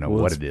I don't even know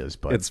what it is.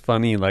 But it's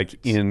funny, like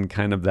in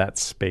kind of that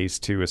space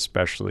too,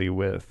 especially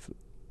with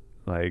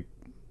like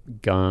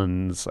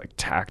guns, like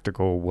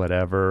tactical,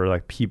 whatever,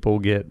 like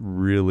people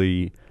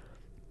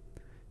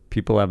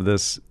have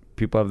this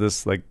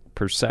like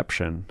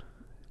perception.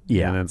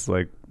 Yeah. And it's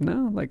like,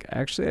 no, like,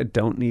 actually I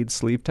don't need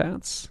sleeve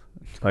tats.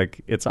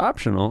 Like, it's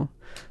optional.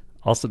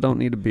 Also don't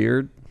need a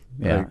beard.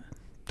 Yeah. Like,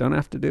 don't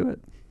have to do it.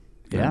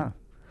 Yeah.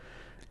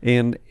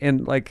 And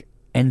like,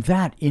 and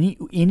that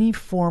any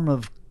form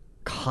of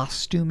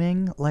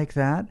costuming like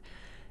that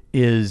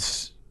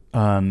is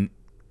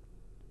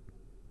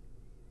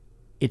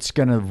it's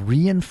going to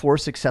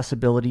reinforce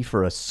accessibility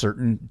for a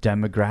certain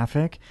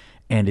demographic,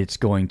 and it's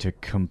going to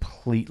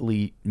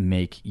completely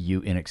make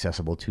you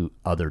inaccessible to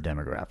other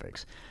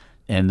demographics.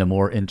 And the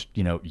more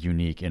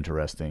unique,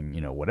 interesting,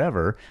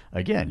 whatever,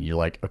 again, you're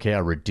like, okay, I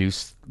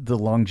reduce the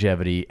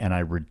longevity and I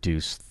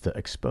reduce the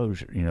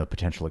exposure,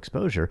 potential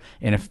exposure.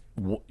 And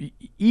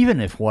even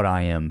if what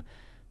I am,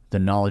 the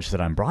knowledge that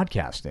I'm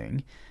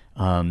broadcasting,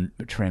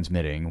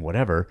 transmitting,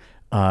 whatever,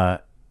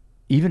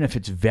 even if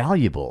it's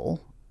valuable,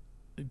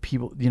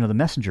 people, the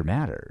messenger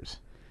matters.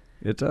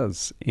 It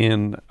does.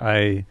 And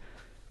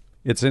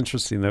it's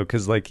interesting though,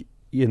 because like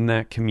in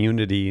that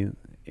community,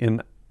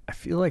 and I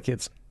feel like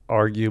it's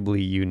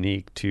arguably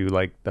unique to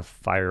like the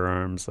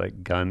firearms,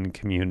 like gun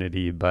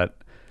community, but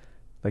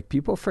like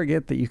people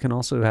forget that you can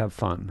also have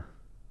fun.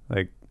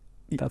 Like,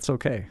 that's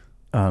okay.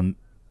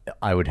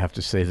 I would have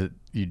to say that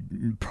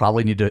you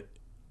probably need to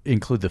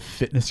include the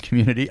fitness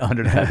community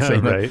under that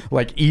same, right.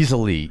 Like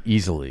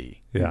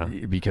easily. Yeah.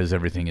 Because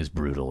everything is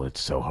brutal.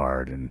 It's so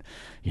hard. And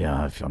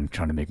yeah, if I'm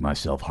trying to make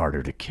myself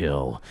harder to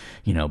kill,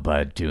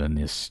 by doing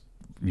these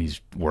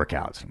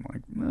workouts. I'm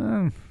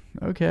like,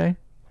 okay.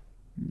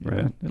 Right.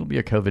 Yeah, it'll be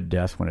a COVID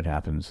death when it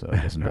happens, so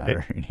it doesn't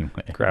matter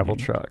anyway. Gravel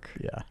truck.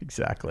 Yeah,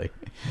 exactly.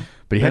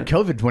 But he had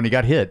COVID when he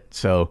got hit,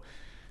 so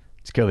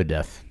it's COVID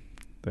death.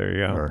 There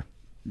you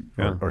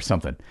go. Or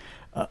something.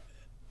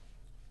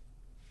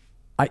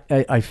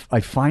 I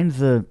find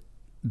the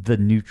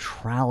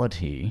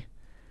neutrality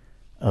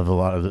of a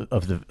lot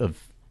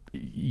of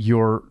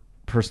your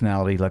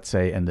personality, let's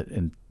say, and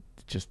the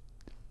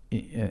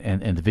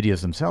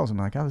videos themselves. I'm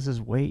like, oh, this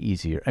is way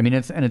easier. I mean,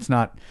 it's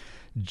not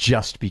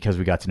just because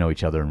we got to know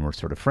each other and we're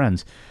sort of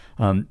friends.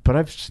 But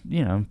I've,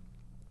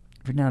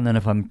 every now and then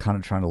if I'm kind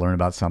of trying to learn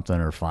about something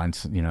or find,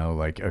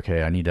 like,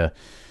 okay, I need to,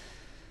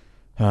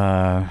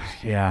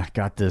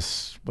 got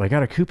this, I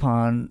got a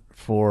coupon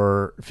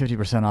for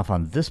 50% off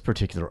on this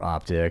particular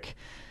optic.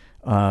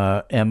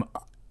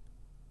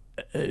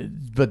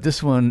 but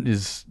this one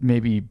is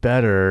maybe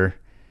better.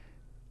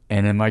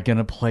 And am I going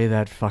to play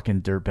that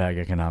fucking dirtbag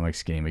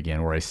economics game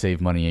again where I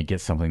save money and get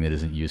something that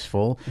isn't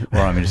useful? Or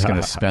am I just going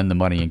to spend the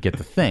money and get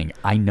the thing?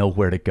 I know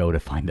where to go to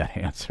find that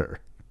answer.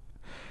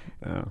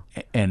 Oh.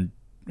 And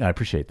I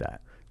appreciate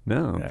that.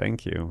 No, Yeah.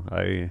 thank you.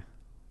 I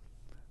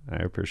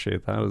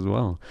appreciate that as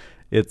well.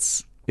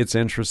 It's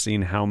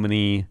interesting how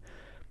many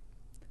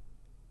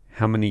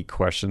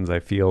questions I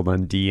field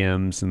on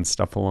DMs and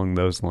stuff along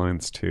those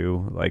lines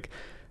too. Like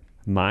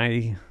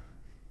my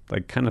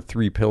kind of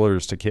 3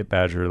 pillars to Kit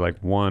Badger, like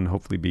one,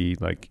 hopefully be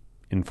like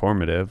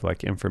informative,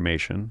 like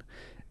information.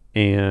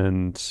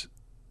 And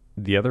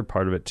the other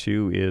part of it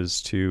too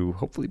is to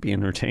hopefully be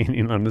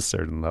entertaining on a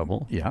certain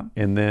level. Yeah.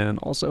 And then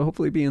also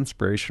hopefully be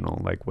inspirational,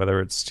 like whether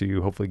it's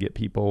to hopefully get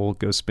people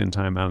go spend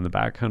time out in the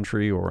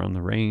backcountry or on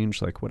the range,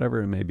 like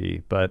whatever it may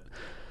be. But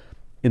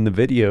in the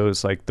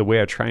videos, like the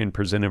way I try and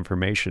present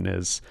information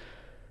is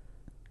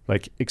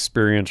like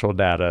experiential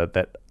data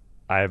that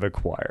I've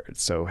acquired.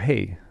 So,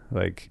 hey,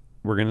 like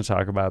we're going to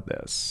talk about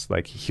this.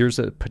 Like here's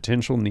a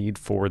potential need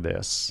for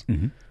this.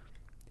 Mm-hmm.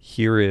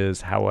 Here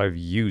is how I've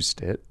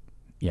used it.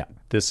 Yeah.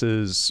 This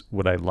is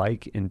what I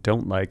like and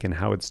don't like and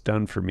how it's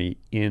done for me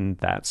in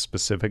that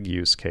specific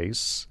use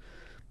case.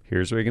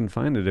 Here's where you can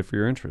find it if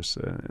you're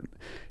interested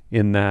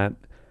in that.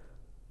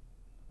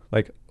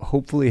 Like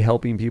hopefully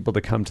helping people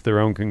to come to their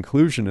own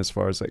conclusion as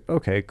far as like,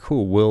 okay,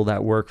 cool. Will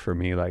that work for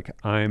me? Like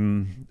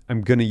I'm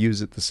going to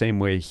use it the same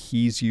way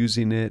he's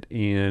using it.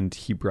 And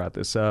he brought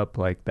this up.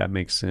 Like that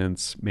makes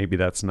sense. Maybe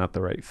that's not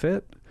the right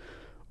fit.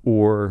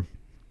 Or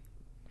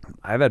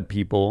I've had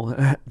people,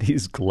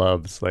 these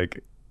gloves,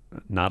 like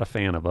not a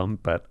fan of them,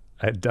 but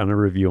I'd done a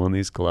review on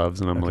these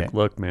gloves and I'm like,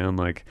 look, man,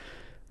 like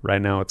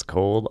right now it's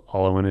cold.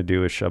 All I want to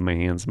do is shove my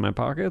hands in my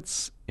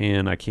pockets.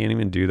 And I can't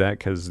even do that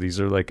because these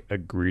are like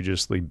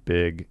egregiously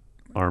big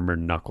armored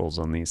knuckles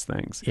on these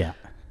things. Yeah.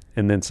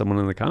 And then someone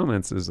in the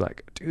comments is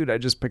like, dude, I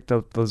just picked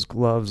up those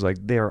gloves. Like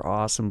they're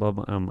awesome. Blah,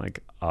 blah. I'm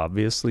like,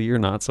 obviously you're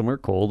not somewhere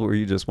cold where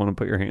you just want to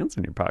put your hands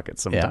in your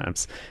pockets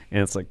sometimes. Yeah.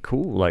 And it's like,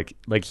 cool.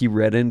 Like he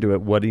read into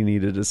it what he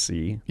needed to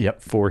see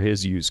for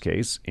his use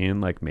case and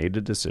like made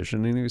a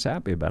decision and he was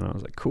happy about it. I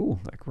was like,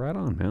 cool. Like right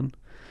on, man.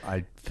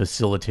 I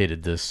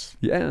facilitated this.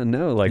 Yeah,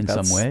 no, like in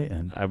some way.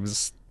 And I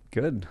was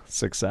good.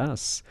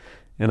 Success.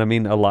 And I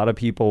mean, a lot of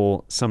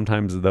people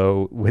sometimes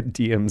though with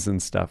DMs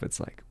and stuff, it's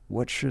like,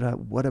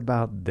 what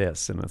about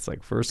this? And it's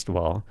like, first of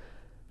all,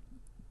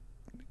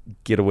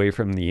 get away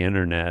from the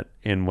internet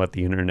and what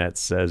the internet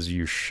says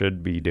you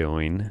should be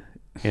doing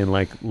and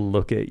like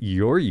look at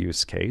your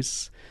use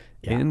case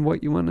and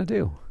what you want to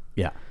do.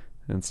 Yeah.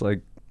 And it's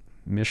like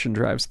mission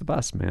drives the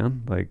bus,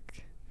 man.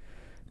 Like,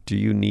 do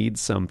you need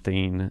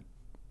something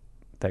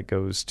that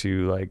goes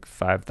to like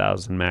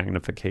 5,000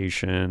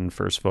 magnification,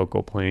 first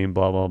focal plane,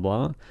 blah, blah,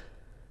 blah?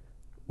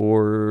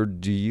 Or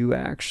do you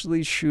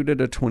actually shoot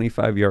at a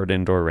 25-yard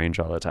indoor range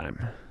all the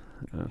time?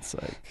 It's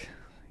like,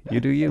 you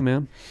do you,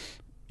 man.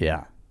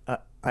 Yeah.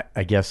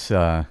 I guess,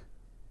 I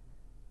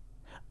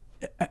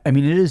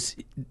mean, it is,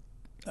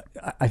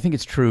 I think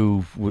it's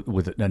true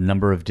with a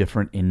number of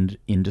different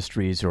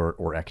industries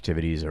or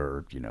activities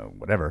or, you know,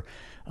 whatever.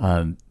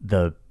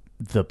 The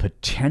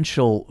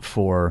potential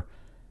for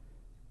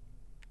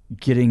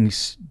getting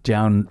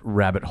down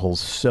rabbit holes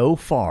so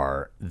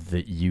far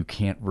that you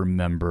can't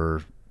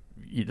remember,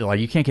 like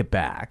you can't get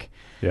back.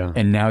 Yeah.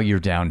 And now you're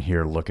down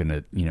here looking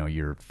at, you know,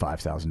 your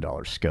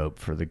 $5,000 scope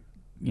for the,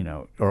 you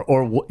know,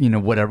 or you know,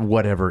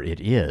 whatever it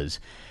is.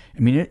 I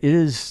mean, it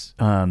is,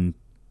 I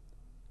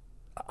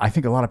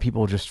think a lot of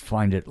people just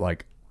find it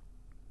like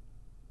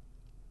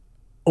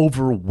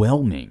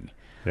overwhelming.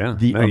 Yeah.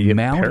 The no, you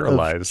amount get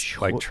paralyzed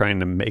of like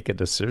trying to make a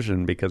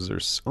decision because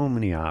there's so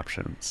many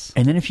options.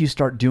 And then if you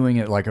start doing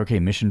it like, okay,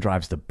 mission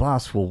drives the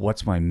bus. Well,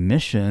 what's my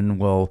mission?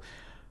 Well,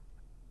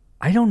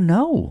 I don't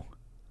know.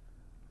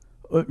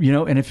 You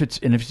know, and if it's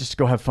just to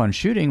go have fun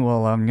shooting,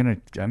 well, I'm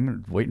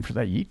waiting for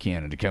that yeet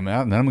cannon to come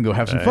out, and then I'm gonna go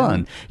have some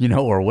fun, you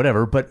know, or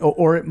whatever. But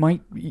or it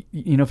might,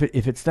 you know,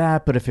 if it's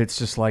that, but if it's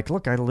just like,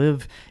 look, I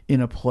live in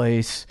a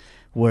place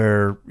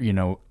where, you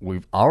know,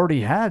 we've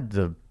already had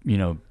the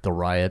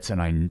riots,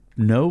 and I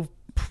know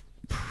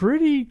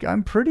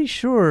I'm pretty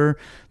sure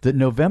that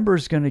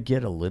November's going to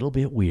get a little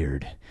bit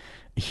weird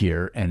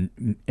here, and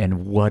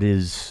what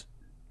is,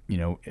 you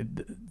know,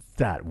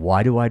 that?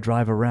 Why do I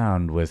drive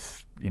around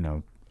with, you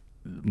know,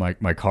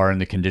 my car in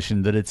the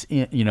condition that it's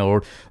in, you know,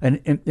 or and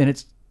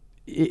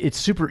it's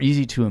super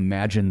easy to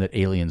imagine that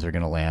aliens are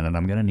going to land and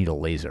I'm going to need a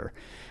laser,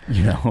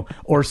 you know,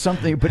 or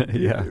something, but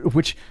yeah,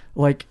 which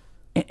like,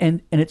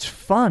 and it's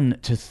fun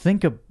to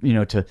think of, you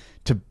know, to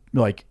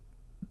like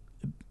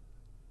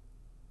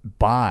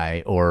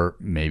buy, or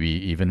maybe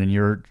even in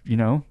your, you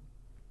know,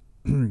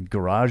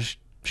 garage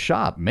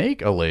shop,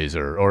 make a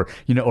laser, or,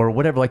 you know, or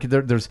whatever. Like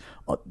there's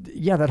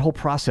that whole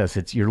process.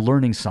 It's, you're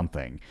learning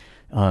something,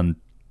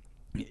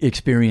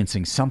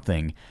 experiencing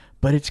something,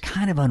 but it's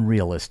kind of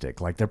unrealistic.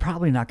 Like they're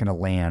probably not going to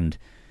land,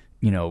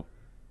 you know,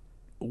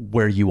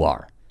 where you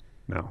are.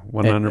 No,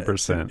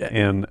 100%.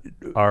 And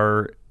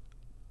our,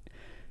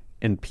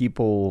 and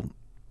people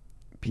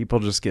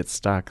just get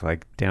stuck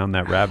like down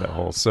that rabbit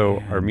hole. So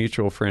our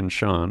mutual friend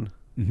Sean,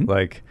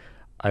 like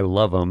I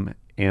love him,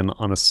 and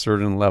on a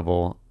certain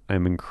level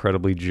I'm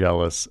incredibly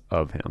jealous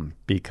of him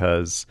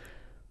because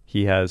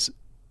he has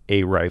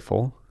a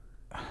rifle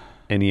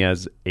and he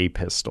has a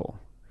pistol,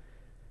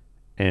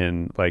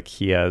 and like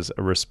he has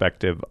a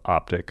respective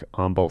optic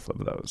on both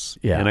of those.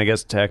 And I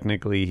guess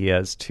technically he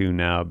has two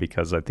now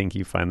because I think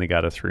he finally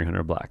got a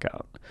 300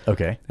 blackout.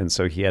 Okay. And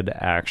so he had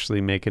to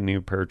actually make a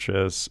new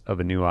purchase of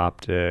a new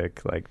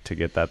optic, like to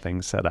get that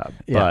thing set up.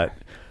 But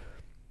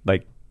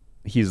like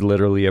he's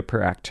literally a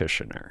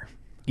practitioner.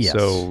 Yes.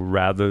 So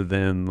rather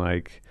than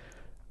like,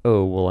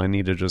 oh, well, I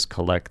need to just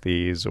collect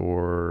these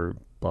or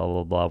blah,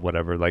 blah, blah,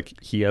 whatever. Like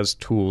he has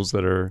tools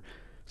that are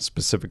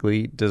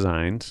specifically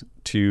designed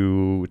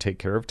to take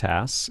care of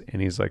tasks.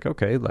 And he's like,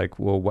 okay, like,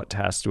 well, what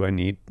tasks do I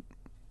need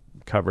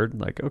covered?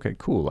 Like, okay,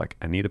 cool. Like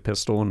I need a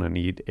pistol and I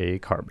need a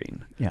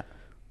carbine. Yeah.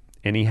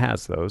 And he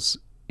has those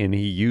and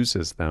he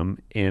uses them.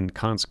 And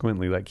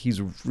consequently, like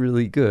he's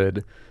really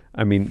good.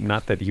 I mean,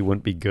 not that he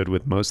wouldn't be good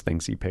with most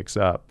things he picks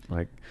up.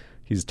 Like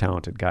he's a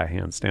talented guy,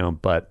 hands down.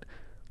 But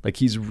like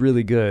he's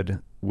really good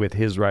with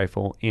his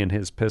rifle and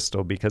his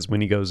pistol because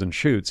when he goes and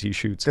shoots, he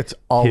shoots That's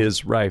all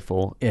his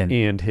rifle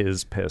and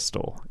his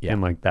pistol. Yeah.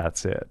 And like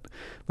that's it.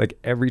 Like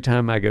every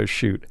time I go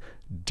shoot,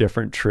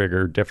 different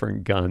trigger,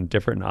 different gun,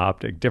 different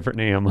optic, different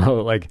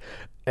ammo, like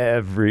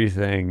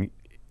everything.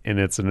 And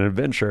it's an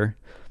adventure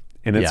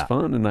and it's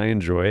fun and I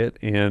enjoy it.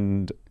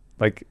 And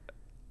like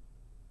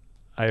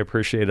I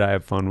appreciate it. I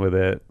have fun with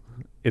it.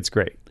 It's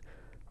great.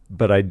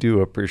 But I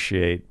do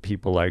appreciate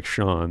people like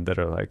Sean that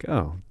are like,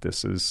 oh,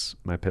 this is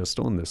my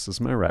pistol and this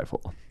is my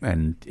rifle.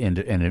 And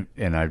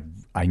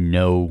I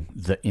know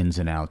the ins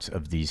and outs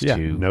of these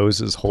two.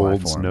 Noses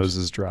holds, platforms.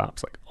 noses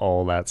drops, like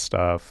all that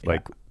stuff.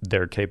 Like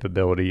their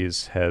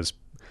capabilities has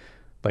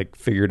like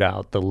figured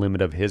out the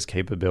limit of his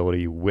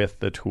capability with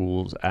the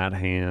tools at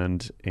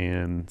hand.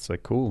 And it's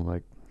like, cool,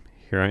 like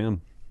here I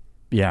am.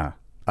 Yeah.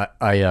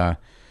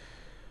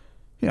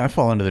 I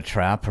fall into the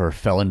trap or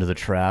fell into the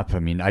trap. I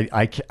mean,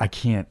 I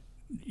can't,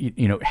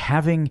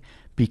 having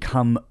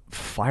become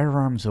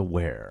firearms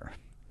aware,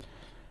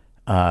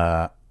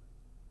 I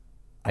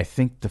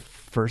think the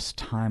first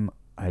time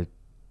I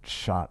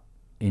shot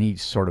any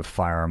sort of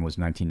firearm was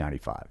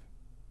 1995.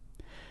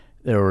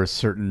 There were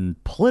certain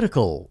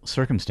political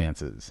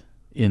circumstances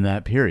in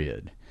that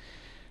period.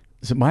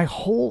 So my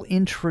whole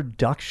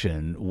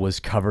introduction was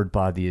covered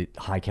by the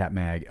high cap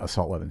mag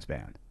assault weapons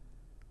ban.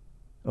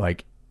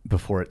 Like,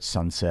 before it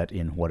sunset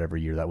in whatever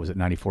year that was, at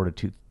 94 to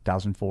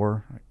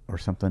 2004 or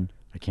something.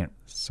 I can't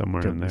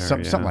somewhere in there,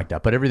 something like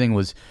that. But everything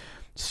was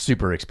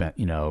super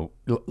expensive.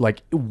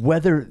 Like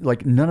whether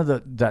like none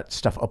of that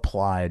stuff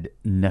applied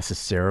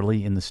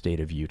necessarily in the state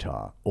of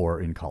Utah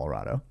or in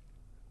Colorado,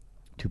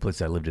 two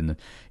places I lived in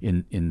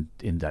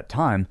that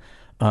time.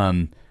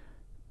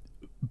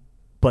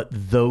 But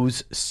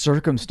those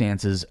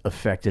circumstances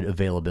affected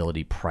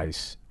availability,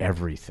 price,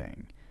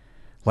 everything.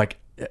 Like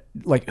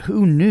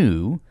who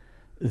knew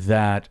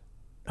that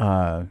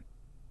an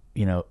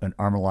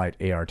Armalite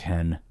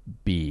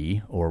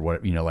AR-10B or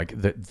what, like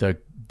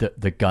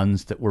the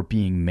guns that were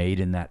being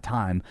made in that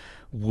time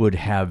would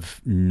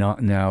have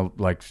not now,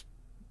 like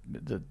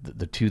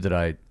the two that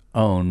I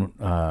own,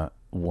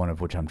 one of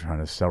which I'm trying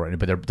to sell right now,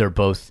 but they're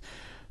both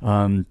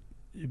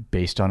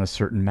based on a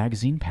certain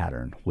magazine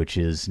pattern, which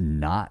is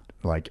not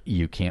like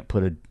you can't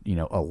put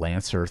a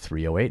Lancer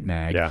 308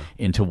 mag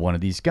into one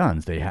of these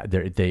guns.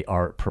 They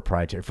are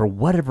proprietary for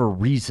whatever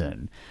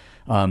reason.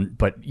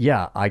 But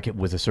yeah,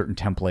 with a certain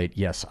template,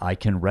 yes, I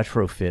can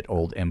retrofit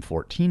old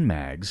M14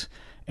 mags.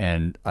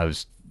 And I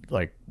was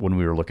like, when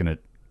we were looking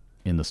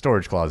in the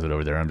storage closet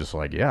over there, I'm just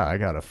like, yeah, I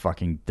got a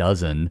fucking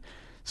dozen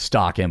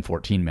stock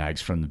M14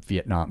 mags from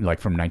Vietnam, like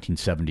from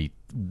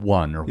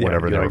 1971 or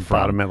whatever they were from.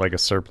 Bought them at like a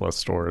surplus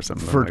store or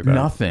something for like that.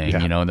 Nothing,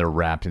 and they're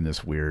wrapped in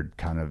this weird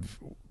kind of,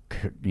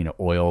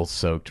 oil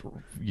soaked,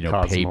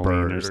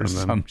 paper or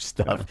some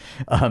stuff.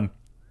 Yeah.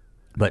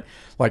 But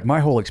like my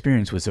whole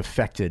experience was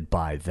affected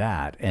by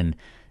that, and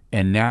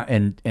now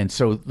and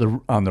so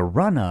on the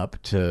run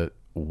up to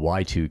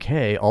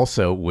Y2K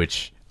also,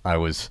 which I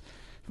was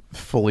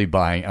fully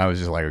buying. I was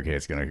just like, okay,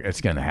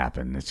 it's gonna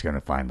happen. It's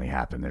gonna finally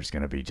happen. There's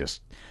gonna be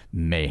just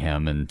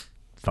mayhem and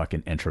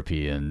fucking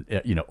entropy and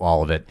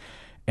all of it.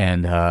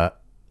 And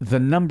the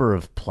number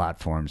of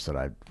platforms that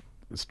I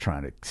was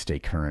trying to stay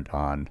current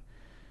on,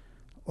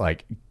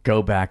 like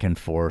go back and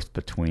forth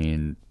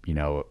between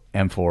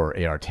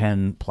M4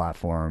 AR-10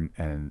 platform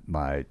and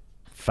my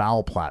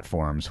FOUL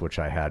platforms, which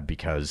I had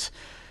because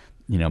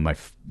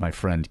my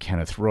friend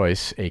Kenneth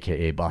Royce,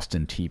 aka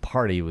Boston Tea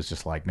Party, was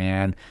just like,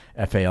 man,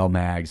 FAL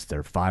mags,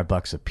 they're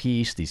 $5 a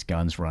piece. These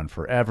guns run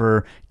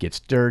forever. Gets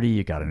dirty.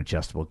 You got an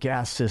adjustable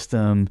gas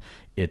system.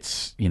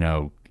 It's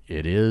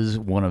it is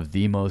one of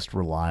the most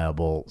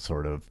reliable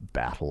sort of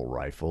battle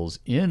rifles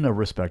in a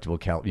respectable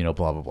blah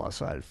blah blah.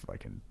 So I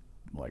fucking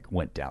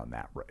went down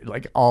that road.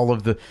 Like all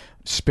of the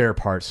spare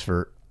parts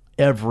for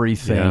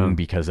everything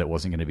because it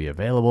wasn't going to be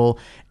available,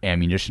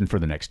 ammunition for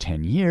the next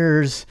 10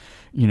 years,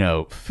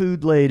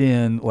 food laid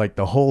in, like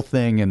the whole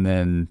thing. And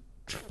then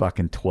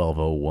fucking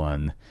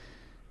 1201.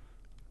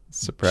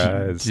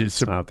 Surprise.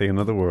 It's not the end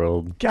of the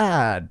world.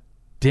 God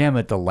damn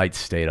it, the lights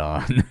stayed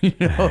on.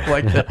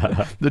 Like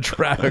the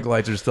traffic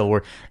lights are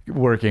still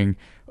working.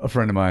 A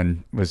friend of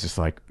mine was just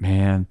like,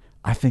 man,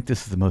 I think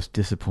this is the most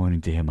disappointing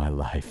day of my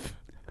life.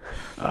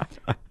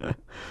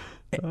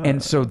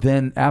 And so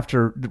then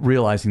after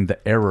realizing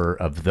the error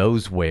of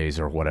those ways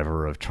or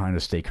whatever of trying to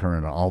stay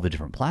current on all the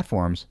different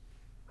platforms,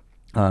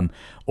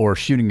 or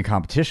shooting a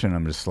competition,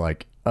 I'm just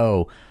like,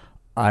 oh,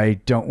 I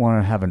don't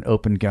want to have an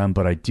open gun,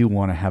 but I do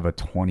want to have a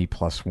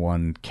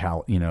 20+1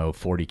 cal,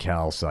 40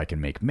 cal, so I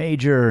can make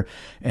major.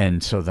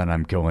 And so then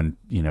I'm going,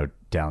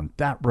 down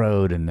that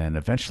road. And then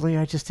eventually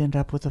I just end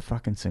up with a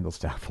fucking single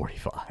stack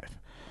 45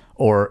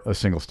 or a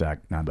single stack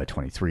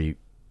 9x23,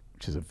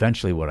 which is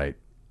eventually what I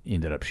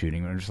ended up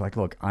shooting. I'm just like,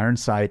 look, iron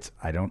sights.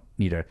 I don't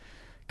need a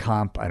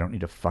comp. I don't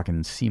need a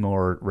fucking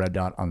Seymour red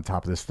dot on the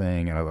top of this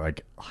thing. And I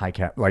like high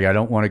cap. Like, I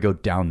don't want to go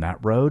down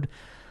that road,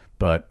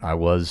 but I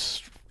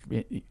was,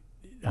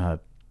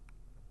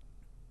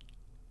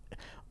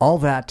 all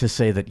that to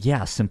say that,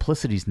 yeah,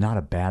 simplicity is not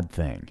a bad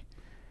thing.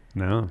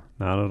 No,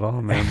 not at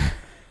all, man.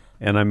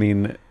 And I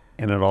mean,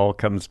 and it all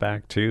comes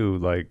back to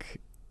like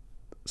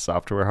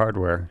software,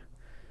 hardware.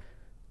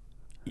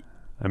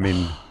 I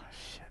mean,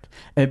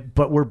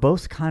 but we're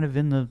both kind of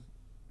in the,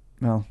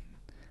 well,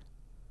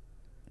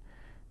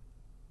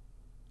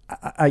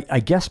 I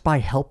guess by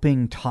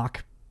helping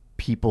talk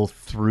people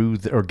through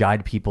or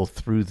guide people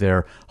through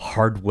their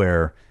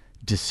hardware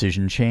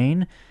decision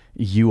chain,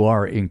 you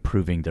are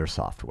improving their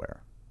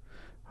software.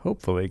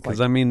 Hopefully,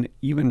 because I mean,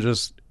 even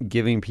just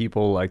giving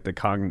people like the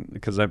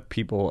because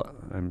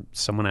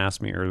someone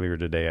asked me earlier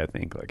today, I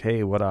think, like,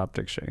 hey, what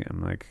optics should I? I'm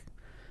like,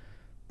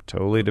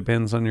 totally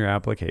depends on your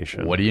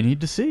application. What do you need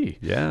to see?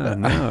 Yeah,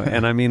 no.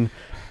 And I mean,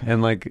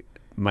 and like,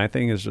 my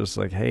thing is just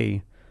like,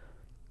 hey,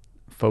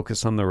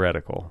 focus on the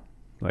reticle.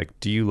 Like,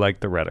 do you like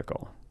the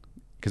reticle?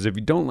 Because if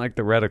you don't like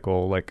the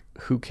reticle, like,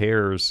 who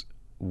cares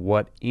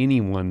what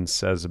anyone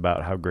says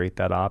about how great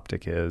that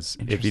optic is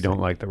if you don't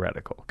like the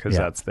reticle? Because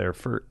that's there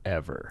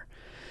forever.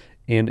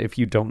 And if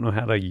you don't know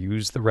how to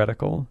use the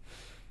reticle,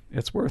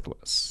 it's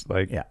worthless.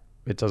 Like,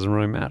 it doesn't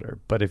really matter.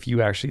 But if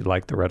you actually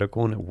like the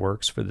reticle and it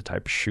works for the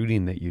type of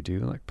shooting that you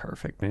do, like,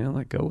 perfect, man.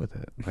 Like, go with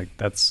it. Like,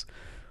 that's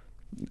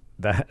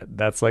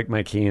like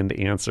my canned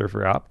answer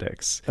for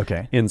optics.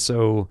 Okay. And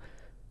so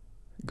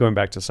going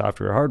back to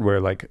software, hardware,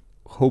 like,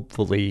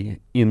 hopefully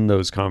in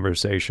those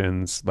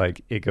conversations,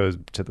 like, it goes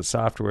to the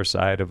software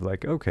side of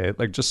like, okay,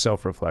 like, just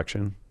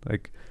self-reflection.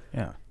 Like,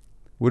 yeah,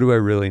 what do I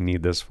really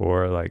need this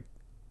for? Like,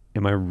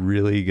 am I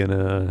really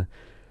gonna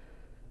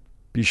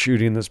be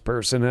shooting this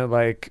person at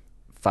like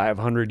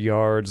 500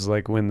 yards,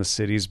 like when the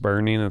city's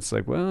burning? It's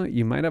like, well,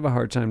 you might have a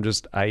hard time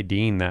just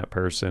IDing that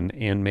person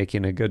and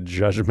making a good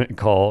judgment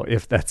call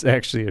if that's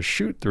actually a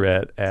shoot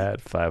threat at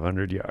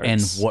 500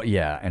 yards.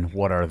 And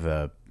what are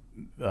the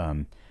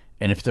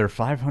and if they're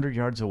 500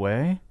 yards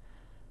away,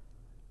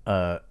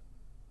 not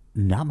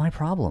my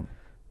problem.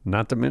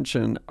 Not to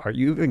mention, are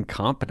you even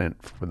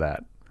competent for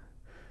that?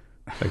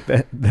 Like,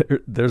 that,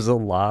 there's a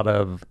lot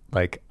of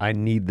like, I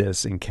need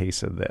this in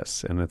case of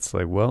this. And it's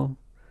like, well,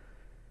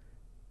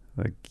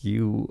 like,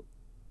 you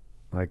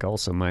like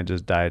also might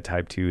just die of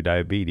type 2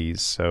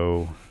 diabetes.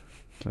 So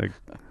like,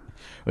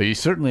 well, you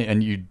certainly,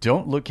 and you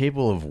don't look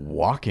capable of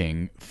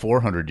walking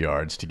 400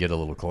 yards to get a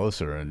little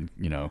closer, and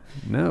No,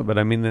 but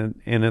I mean,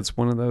 and it's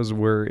one of those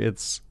where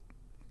it's,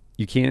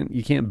 you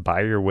can't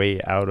buy your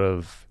way out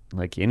of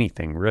like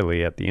anything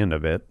really at the end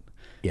of it.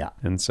 Yeah.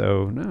 And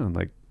so, no,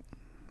 like,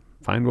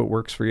 find what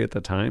works for you at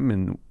the time,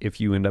 and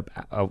if you end up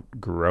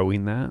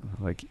outgrowing that,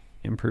 like,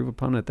 improve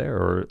upon it there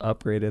or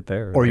upgrade it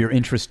there. Or your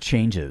interest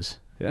changes.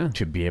 Yeah.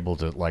 To be able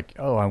to, like,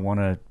 oh, I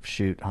want to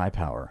shoot high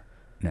power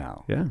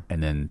now. Yeah.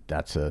 And then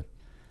that's a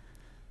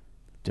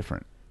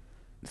different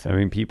thing. I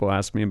mean, people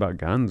ask me about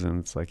guns, and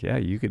it's like, yeah,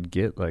 you could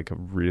get like a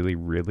really,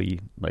 really,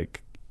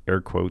 like,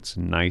 air quotes,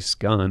 nice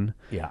gun.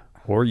 Yeah.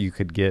 Or you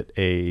could get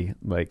a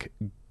like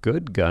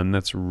good gun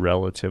that's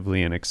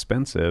relatively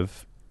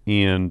inexpensive,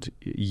 and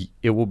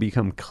it will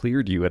become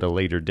clear to you at a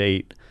later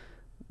date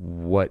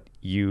what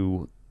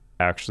you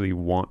actually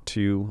want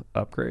to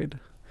upgrade.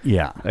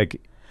 Yeah.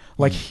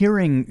 Like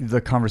hearing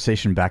the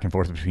conversation back and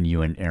forth between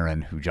you and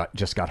Erin, who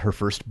just got her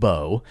first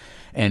bow,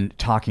 and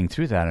talking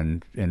through that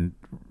and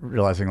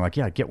realizing, like,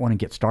 yeah, get one and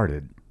get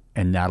started,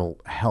 and that'll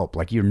help.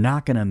 Like, you're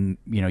not going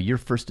to, your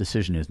first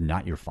decision is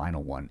not your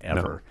final one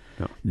ever.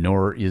 No.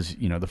 Nor is,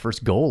 the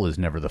first goal is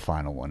never the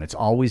final one. It's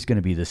always going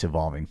to be this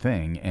evolving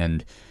thing.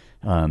 And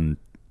go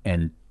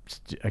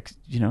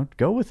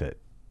with it.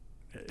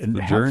 And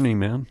the journey,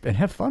 man. And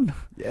have fun.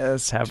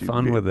 Yes, have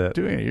fun with it.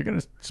 Doing it. You're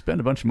going to spend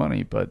a bunch of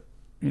money, but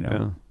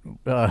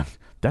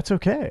that's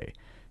okay,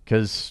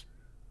 because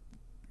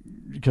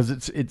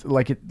it's it's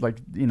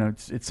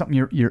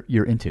something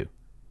you're into.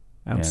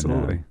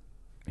 Absolutely.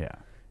 And,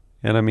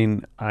 And I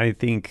mean, I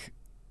think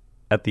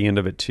at the end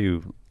of it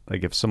too,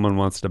 Like if someone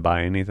wants to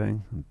buy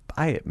anything,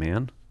 buy it,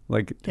 man.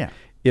 Like Yeah.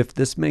 if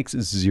this makes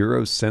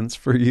 0 sense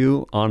for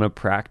you on a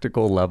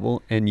practical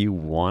level and you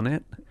want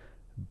it,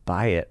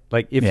 buy it.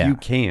 Like if Yeah. you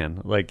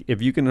can, like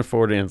if you can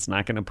afford it and it's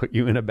not going to put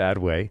you in a bad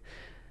way,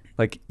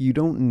 like you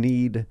don't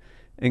need,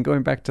 and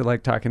going back to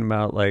like talking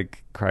about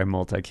like Cry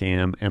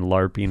Multicam and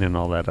LARPing and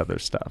all that other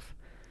stuff.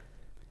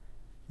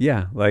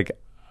 Yeah. Like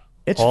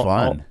It's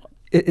fun.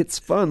 It's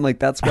fun. Like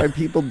that's why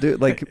people do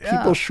it. Like Yeah.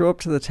 people show up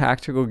to the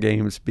tactical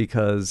games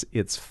because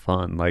it's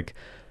fun. Like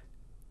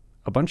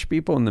a bunch of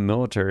people in the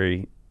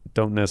military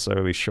don't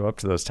necessarily show up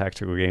to those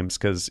tactical games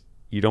because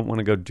you don't want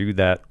to go do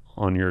that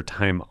on your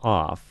time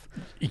off.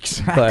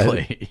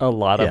 Exactly. But a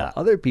lot of Yeah.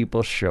 other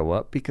people show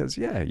up because,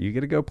 yeah, you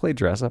get to go play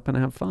dress up and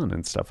have fun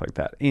and stuff like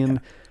that. And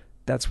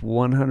that's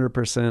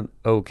 100%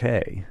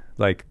 okay.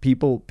 Like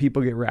people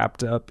get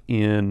wrapped up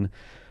in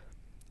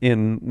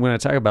when I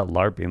talk about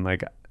LARPing,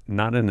 like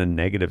not in a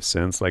negative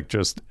sense, like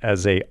just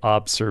as a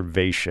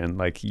observation.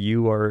 Like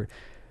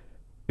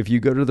if you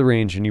go to the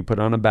range and you put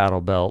on a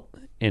battle belt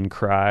and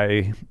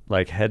cry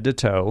like head to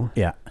toe,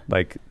 Yeah.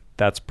 like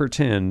that's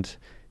pretend,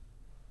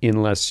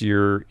 unless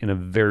you're in a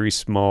very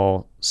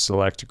small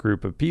select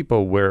group of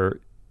people where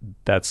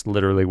that's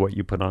literally what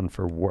you put on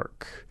for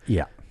work.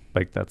 Yeah.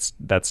 Like that's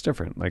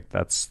different. Like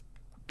that's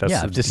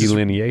Yeah, the if this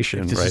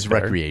delineation. If this right is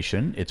there.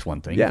 recreation, it's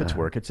one thing. Yeah. If it's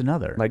work, it's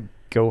another. Like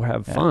go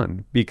have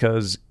fun,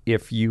 because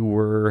if you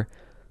were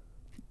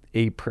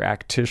a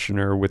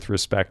practitioner with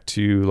respect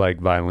to like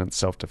violent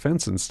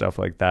self-defense and stuff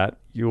like that,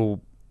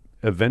 you'll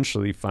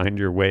eventually find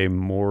your way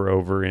more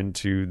over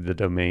into the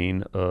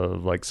domain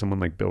of like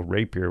someone like Bill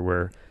Rapier,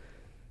 where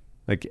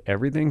like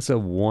everything's a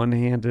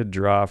one-handed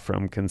draw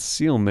from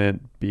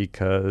concealment,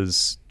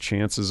 because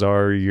chances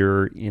are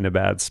you're in a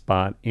bad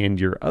spot and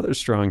your other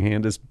strong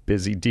hand is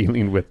busy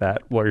dealing with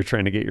that while you're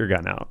trying to get your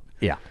gun out,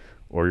 yeah.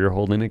 or you're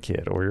holding a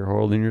kid, or you're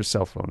holding your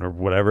cell phone, or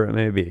whatever it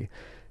may be.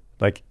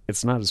 Like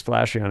it's not as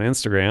flashy on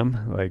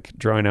Instagram, like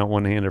drawing out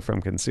one-handed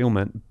from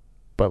concealment,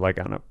 but like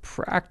on a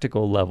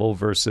practical level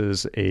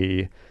versus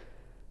a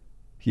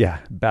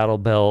battle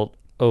belt,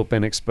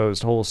 open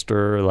exposed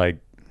holster, like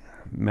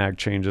mag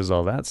changes,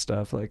 all that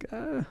stuff, like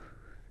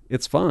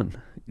it's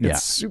fun.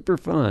 It's super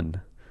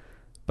fun.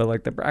 But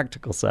like the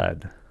practical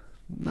side,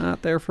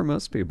 not there for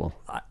most people.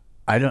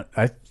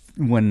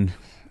 When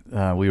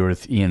we were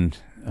with Ian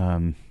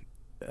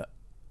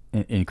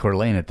in Coeur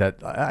d'Alene at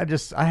that,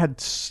 I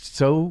had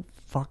so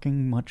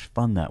fucking much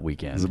fun that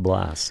weekend. It was a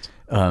blast.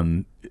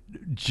 And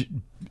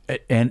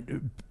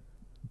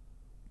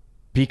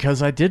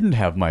because I didn't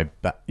have my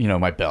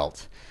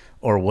belt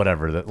or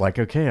whatever, that like,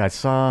 okay, I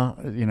saw,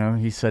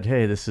 he said,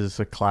 hey, this is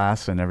a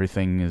class and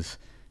everything is,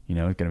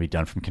 going to be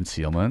done from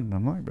concealment. And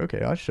I'm like,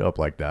 okay, I'll show up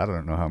like that. I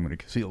don't know how I'm going to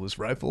conceal this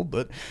rifle,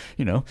 but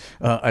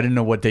I didn't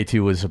know what day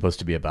 2 was supposed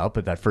to be about,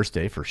 but that first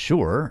day for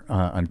sure,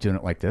 I'm doing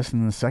it like this.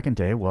 And then the second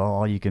day, well,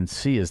 all you can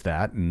see is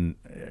that and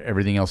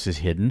everything else is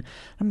hidden.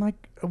 I'm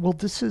like, well,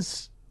 this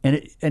is,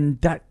 and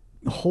that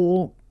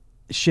whole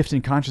shift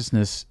in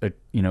consciousness,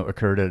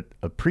 occurred at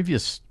a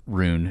previous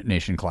Rune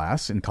Nation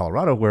class in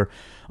Colorado, where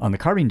on the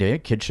carbine day, a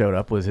kid showed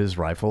up with his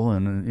rifle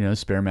and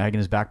spare mag in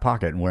his back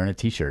pocket and wearing a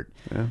T-shirt.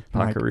 Yeah,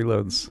 pocket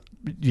reloads.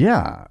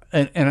 Yeah,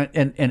 and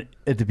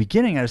at the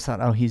beginning, I just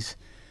thought, oh, he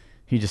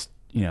just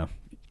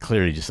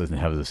clearly just doesn't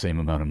have the same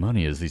amount of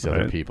money as these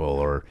other people,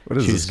 or what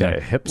is this guy,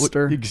 a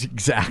hipster?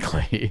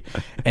 Exactly.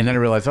 And then I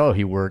realized, oh,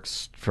 he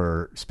works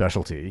for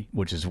Specialty,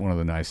 which is one of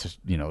the nice,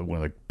 one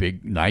of the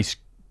big, nice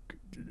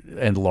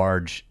and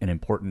large and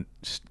important,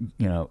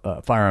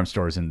 firearm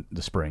stores in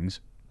the Springs.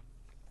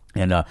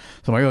 And so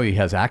I'm like, oh, he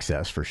has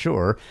access for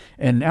sure.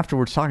 And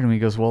afterwards talking to me, he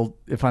goes, well,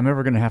 if I'm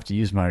ever going to have to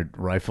use my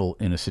rifle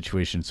in a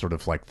situation sort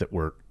of like that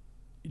we're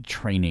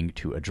training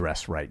to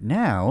address right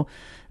now,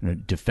 in a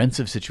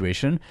defensive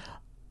situation,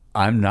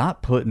 I'm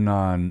not putting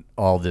on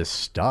all this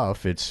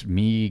stuff. It's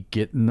me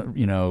getting,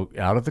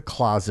 out of the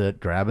closet,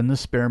 grabbing the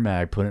spare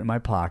mag, putting it in my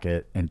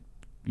pocket, and,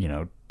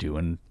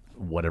 doing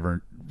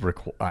whatever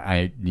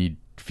I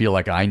feel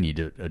like I need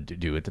to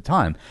do at the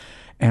time.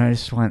 And I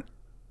just went,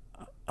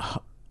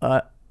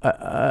 I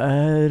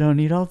don't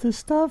need all this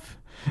stuff.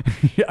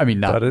 I mean,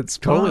 not but it's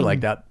totally fun.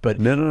 like that, but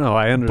no,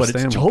 I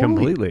understand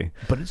completely.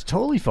 But it's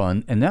totally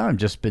fun. And now I've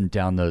just been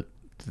down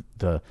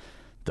the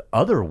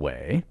other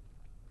way.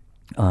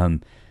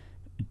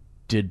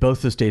 Did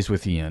both those days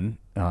with Ian,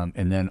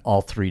 and then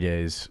all 3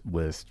 days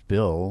with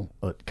Bill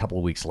a couple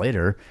of weeks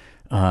later,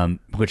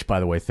 which, by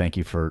the way, thank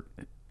you for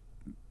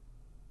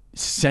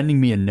sending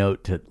me a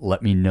note to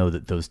let me know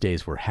that those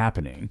days were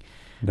happening.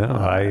 No,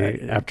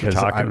 after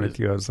talking with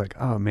you, I was like,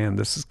 oh man,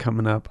 this is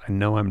coming up. I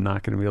know I'm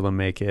not going to be able to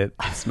make it.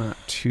 It's not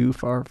too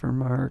far from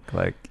Mark.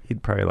 Like,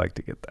 he'd probably like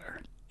to get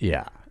there.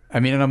 Yeah. I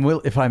mean,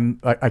 and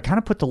I kind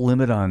of put the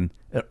limit on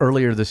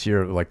earlier this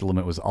year. Like, the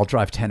limit was I'll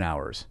drive 10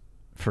 hours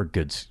for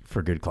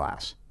good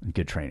class and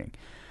good training.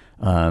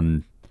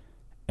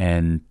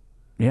 And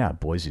yeah,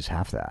 Boise's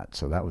half that.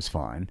 So that was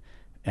fine.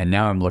 And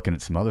now I'm looking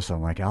at some other stuff.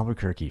 I'm like,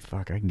 Albuquerque,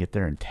 fuck, I can get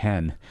there in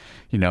 10,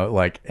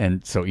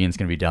 and so Ian's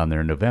going to be down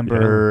there in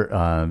November.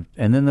 Yeah.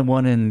 And then the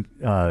one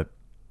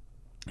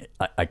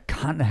I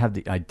kind of have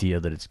the idea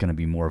that it's going to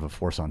be more of a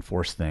force on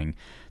force thing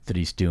that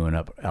he's doing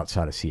up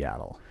outside of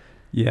Seattle.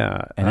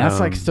 Yeah. And that's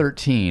like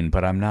 13,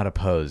 but I'm not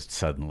opposed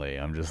suddenly.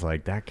 I'm just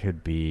like, that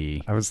could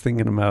be. I was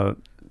thinking about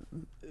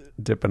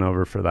dipping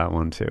over for that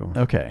one too.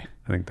 Okay.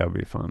 I think that would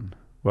be fun.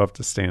 We'll have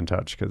to stay in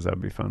touch because that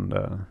would be fun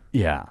to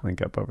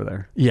link up over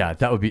there. Yeah,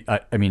 that would be.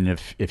 I mean,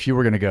 if you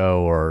were going to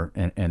go,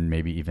 and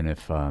maybe even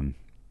if. Oh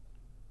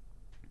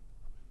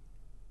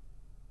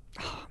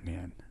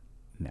man,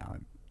 now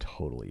I'm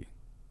totally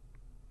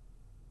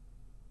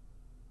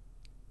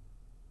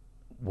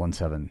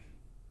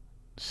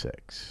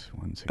 176.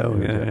 Oh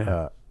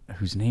yeah.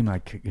 Whose name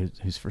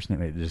whose first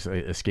name just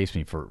escapes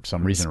me for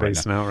some reason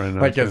Spacing right now. out right now.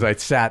 Like as I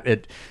sat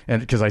at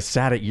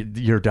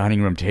your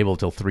dining room table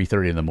till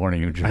 3:30 in the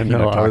morning. I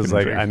know. I was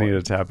like, I need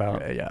to tap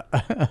out. Yeah.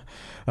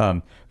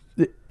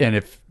 And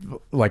if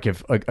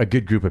a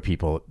good group of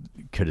people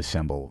could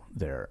assemble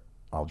there,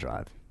 I'll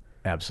drive.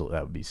 Absolutely,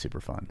 that would be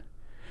super fun.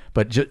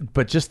 But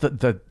just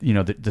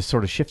the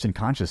sort of shift in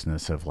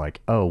consciousness of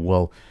like, oh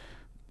well,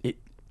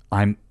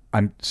 I'm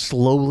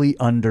slowly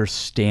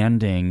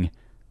understanding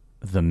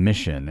the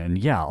mission, and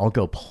yeah, I'll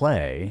go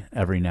play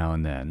every now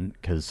and then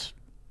because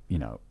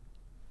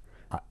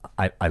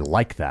I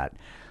like that.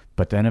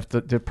 But then if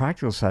the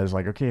practical side is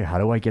like, okay, how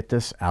do I get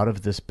this out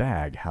of this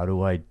bag? How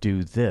do I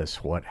do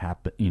this? What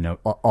happened?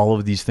 All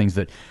of these things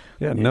that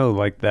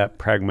like that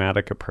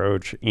pragmatic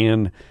approach.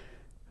 And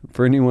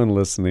for anyone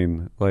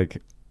listening,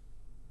 like,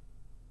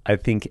 I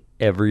think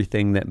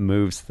everything that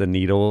moves the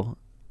needle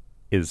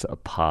is a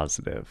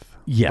positive.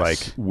 Yes. Like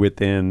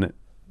within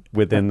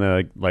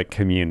the like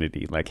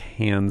community, like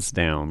hands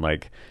down,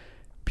 like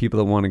people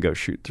that want to go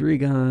shoot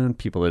 3-gun,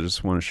 people that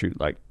just want to shoot,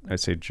 like I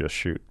say just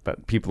shoot,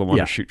 but people that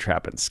want to shoot,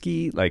 trap, and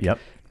ski, like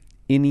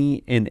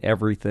any and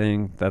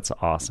everything, that's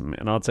awesome.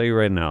 And I'll tell you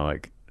right now,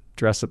 like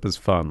dress up is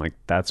fun. Like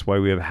that's why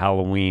we have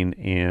Halloween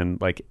and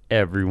like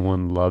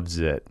everyone loves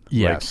it.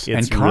 Yes. Like,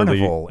 it's and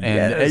carnival really,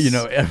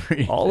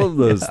 and all of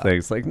those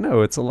things. Like,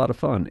 no, it's a lot of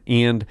fun.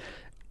 And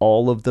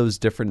all of those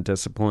different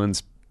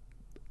disciplines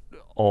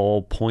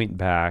all point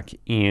back,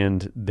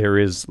 and there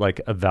is like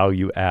a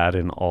value add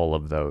in all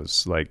of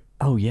those. Like,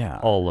 oh yeah,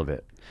 all of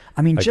it.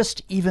 I mean,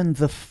 just even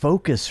the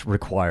focus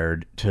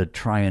required to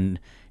try and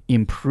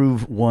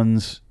improve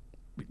one's,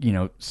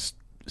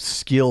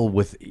 skill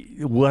with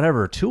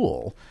whatever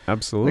tool.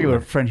 Absolutely. We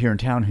have a friend here in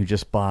town who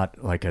just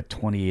bought like a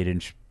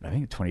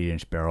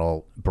 28-inch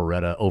barrel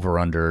Beretta over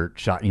under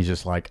shot, and he's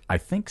just like, I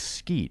think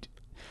skeet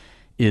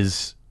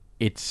is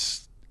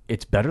it's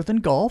better than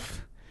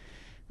golf.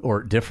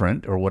 Or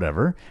different, or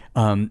whatever,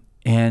 and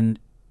I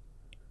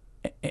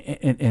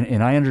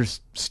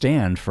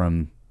understand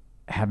from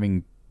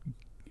having.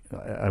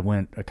 I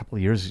went a couple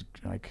of years,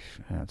 like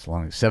it's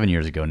 7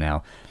 years ago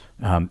now.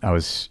 I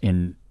was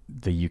in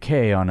the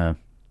UK on a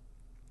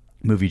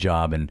movie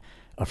job, and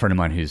a friend of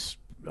mine who's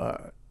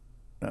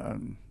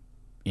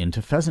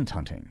into pheasant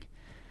hunting,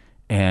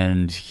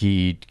 and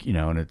he,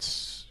 and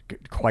it's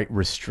quite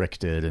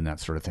restricted and that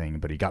sort of thing,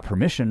 but he got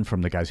permission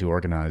from the guys who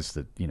organized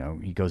that.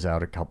 He goes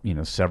out a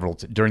couple, several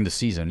during the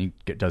season. He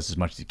does as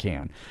much as he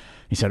can.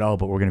 He said, "Oh,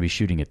 but we're going to be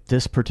shooting at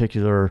this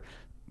particular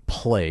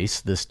place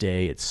this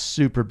day. It's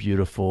super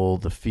beautiful.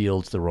 The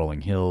fields, the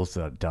rolling hills,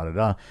 da da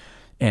da."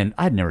 And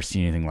I'd never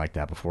seen anything like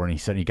that before. And he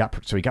said he got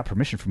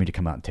permission for me to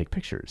come out and take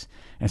pictures.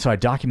 And so I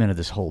documented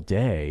this whole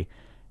day,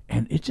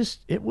 and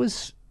it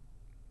was.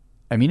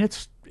 I mean,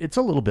 it's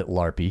a little bit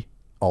LARPy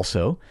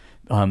also.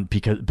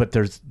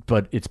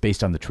 But it's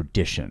based on the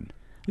tradition.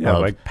 Yeah,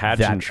 like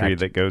pageantry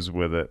that goes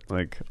with it,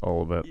 like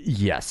all of it.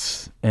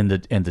 Yes, and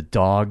the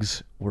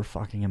dogs were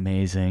fucking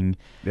amazing.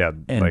 Yeah,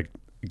 and like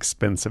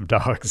expensive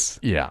dogs.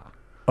 Yeah.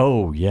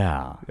 Oh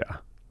yeah. Yeah.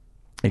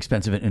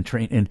 Expensive and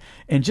train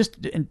and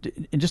just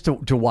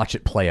to watch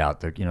it play out.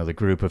 The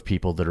group of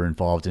people that are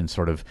involved in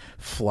sort of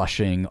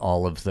flushing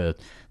all of the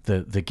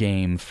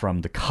game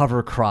from the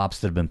cover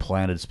crops that have been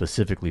planted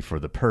specifically for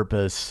the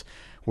purpose.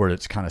 Where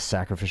it's kind of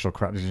sacrificial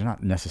crops, because you're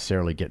not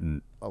necessarily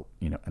getting,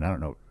 and I don't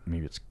know,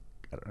 I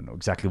don't know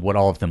exactly what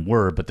all of them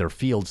were, but they're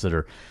fields that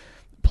are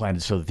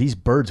planted so that these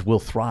birds will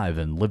thrive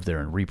and live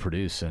there and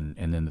reproduce, and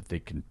then that they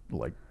can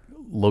like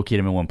locate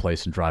them in one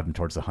place and drive them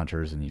towards the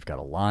hunters, and you've got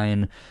a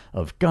line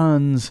of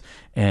guns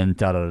and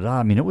da da da.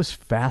 I mean, it was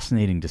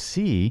fascinating to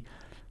see.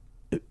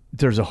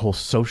 There's a whole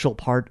social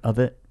part of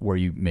it where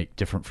you make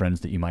different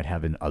friends that you might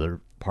have in other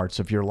parts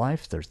of your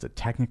life. There's the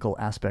technical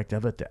aspect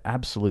of it, the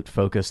absolute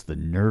focus, the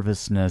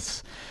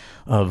nervousness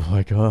of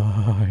like, oh,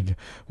 I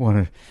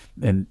want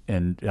to,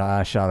 and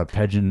I shot a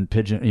pigeon,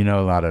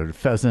 not a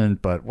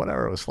pheasant, but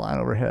whatever, it was flying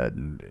overhead,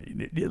 and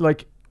it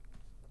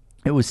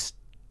was,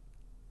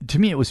 to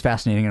me, it was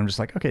fascinating. I'm just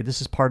like, okay, this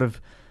is part of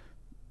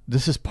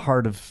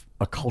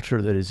a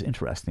culture that is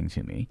interesting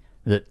to me,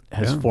 that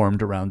has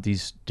formed around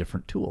these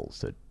different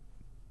tools that,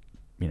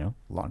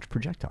 launch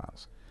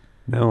projectiles.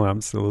 No,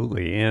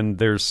 absolutely. And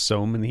there's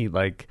so many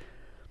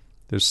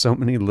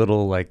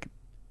little like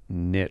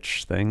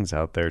niche things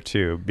out there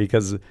too,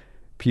 because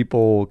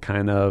people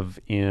kind of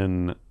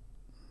in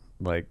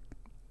like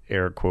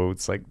air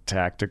quotes, like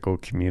tactical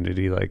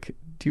community, like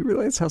do you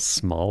realize how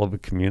small of a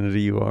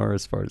community you are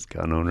as far as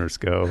gun owners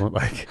go?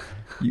 Like,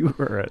 you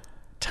are a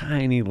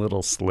tiny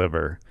little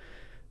sliver.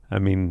 I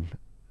mean,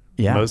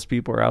 Yeah. most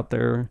people are out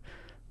there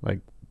like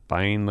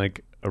buying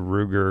like a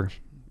Ruger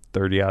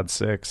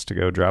 30-06 to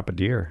go drop a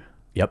deer.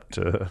 Yep.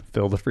 To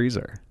fill the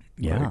freezer.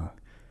 Yeah. Like,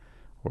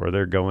 or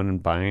they're going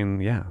and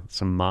buying,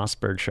 some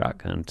Mossberg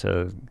shotgun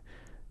to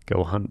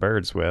go hunt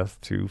birds with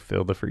to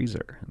fill the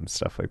freezer and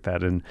stuff like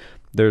that. And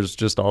there's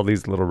just all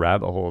these little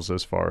rabbit holes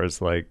as far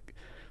as like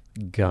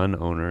gun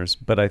owners.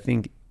 But I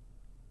think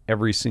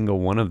every single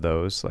one of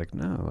those, like,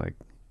 no, like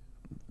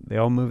they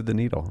all move the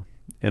needle.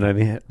 And I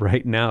think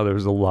right now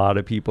there's a lot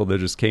of people that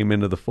just came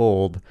into the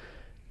fold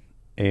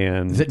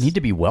and that need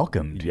to be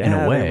welcomed in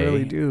yeah, a way. they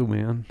really do,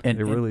 man. And,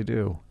 they really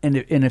do. And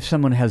if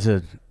someone has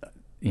an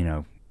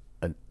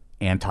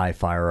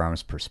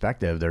anti-firearms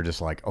perspective, they're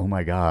just like, oh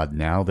my God,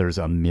 now there's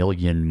 1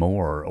 million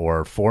more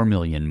or 4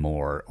 million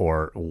more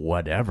or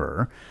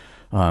whatever.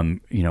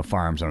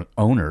 Firearms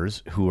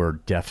owners who are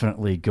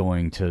definitely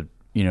going to,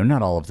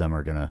 not all of them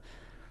are going to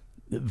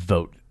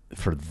vote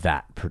for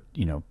that,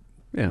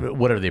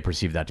 whatever they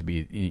perceive that to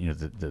be,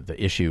 the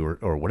issue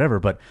or whatever.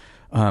 But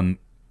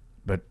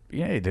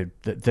yeah,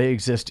 they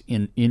exist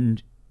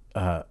in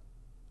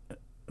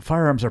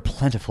firearms are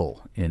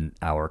plentiful in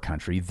our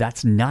country.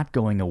 That's not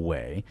going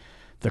away.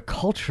 The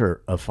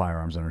culture of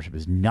firearms ownership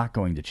is not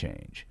going to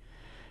change.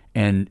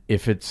 And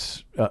if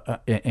it's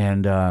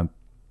and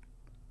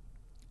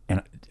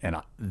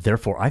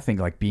therefore, I think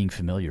like being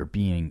familiar,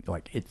 being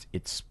like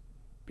it's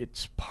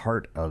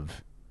part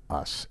of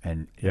us.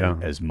 And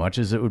as much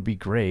as it would be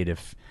great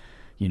if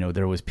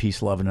there was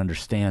peace, love, and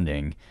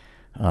understanding,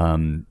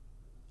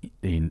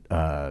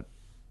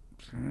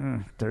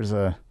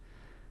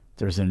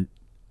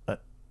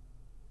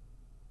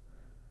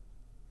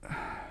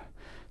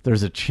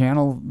 there's a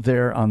channel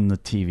there on the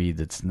TV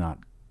that's not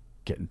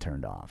getting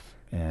turned off.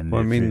 And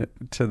well, I mean,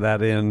 to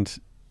that end,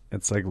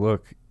 it's like,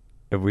 look,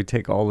 if we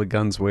take all the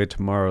guns away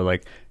tomorrow,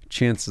 like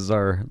chances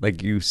are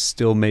like you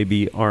still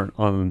maybe aren't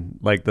on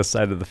like the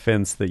side of the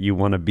fence that you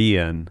want to be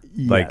in.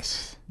 Yes. Like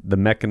the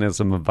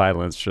mechanism of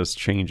violence just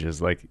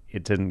changes. Like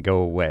it didn't go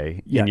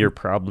away. Yeah. And you're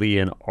probably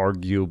in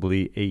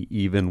arguably a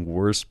even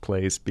worse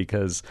place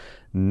because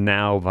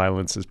now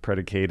violence is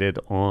predicated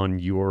on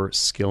your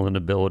skill and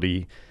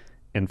ability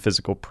and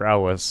physical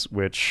prowess,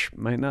 which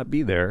might not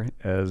be there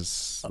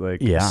as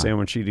like a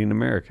sandwich eating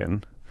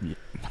American.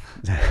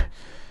 Yeah.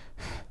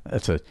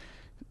 That's a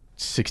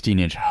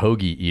 16-inch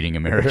hoagie eating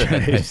American.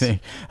 Right.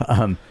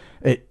 I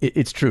think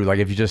it's true. Like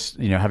if you just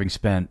having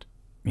spent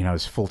I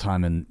was full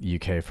time in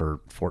the UK for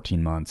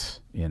 14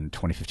 months in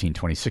 2015,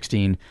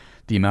 2016.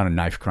 The amount of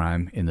knife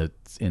crime in the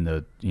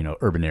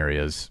urban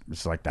areas,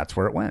 it's like that's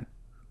where it went.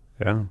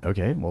 Yeah.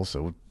 Okay. Well,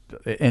 so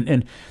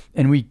and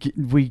we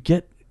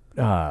get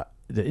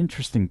the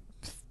interesting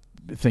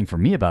thing for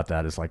me about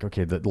that is like,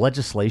 okay, the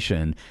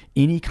legislation,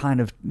 any kind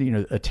of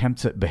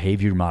attempts at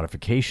behavior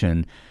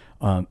modification,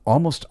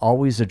 almost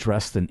always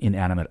address an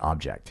inanimate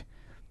object,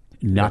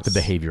 not the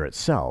behavior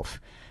itself.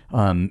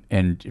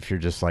 And if you're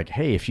just like,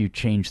 hey, if you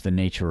change the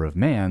nature of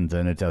man,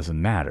 then it doesn't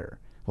matter.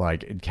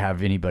 Like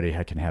anybody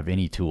can have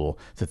any tool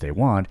that they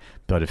want,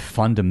 but if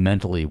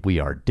fundamentally we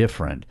are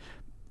different,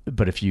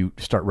 but if you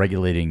start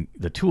regulating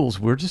the tools,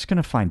 we're just going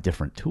to find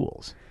different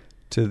tools.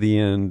 To the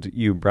end,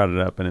 you brought it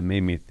up and it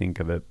made me think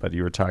of it, but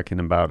you were talking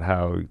about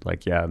how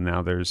like,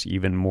 now there's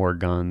even more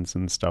guns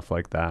and stuff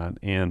like that.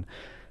 And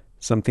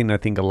something I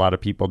think a lot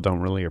of people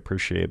don't really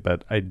appreciate,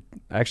 but I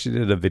actually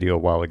did a video a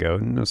while ago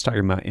and I was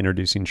talking about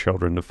introducing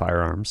children to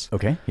firearms.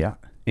 Okay, yeah.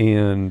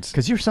 And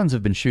because your sons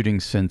have been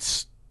shooting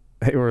since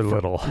they were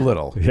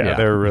little. Yeah,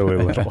 they were really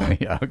little.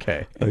 Yeah,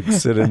 okay. Like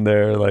sitting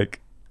there like,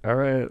 all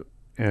right.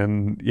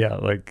 And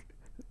like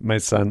my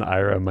son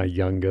Ira, my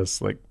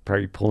youngest, like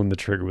probably pulling the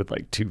trigger with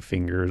like 2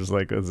 fingers,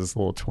 like it was this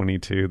little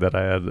 22 that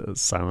I had a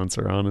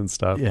silencer on and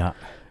stuff. Yeah.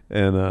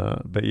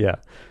 And but yeah,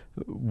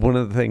 one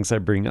of the things I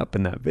bring up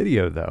in that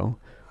video though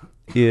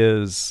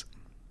is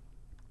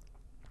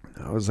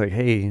I was like,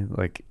 hey,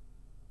 like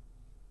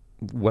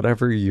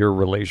whatever your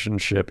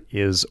relationship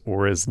is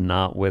or is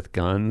not with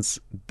guns,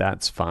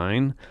 that's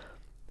fine.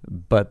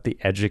 But the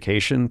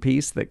education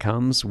piece that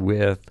comes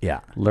with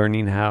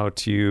learning how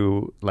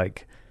to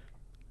like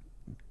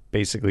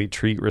basically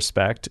treat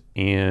respect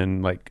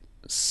and like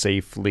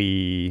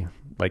safely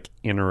like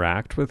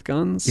interact with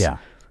guns. Yeah.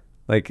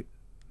 Like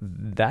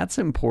that's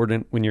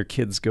important when your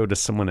kids go to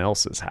someone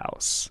else's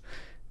house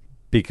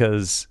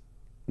because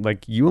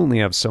like you only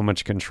have so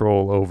much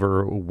control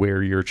over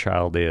where your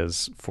child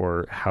is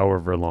for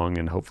however long.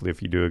 And hopefully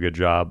if you do a good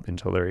job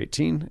until they're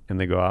 18 and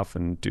they go off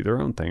and do their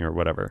own thing or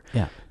whatever.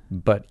 Yeah.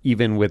 But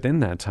even within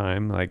that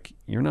time, like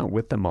you're not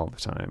with them all the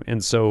time.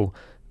 And so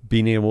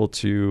being able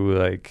to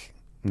like,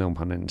 no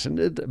pun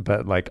intended,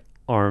 but like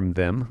arm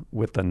them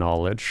with the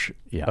knowledge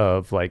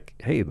of like,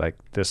 hey, like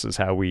this is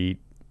how we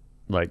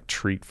like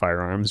treat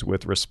firearms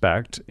with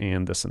respect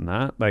and this and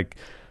that. Like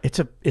it's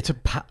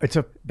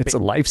a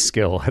life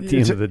skill at the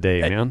end of the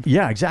day, man.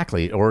 Yeah,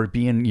 exactly. Or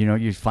being,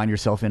 you find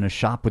yourself in a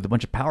shop with a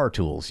bunch of power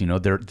tools.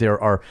 There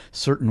are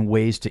certain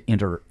ways to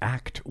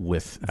interact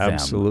with them.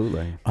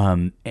 Absolutely.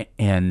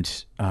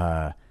 And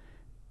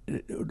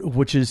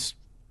which is,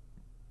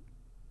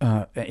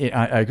 I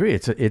agree.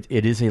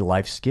 It is a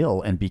life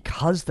skill, and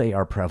because they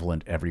are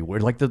prevalent everywhere,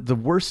 like the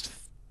worst,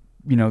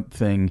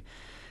 thing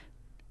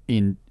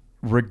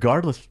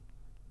regardless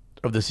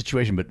of the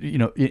situation, but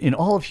in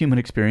all of human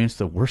experience,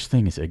 the worst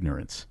thing is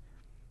ignorance,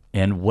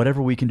 and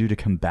whatever we can do to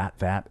combat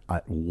that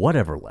at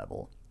whatever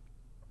level,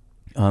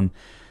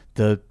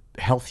 the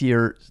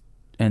healthier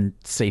and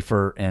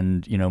safer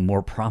and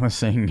more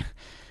promising,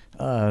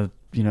 the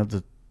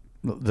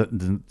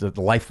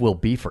life will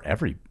be for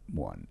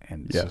everyone.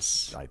 And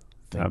yes, I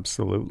think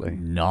absolutely,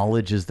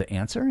 knowledge is the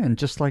answer. And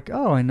just like,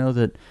 I know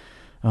that,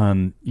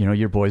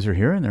 your boys are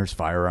here and there's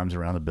firearms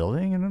around the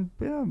building, and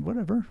yeah,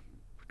 whatever.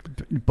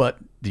 But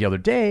the other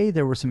day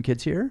there were some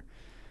kids here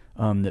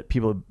that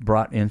people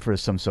brought in for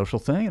some social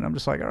thing, and I'm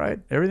just like, all right,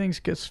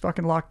 everything's gets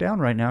fucking locked down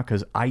right now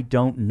because I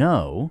don't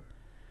know.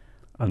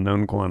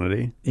 Unknown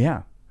quantity.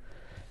 Yeah.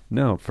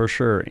 No, for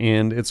sure.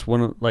 And it's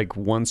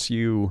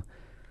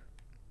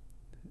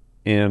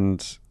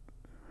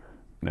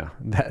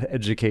that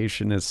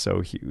education is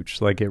so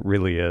huge. Like, it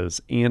really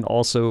is. And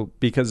also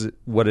because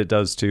what it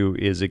does too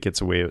is it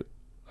gets away,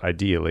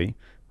 ideally,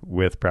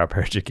 with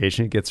proper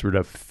education, it gets rid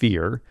of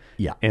fear.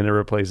 Yeah. And it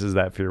replaces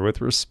that fear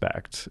with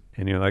respect.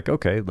 And you're like,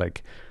 okay,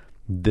 like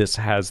this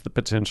has the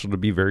potential to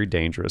be very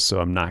dangerous, so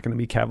I'm not going to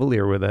be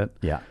cavalier with it.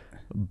 Yeah.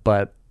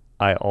 But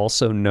I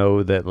also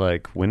know that,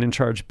 like, when in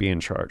charge, be in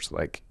charge.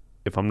 Like,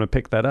 if I'm going to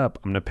pick that up,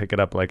 I'm going to pick it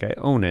up like I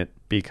own it,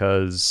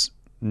 because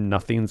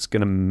nothing's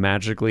going to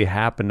magically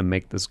happen to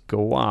make this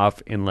go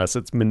off unless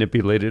it's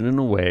manipulated in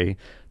a way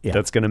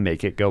that's going to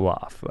make it go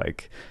off.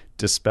 Like,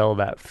 dispel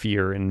that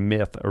fear and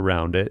myth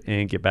around it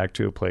and get back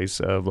to a place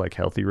of like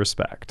healthy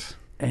respect.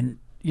 And,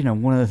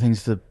 one of the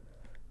things that,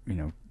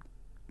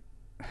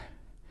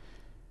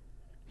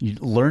 you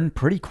learn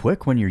pretty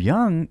quick when you're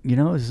young,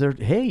 is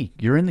hey,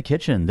 you're in the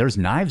kitchen, there's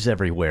knives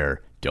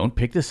everywhere. Don't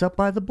pick this up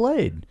by the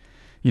blade.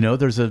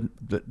 There's an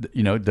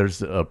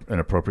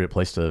appropriate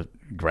place to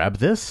grab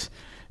this.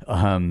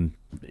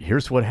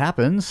 Here's what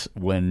happens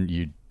when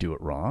you do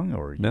it wrong.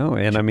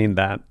 And I mean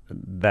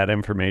that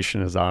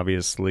information is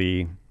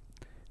obviously,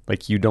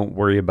 like, you don't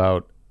worry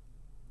about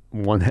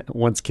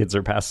once kids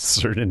are past a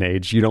certain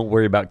age, you don't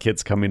worry about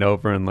kids coming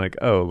over and like,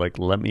 oh, like,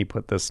 let me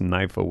put this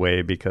knife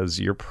away because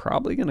you're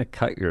probably going to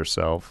cut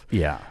yourself.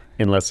 Yeah.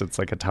 Unless it's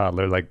like a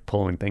toddler, like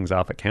pulling things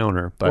off a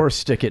counter. Or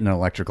stick it in an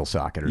electrical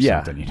socket or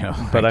something,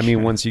 But I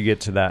mean, once you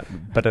get to that,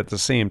 but at the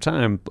same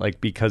time,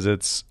 like, because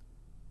it's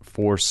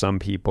for some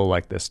people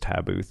like this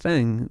taboo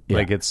thing,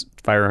 like, it's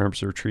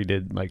firearms are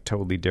treated like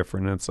totally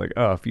different. And it's like,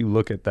 oh, if you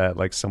look at that,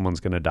 like, someo's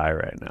going to die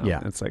right now.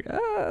 Yeah. It's like,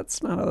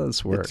 that's not how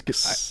this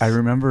works. I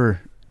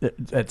remember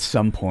at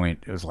some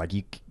point it was like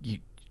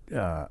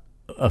a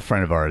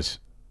friend of ours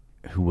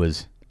who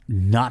was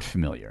not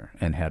familiar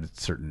and had a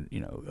certain,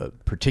 a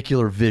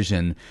particular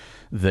vision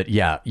that,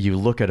 you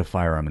look at a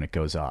firearm and it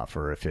goes off,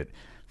 or if it,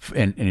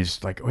 and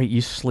he's like, wait,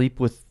 you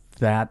sleep with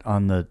that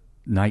on the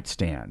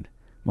nightstand?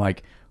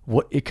 Like,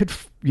 what? It could,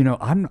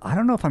 I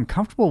don't know if I'm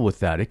comfortable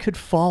with that. It could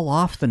fall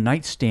off the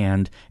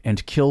nightstand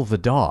and kill the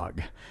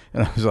dog.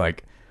 And I was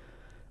like,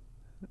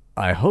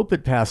 I hope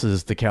it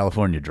passes the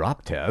California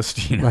drop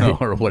test,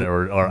 or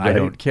whatever, or right. I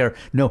don't care.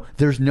 No,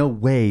 there's no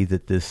way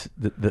that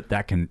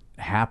that can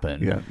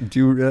happen. Yeah. Do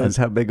you realize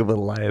how big of a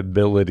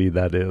liability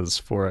that is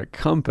for a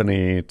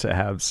company to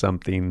have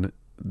something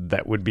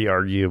that would be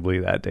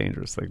arguably that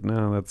dangerous? Like,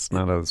 no, that's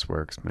not how this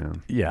works,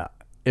 man. Yeah.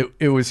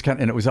 It was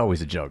and it was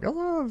always a joke.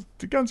 Oh,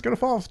 the gun's going to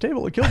fall off the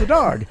table and kill the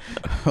dog.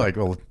 Like,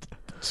 well,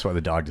 that's why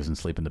the dog doesn't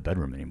sleep in the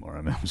bedroom anymore.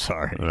 I mean, I'm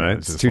sorry. All right.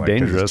 It's too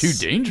dangerous. It's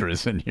too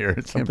dangerous in here.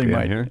 Something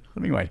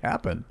might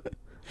happen.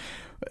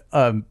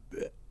 The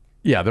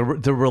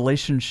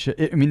relationship.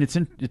 I mean,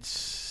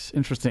 it's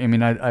interesting. I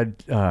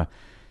mean,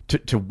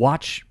 to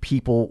watch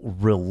people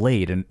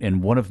relate,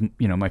 and one of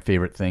my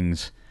favorite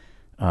things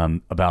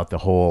about the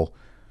whole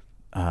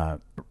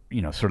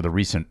sort of the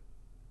recent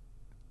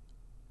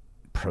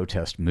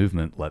protest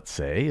movement, let's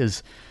say,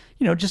 is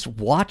just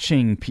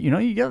watching,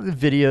 you got the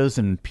videos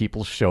and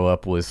people show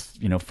up with,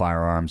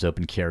 firearms,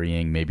 open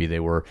carrying. Maybe they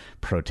were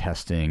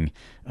protesting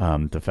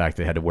the fact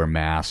they had to wear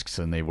masks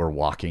and they were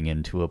walking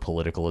into a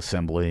political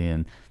assembly,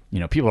 and,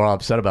 people are all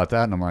upset about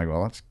that. And I'm like,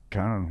 well, that's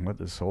kind of what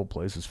this whole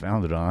place is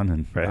founded on.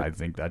 And right. I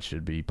think that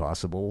should be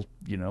possible,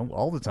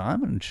 all the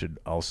time. And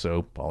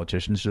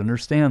politicians should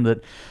understand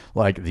that,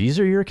 like, these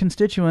are your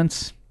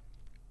constituents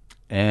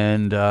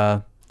and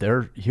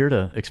they're here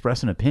to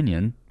express an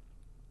opinion.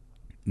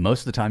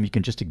 Most of the time you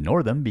can just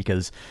ignore them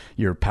because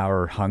you're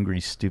power hungry,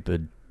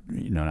 stupid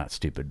not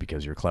stupid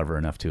because you're clever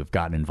enough to have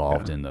gotten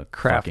involved in the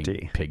Crafty.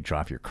 fucking pig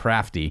trough. You're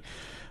crafty.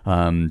 But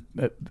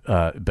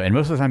and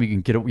most of the time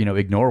you can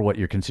ignore what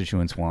your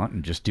constituents want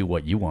and just do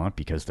what you want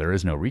because there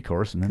is no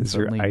recourse. And then Because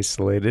you're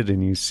isolated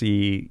and you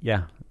see,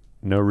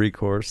 no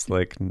recourse,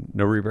 like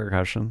no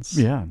repercussions.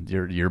 Yeah,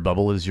 your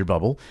bubble is your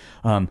bubble.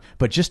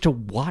 But just to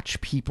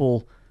watch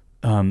people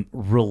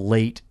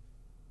relate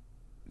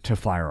to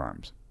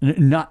firearms,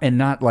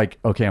 not like,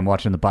 okay, I'm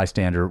watching the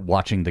bystander,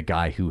 watching the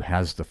guy who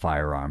has the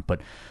firearm,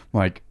 but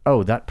like,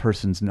 oh, that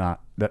person's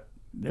not that.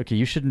 Okay,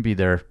 you shouldn't be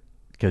there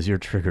because your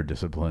trigger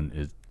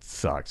discipline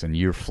sucks, and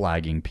you're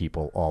flagging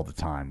people all the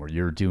time, or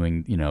you're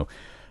doing,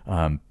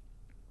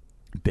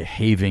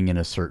 behaving in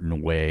a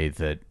certain way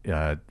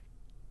that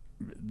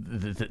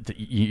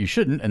you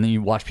shouldn't, and then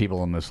you watch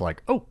people and it's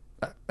like, oh,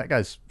 that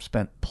guy's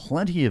spent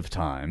plenty of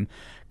time,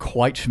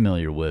 quite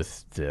familiar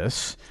with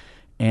this,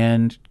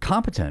 and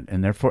competent,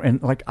 and therefore,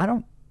 and like, I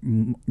don't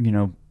mind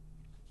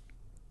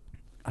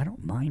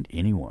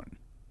anyone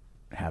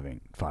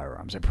having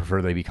firearms. I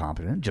prefer they be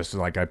competent, just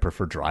like I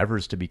prefer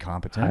drivers to be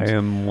competent. I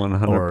am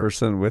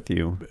 100% with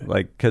you.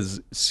 Like, because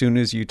as soon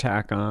as you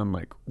tack on,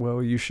 like,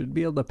 well, you should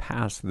be able to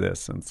pass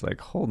this, and it's like,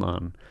 hold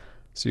on.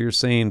 So you're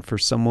saying for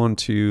someone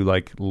to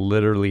like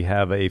literally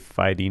have a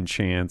fighting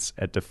chance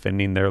at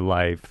defending their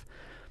life,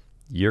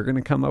 you're going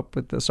to come up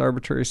with this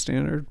arbitrary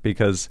standard?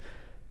 Because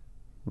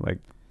like,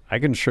 I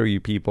can show you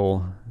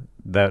people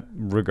that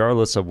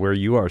regardless of where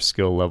you are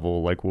skill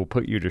level, like, will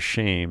put you to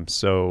shame.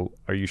 So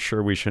are you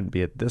sure we shouldn't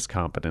be at this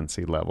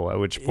competency level? At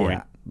which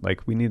point,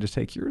 like, we need to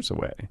take yours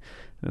away.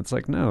 And it's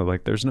like, no,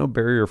 like, there's no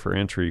barrier for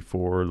entry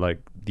for like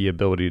the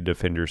ability to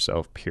defend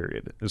yourself,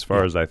 period. As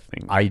far as I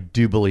think. I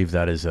do believe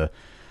that is a,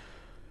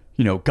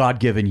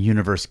 God-given,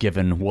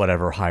 universe-given,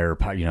 whatever higher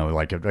power,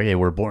 like, okay,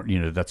 we're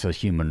born, that's a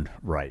human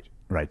right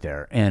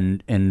there.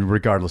 And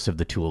regardless of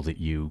the tool that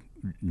you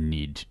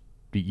need,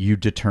 you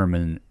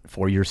determine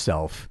for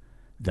yourself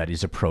that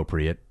is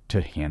appropriate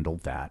to handle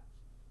that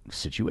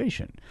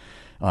situation.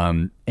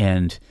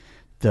 And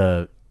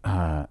the,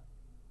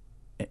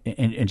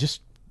 and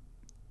just,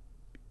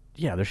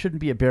 there shouldn't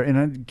be a barrier.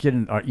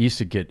 And I used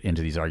to get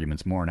into these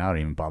arguments more, and I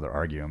don't even bother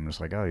arguing. I'm just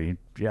like, oh, you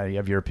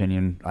have your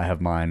opinion, I have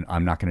mine.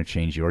 I'm not going to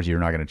change yours. You're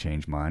not going to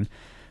change mine.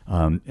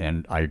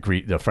 And I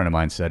agree. A friend of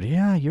mine said,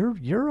 yeah,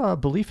 your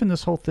belief in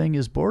this whole thing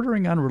is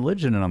bordering on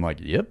religion. And I'm like,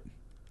 yep.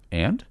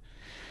 And,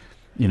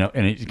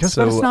 because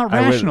it's not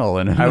rational.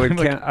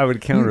 I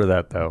would counter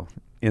that though,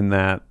 in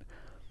that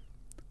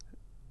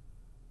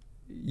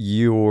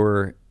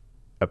your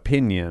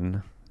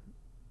opinion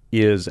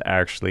is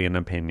actually an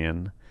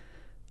opinion.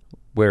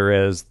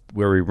 Whereas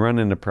where we run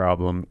into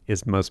problem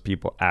is most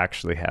people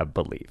actually have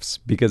beliefs.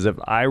 Because if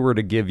I were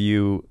to give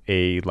you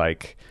a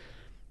like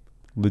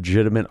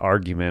legitimate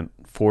argument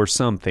for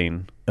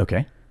something,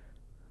 okay,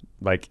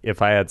 like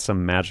if I had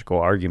some magical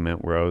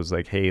argument where I was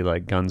like, hey,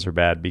 like guns are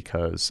bad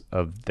because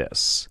of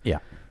this,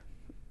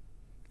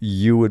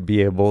 you would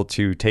be able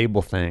to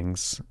table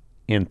things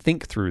and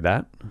think through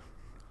that,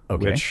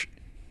 which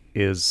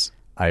is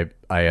I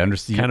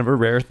understand, kind of a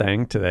rare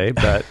thing today,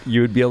 but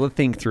you would be able to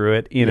think through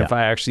it. And if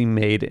I actually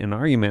made an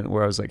argument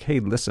where I was like,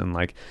 hey, listen,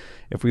 like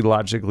if we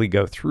logically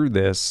go through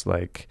this,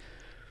 like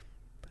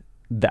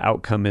the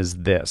outcome is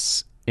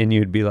this, and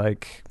you'd be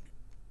like,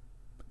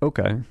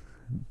 okay,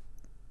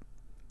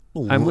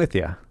 I'm with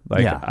you.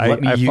 Like,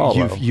 I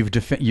follow.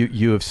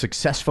 You have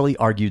successfully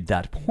argued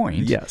that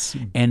point. Yes,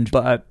 and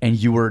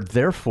you were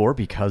therefore,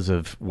 because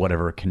of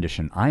whatever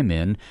condition I'm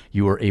in,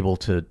 you were able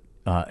to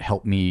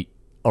help me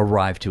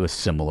arrive to a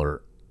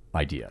similar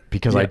idea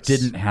because I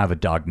didn't have a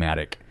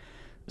dogmatic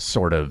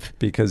sort of,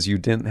 because you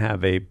didn't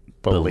have a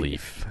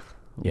belief.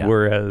 Yeah.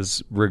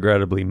 Whereas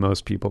regrettably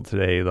most people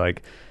today,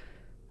 like,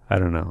 I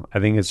don't know,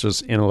 I think it's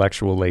just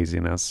intellectual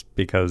laziness,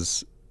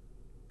 because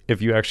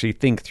if you actually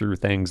think through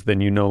things, then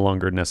you no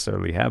longer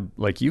necessarily have,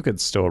 like, you could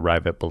still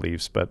arrive at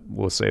beliefs, but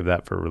we'll save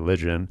that for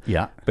religion.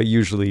 Yeah. But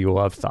usually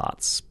you'll have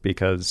thoughts,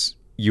 because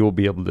you will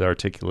be able to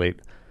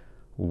articulate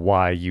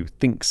why you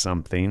think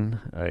something,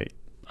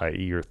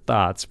 i.e. your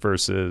thoughts,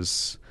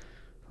 versus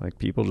like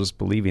people just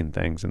believing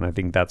things. And I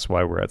think that's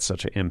why we're at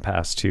such an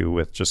impasse too,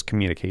 with just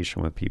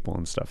communication with people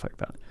and stuff like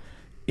that.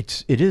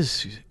 It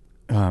is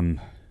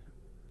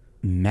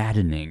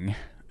maddening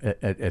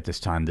at this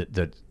time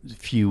that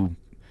few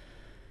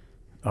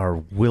are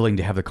willing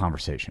to have the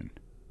conversation,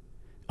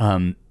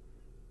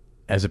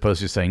 as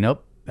opposed to saying,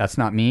 nope, that's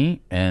not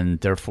me,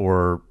 and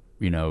therefore,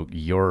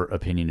 your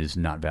opinion is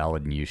not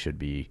valid and you should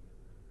be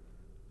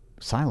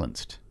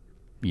silenced,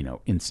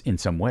 in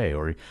some way,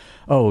 or,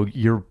 oh,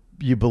 you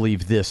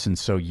believe this, and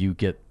so you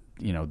get,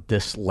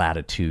 this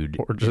latitude,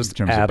 or just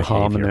in terms ad of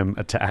behavior. hominem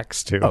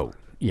attacks too. Oh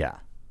yeah,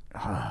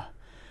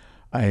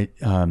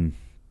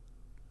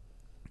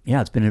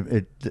 it's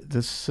been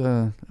this.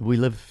 We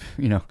live,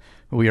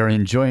 we are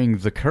enjoying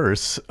the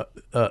curse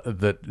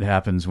that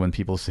happens when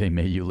people say,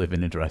 "May you live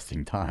in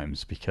interesting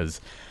times,"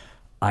 because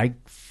I,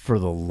 for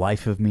the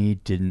life of me,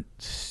 didn't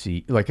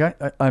see, like,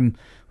 I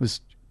was,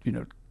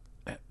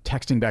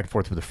 texting back and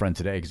forth with a friend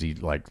today because he,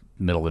 like,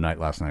 middle of the night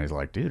last night, he's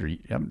like, dude, I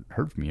haven't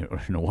heard from you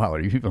in a while.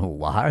 Are you even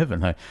alive?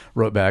 And I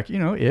wrote back,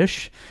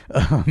 ish.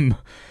 And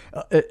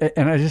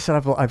I just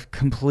said, I've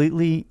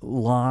completely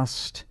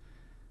lost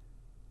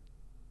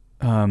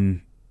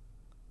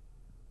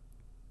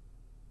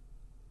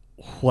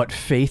what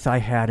faith I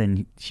had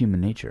in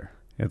human nature.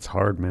 It's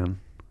hard,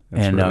 man.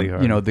 It's really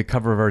hard. The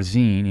cover of our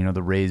zine,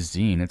 the Raised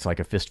zine, it's like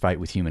a fist fight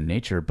with human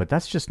nature, but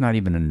that's just not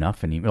even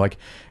enough anymore. Like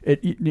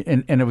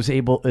there was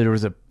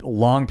a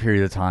long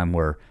period of time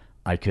where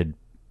I could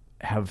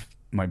have,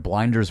 my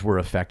blinders were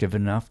effective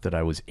enough that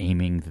I was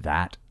aiming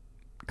that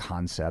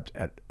concept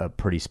at a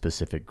pretty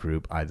specific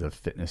group, either the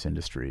fitness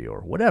industry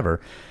or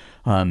whatever.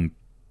 And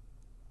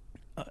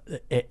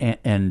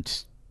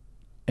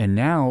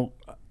now,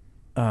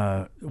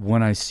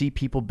 when I see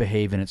people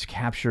behave and it's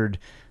captured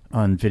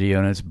on video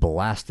and it's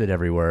blasted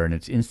everywhere and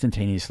it's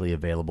instantaneously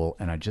available,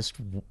 and I just,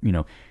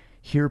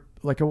 hear,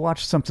 like, I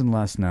watched something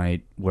last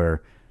night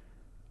where,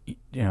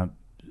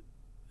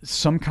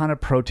 some kind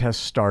of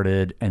protest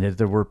started, and it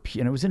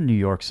was in New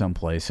York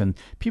someplace, and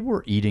people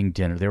were eating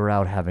dinner. They were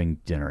out having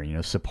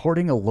dinner,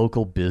 supporting a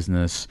local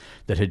business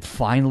that had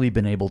finally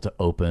been able to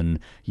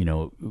open,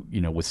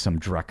 with some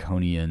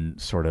draconian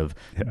sort of,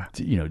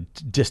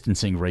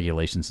 distancing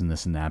regulations and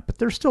this and that. But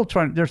they're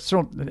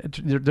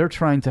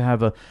trying to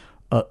have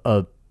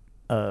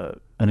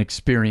an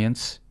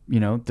experience,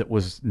 that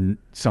was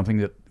something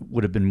that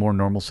would have been more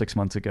normal 6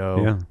 months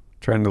ago. Yeah.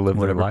 Trying to live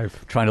their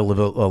life. Trying to live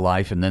a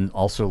life, and then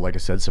also, like I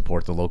said,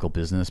 support the local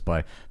business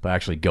by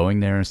actually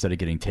going there instead of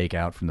getting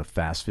takeout from the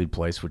fast food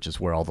place, which is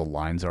where all the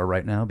lines are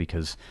right now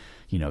because,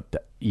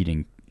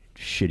 eating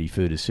shitty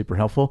food is super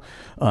helpful.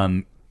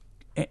 And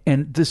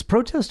this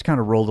protest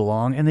kind of rolled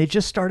along, and they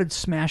just started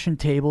smashing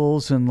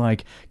tables and,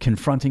 like,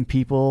 confronting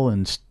people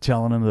and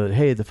telling them that,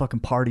 hey, the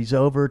fucking party's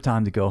over,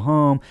 time to go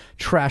home,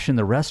 trashing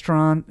the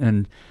restaurant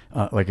and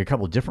like a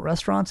couple of different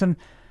restaurants. And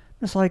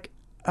it's like,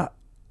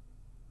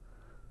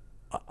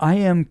 I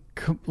am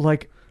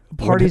like,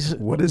 parties.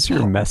 What is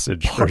your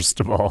message,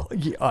 first of all?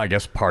 I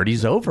guess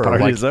party's over.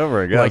 Party's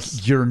over, I guess.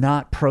 Like, you're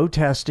not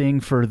protesting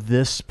for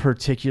this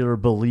particular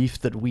belief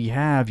that we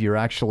have. You're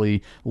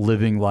actually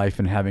living life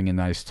and having a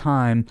nice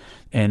time.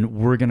 And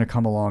we're going to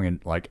come along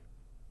and, like,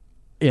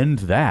 end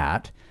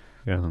that.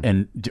 Yeah.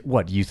 And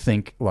what, you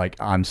think, like,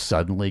 I'm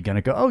suddenly going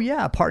to go, oh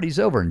yeah, party's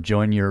over, and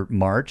join your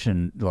march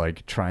and,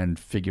 like, try and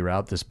figure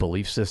out this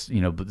belief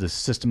system, the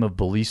system of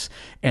beliefs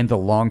and the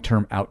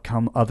long-term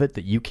outcome of it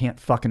that you can't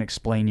fucking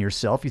explain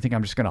yourself. You think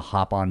I'm just going to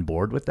hop on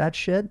board with that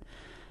shit?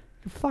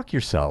 Fuck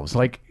yourselves.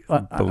 Like,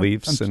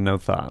 beliefs and no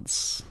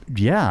thoughts.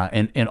 Yeah.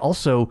 And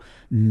also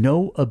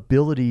no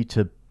ability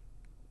to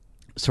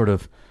sort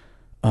of,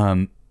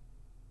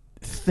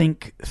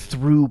 think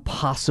through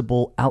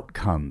possible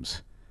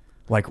outcomes.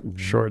 Like,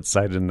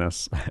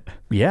 short-sightedness.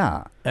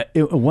 Yeah.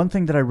 One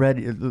thing that I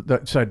read,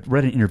 so I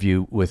read an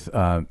interview with,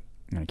 I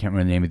can't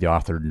remember the name of the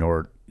author,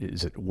 nor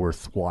is it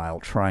worthwhile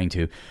trying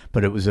to,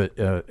 but it was an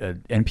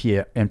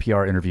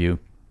NPR interview.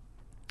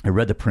 I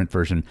read the print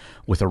version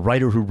with a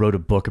writer who wrote a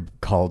book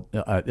called,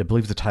 I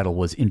believe the title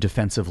was In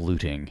Defense of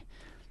Looting.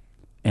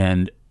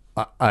 And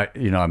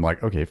I'm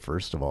like, okay,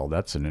 first of all,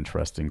 that's an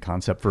interesting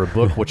concept for a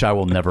book, which I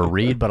will never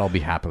read, but I'll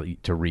be happy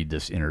to read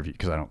this interview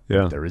because I don't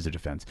think there is a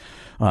defense.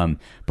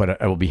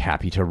 But I will be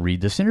happy to read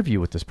this interview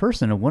with this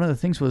person. And one of the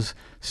things was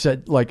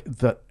said, like,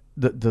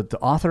 the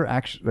author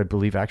actually, I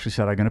believe, actually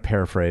said, I'm going to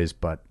paraphrase,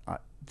 but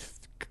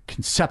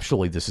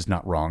conceptually this is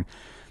not wrong.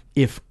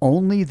 If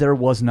only there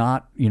was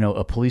not,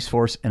 a police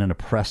force and an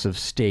oppressive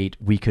state,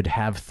 we could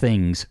have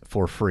things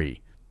for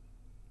free.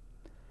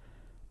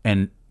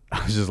 And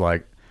I was just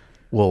like,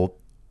 well,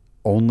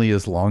 only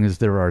as long as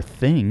there are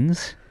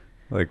things.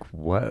 Like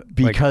what?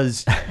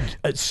 Because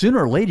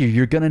sooner or later,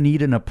 you're going to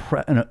need an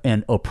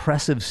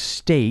oppressive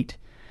state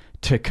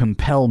to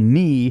compel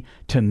me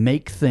to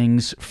make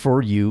things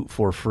for you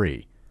for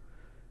free.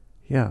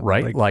 Yeah.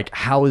 Right? Like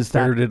how is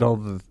that? Where did all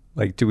the...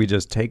 Like, do we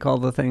just take all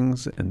the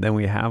things and then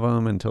we have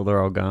them until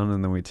they're all gone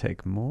and then we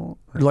take more?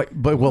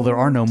 Well, there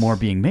are no more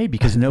being made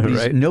because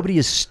nobody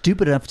is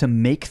stupid enough to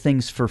make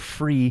things for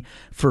free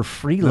for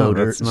freeloaders.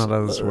 No, that's not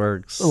how this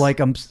works. Like,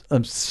 I'm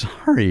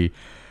sorry.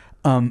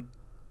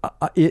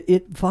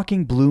 It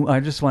fucking blew.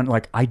 I just went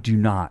like, I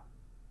cannot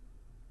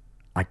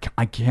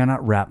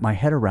wrap my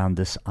head around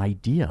this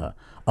idea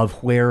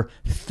of where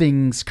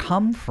things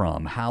come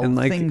from. How and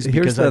like, things.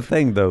 Here's the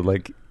thing, though.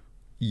 Like,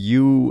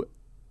 you.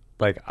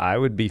 Like, I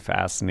would be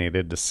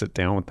fascinated to sit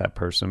down with that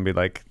person and be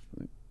like,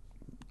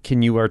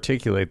 can you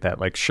articulate that?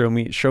 Like, show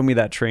me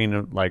that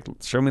train. Like,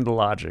 show me the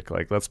logic.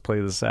 Like, let's play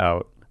this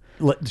out.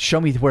 Show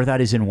me where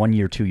that is in 1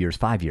 year, 2 years,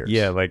 5 years.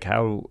 Yeah. Like,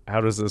 how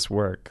does this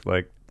work?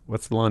 Like,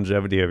 what's the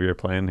longevity of your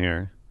plan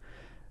here?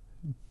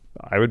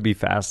 I would be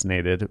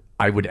fascinated.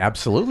 I would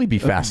absolutely be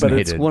fascinated.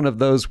 But it's one of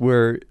those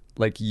where,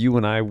 like, you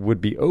and I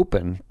would be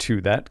open to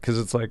that because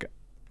it's like,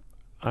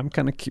 I'm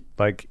kind of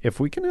like,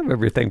 if we can have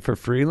everything for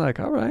free, like,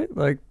 all right,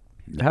 like,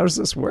 how does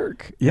this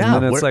work? Yeah.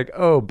 And then it's like,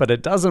 oh, but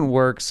it doesn't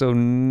work, so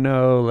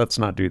no, let's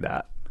not do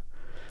that.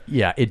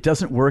 Yeah, it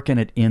doesn't work and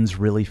it ends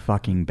really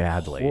fucking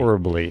badly.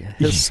 Horribly.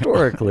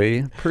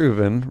 Historically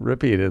proven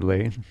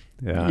repeatedly.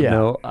 Yeah. Yeah.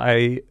 No,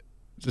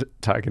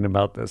 talking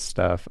about this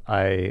stuff,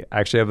 I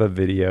actually have a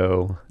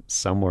video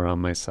somewhere on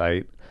my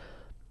site.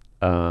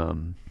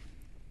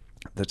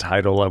 The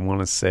title I want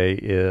to say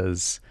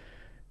is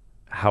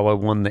How I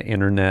Won the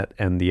Internet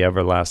and the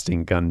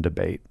Everlasting Gun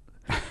Debate.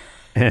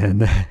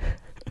 And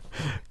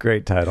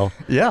great title.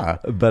 Yeah.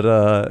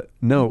 But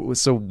no,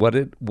 so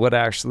what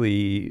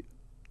actually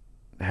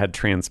had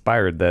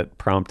transpired that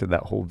prompted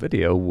that whole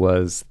video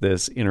was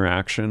this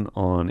interaction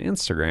on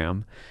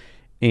Instagram,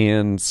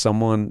 and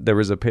there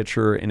was a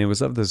picture, and it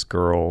was of this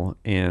girl,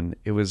 and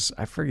it was,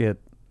 I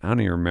don't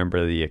even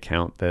remember the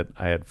account that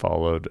I had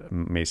followed,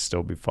 may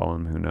still be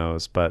following, who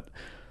knows, but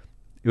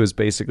it was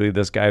basically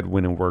this guy had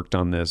went and worked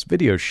on this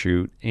video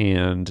shoot,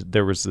 and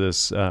there was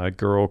this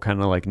girl kind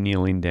of like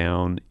kneeling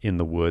down in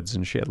the woods,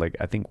 and she had like,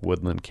 I think,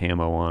 woodland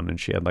camo on, and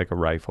she had like a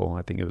rifle.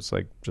 I think it was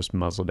like just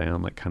muzzle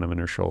down, like kind of in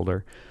her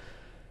shoulder.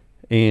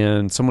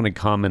 And someone had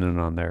commented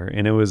on there,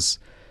 and it was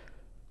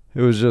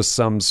just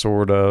some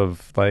sort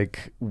of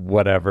like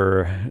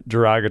whatever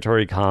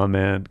derogatory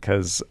comment,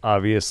 because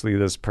obviously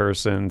this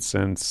person,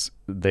 since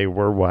they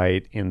were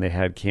white and they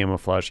had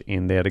camouflage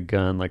and they had a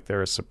gun, like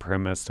they're a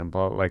supremacist and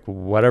blah, like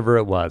whatever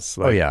it was.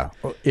 Like, Oh yeah.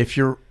 If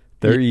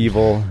they're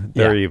evil,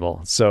 they're Yeah.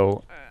 evil.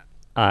 So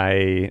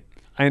I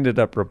ended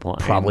up replying.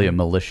 probably a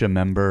militia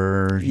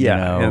member, you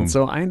know. And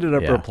so I ended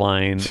up Yeah.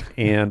 replying,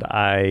 and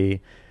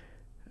I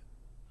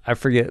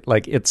forget,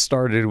 like it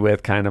started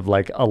with kind of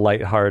like a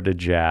lighthearted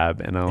jab,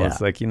 and I was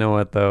Yeah. like, you know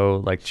what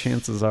though, like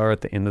chances are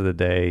at the end of the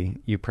day,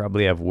 you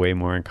probably have way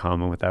more in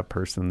common with that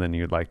person than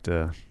you'd like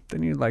to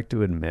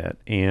admit.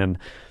 And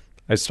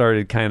I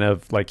started kind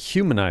of like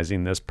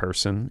humanizing this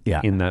person Yeah.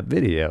 in that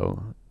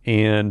video.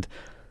 And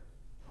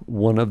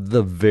one of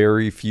the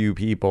very few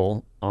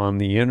people on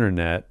the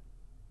internet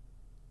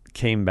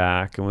came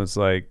back and was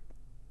like,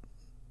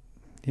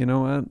 you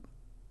know what?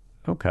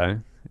 Okay.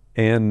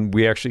 And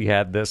we actually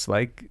had this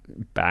like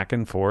back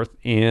and forth,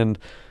 and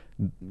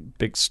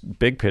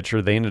big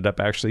picture, they ended up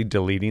actually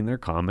deleting their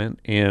comment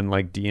and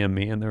like DM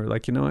me, and they were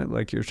like, you know what,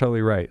 like you're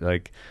totally right,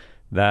 like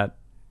that,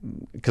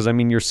 because I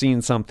mean you're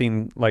seeing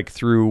something like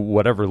through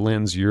whatever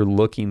lens you're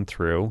looking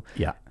through,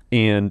 Yeah.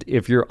 and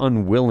if you're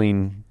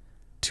unwilling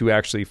to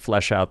actually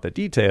flesh out the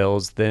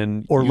details,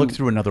 then Or look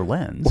through another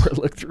lens. or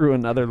look through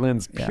another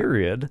lens, Yeah.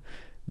 period,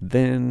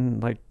 then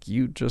like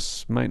you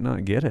just might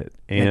not get it,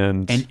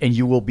 and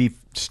you will be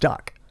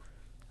stuck.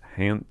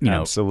 You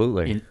know,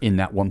 absolutely. in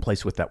that one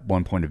place with that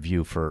one point of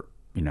view for,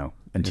 you know,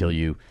 until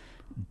you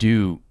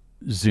do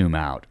zoom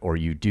out, or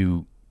you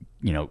do,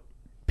 you know,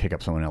 pick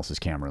up someone else's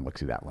camera and look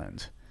through that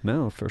lens.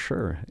 No, for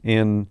sure.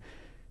 And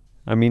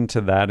I mean,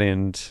 to that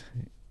end,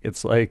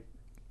 it's like,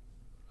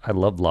 I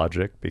love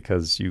logic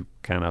because you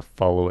kind of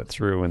follow it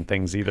through and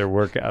things either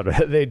work out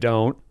or they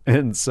don't.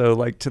 And so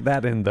like to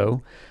that end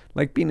though,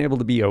 like being able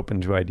to be open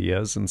to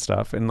ideas and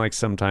stuff. And like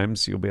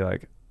sometimes you'll be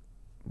like,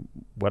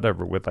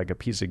 whatever, with like a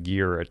piece of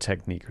gear or a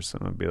technique or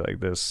something, be like,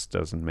 this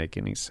doesn't make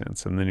any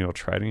sense. And then you'll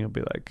try it and you'll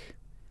be like,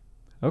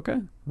 okay,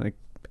 like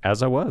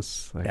as I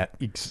was. Like,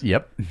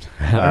 Yep.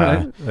 all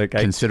right. Like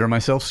I Consider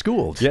myself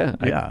schooled. yeah,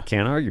 Yeah. I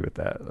can't argue with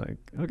that. Like,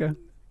 okay.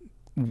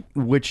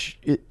 Which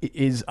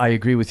is, I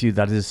agree with you,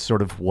 that is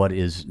sort of what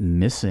is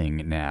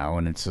missing now.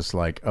 And it's just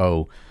like,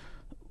 oh,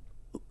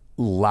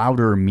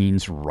 louder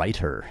means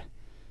righter,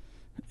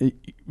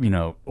 you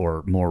know,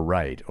 or more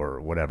right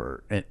or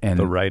whatever. And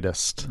The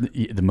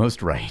rightist. the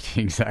most right,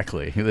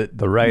 exactly.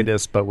 The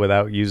rightist, but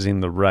without using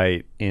the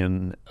right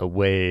in a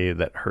way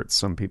that hurts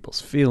some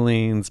people's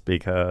feelings,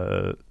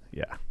 because,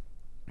 yeah.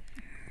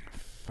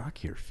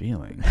 Fuck your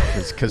feelings,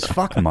 because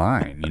fuck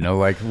mine. You know,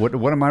 like what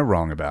am I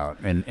wrong about?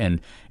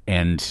 And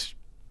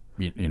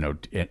you know,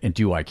 and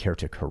do I care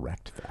to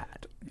correct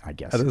that? I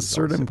guess At a is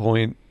certain also-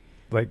 point,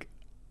 like,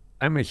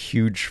 I'm a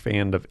huge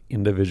fan of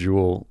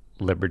individual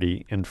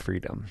liberty and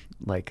freedom,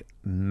 like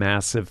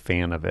massive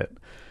fan of it.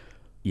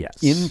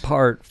 yes, In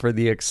part for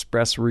the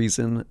express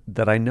reason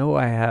that I know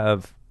I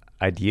have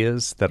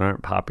ideas that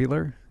aren't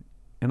popular,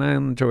 and I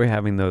enjoy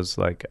having those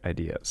like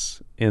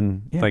ideas.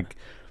 And Yeah. like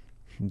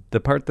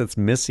the part that's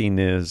missing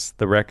is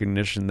the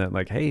recognition that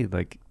like, hey,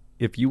 like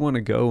if you want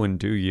to go and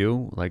do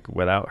you, like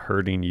without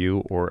hurting you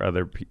or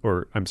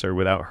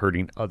without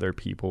hurting other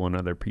people and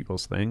other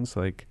people's things,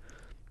 like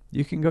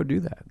you can go do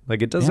that.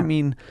 Like it doesn't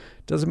mean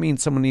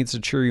someone needs to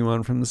cheer you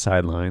on from the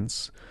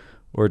sidelines,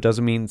 or it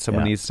doesn't mean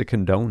someone needs to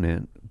condone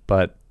it,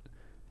 but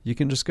you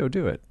can just go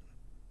do it.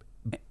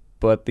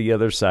 But the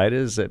other side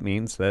is it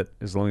means that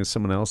as long as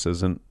someone else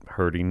isn't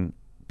hurting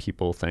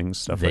people, things,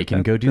 stuff They like can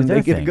that, go do then their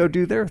they get to thing. go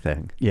do their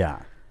thing.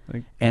 yeah.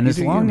 Like, And you as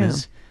do long you,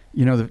 as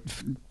you know,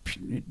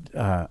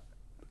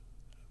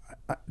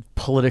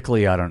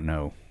 politically, I don't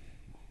know.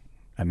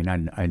 I mean,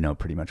 I know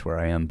pretty much where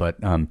I am, but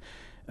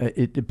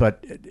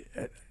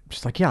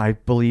just like, yeah, I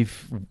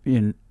believe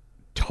in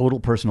total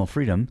personal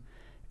freedom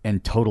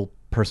and total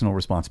personal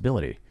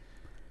responsibility.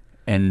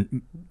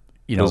 And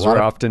know, those a lot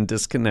are of, often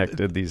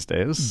disconnected these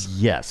days.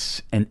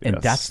 yes, and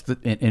Yes. that's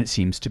and it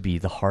seems to be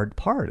the hard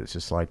part. It's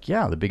just like,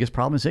 yeah, the biggest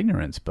problem is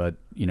ignorance, but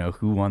you know,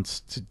 who wants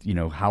to, you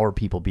know, how are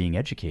people being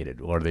educated?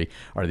 Or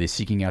are they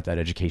seeking out that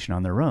education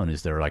on their own?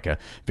 Is there like a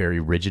very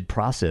rigid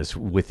process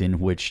within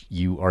which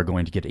you are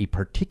going to get a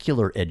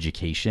particular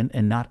education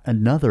and not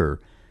another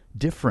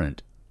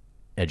different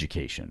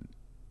education?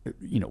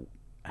 You know,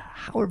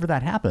 however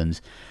that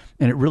happens,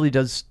 and it really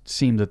does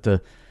seem that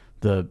the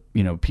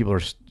you know, people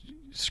are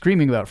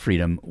screaming about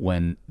freedom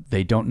when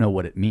they don't know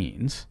what it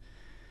means,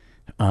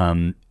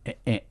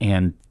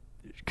 and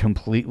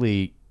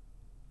completely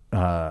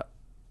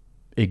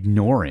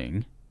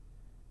ignoring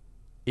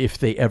if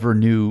they ever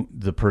knew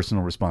the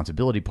personal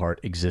responsibility part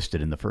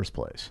existed in the first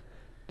place.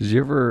 Did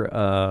you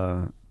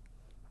ever?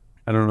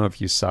 I don't know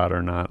if you saw it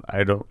or not.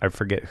 I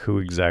forget who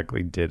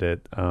exactly did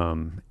it.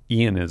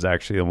 Ian is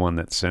actually the one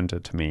that sent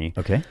it to me.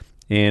 Okay.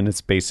 And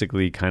it's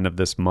basically kind of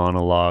this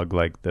monologue,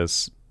 like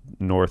this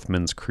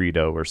Northman's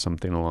Credo or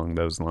something along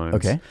those lines.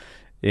 Okay.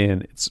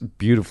 And it's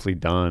beautifully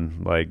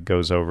done, like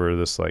goes over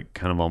this like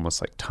kind of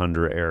almost like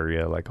tundra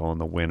area, like all in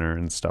the winter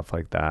and stuff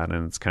like that.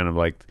 And it's kind of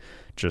like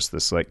just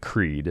this like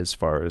creed as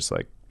far as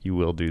like, you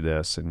will do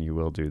this and you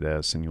will do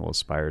this and you will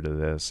aspire to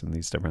this and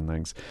these different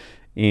things.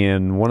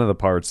 And one of the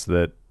parts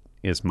that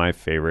is my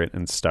favorite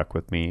and stuck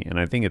with me, and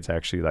I think it's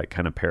actually like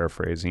kind of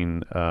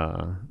paraphrasing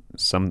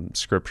some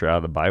scripture out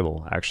of the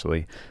Bible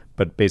actually,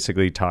 but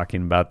basically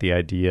talking about the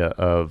idea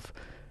of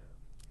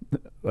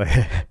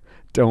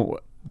don't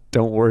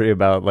worry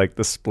about like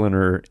the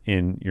splinter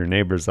in your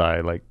neighbor's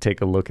eye, like take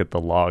a look at the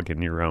log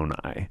in your own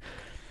eye.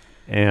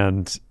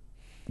 And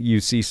you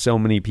see so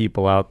many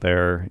people out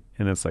there,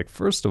 and it's like,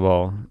 first of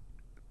all,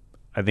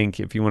 I think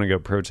if you want to go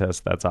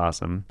protest, that's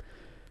awesome.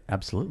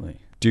 Absolutely.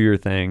 Do your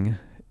thing,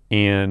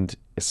 and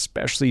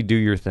especially do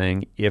your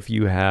thing if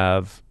you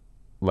have,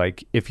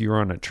 like, if you're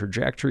on a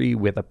trajectory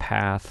with a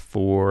path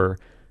for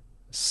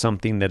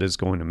something that is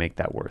going to make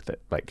that worth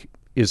it. Like,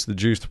 is the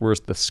juice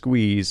worth the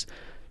squeeze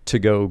to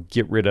go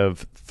get rid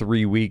of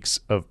 3 weeks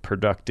of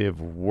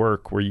productive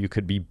work where you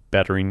could be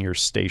bettering your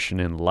station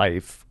in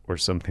life or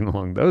something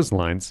along those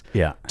lines?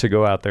 Yeah. To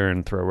go out there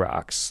and throw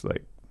rocks?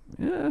 Like,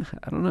 yeah,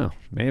 I don't know.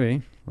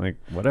 Maybe. Like,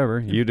 whatever.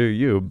 You do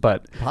you.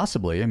 But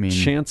Possibly. I mean,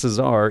 chances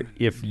are,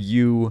 if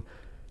you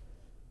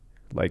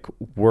like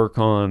work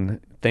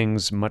on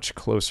things much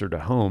closer to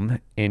home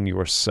in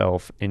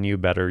yourself and you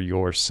better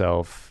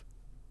yourself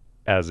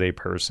as a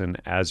person,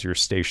 as your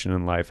station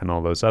in life and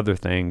all those other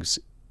things,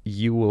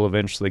 you will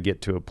eventually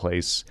get to a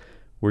place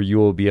where you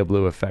will be able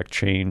to affect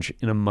change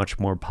in a much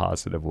more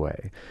positive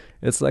way.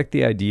 It's like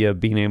the idea of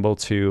being able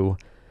to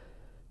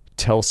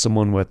tell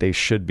someone what they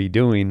should be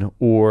doing,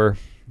 or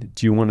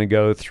do you want to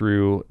go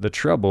through the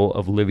trouble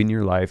of living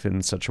your life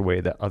in such a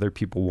way that other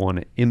people want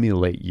to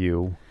emulate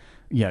you?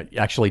 yeah,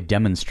 actually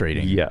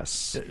demonstrating.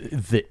 Yes.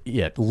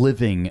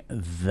 Living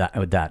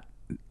that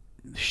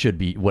should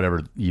be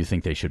whatever you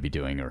think they should be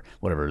doing, or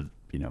whatever,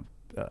 you know.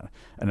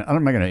 And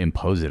I'm not going to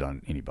impose it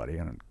on anybody.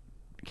 I don't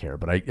care,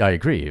 but I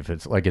agree. If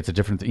it's like, it's a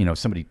different, you know, if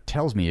somebody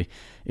tells me,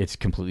 it's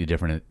completely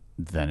different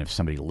than if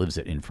somebody lives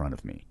it in front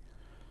of me,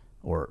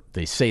 or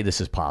they say this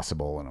is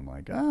possible, and I'm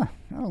like, I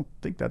don't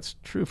think that's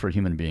true for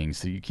human beings.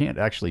 So you can't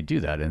actually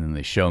do that. And then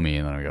they show me,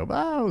 and then I go,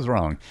 I was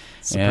wrong.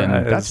 Surprise.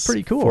 And that's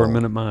pretty cool. 4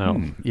 Minute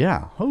Mile.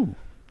 Yeah. Oh,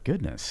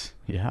 goodness.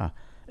 Yeah.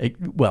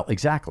 Well,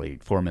 exactly.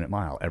 4 Minute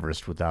Mile,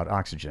 Everest without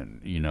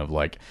oxygen. You know,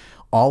 like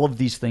all of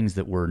these things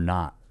that were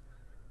not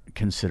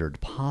considered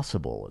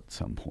possible at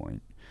some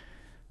point,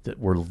 that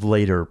were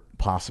later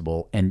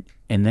possible, and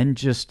then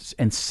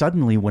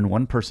suddenly when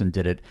one person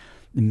did it,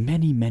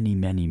 many, many,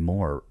 many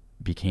more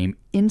became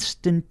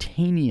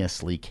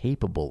instantaneously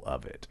capable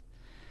of it.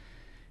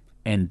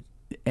 And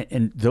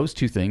those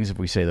two things, if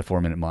we say the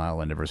 4 Minute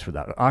Mile and Everest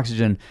without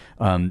oxygen,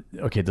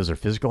 okay, those are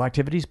physical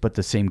activities, but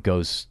the same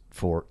goes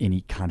for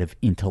any kind of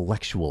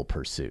intellectual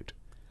pursuit.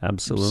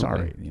 Absolutely.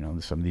 Sorry, you know,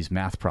 some of these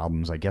math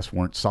problems, I guess,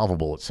 weren't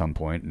solvable at some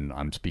point, and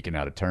I'm speaking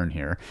out of turn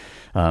here.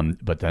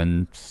 But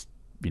then,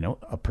 you know,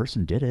 a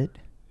person did it.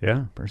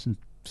 Yeah. A person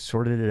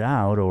sorted it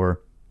out, a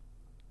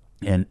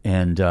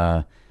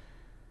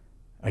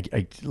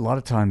lot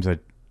of times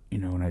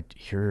when I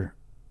hear,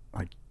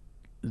 like,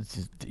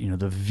 you know,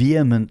 the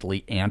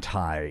vehemently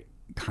anti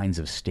kinds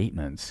of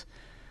statements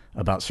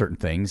about certain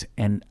things,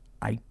 and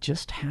I'm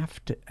just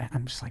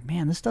like,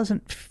 man, this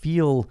doesn't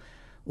feel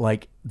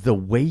like the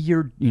way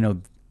you're, you know,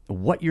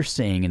 what you're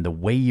saying and the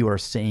way you are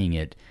saying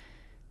it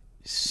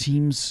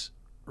seems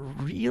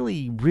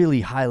really,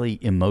 really highly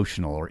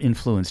emotional or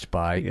influenced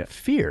by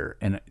fear.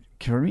 And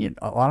for me, it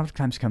a lot of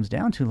times comes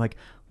down to, like,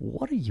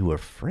 what are you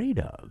afraid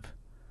of?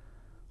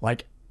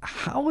 Like,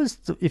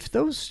 if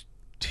those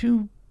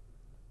two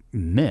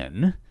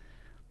men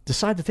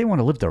decide that they want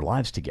to live their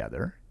lives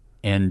together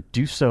and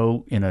do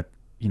so in a,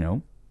 you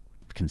know,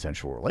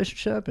 consensual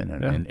relationship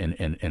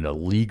and a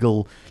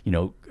legal, you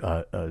know,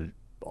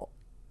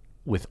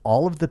 with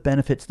all of the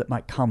benefits that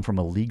might come from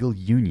a legal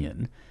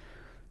union,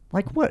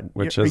 like what?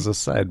 Which is a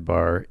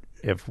sidebar.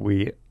 If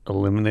we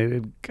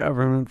eliminated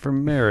government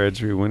from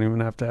marriage, we wouldn't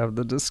even have to have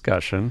the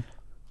discussion.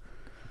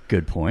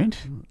 Good point.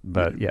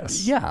 But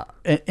yes. Yeah.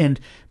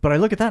 But I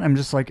look at that and I'm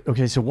just like,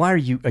 okay, so why are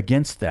you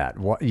against that?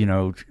 What,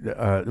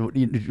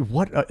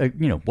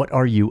 what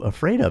are you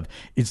afraid of?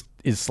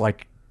 Is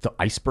like the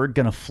iceberg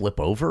going to flip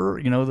over,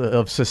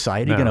 of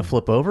society going to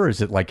flip over? Is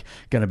it like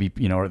going to be,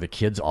 are the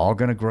kids all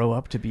going to grow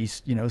up to be,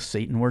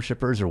 Satan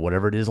worshipers or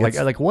whatever it is?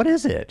 Like what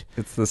is it?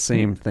 It's the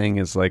same thing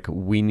as like,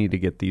 we need to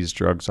get these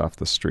drugs off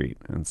the street.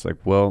 And it's like,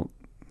 well,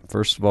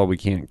 first of all, we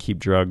can't keep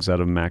drugs out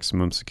of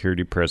maximum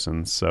security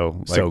prisons.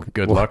 So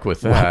good luck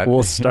with that.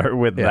 We'll start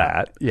with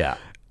that. Yeah.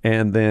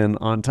 And then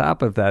on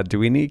top of that, do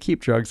we need to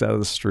keep drugs out of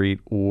the street,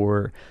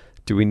 or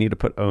do we need to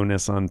put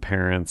onus on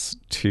parents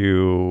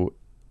to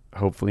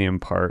hopefully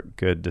impart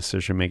good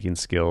decision-making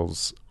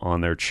skills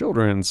on their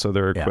children so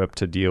they're equipped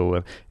to deal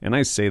with? And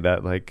I say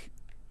that like,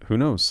 who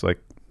knows? Like,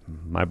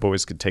 my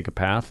boys could take a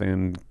path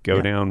and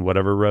go down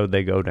whatever road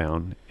they go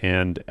down.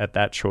 And at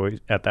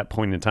that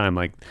point in time,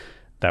 like,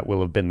 that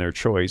will have been their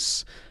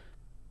choice.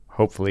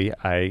 Hopefully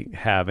I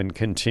have and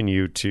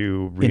continue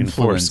to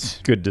reinforce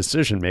good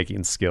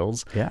decision-making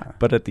skills. Yeah.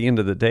 But at the end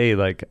of the day,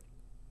 like,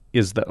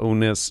 is the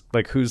onus,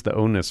 like, who's the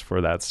onus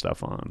for that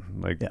stuff on?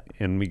 Like,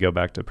 and we go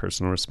back to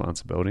personal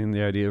responsibility and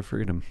the idea of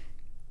freedom.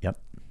 Yep.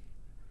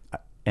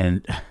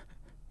 And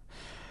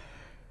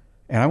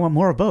I want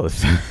more of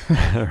both.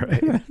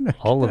 Right.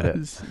 All of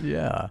it.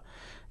 Yeah.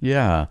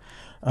 Yeah.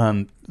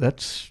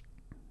 That's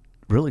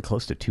really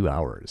close to 2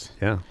 hours.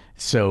 Yeah.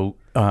 So,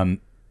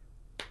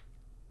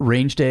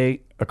 range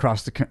day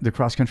across the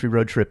cross-country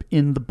road trip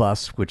in the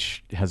bus,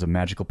 which has a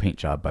magical paint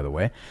job, by the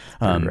way.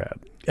 Pretty rad.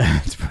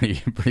 It's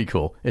pretty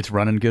cool. It's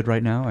running good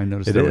right now. I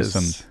noticed was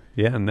some.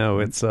 Yeah, no,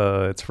 it's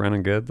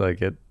running good.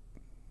 Like, it's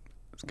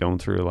going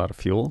through a lot of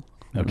fuel.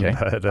 Okay,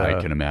 but,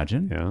 I can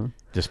imagine. Yeah,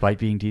 despite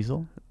being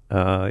diesel.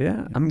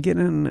 Yeah, I'm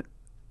getting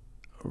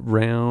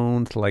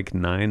around like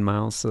 9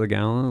 miles to the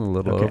gallon, a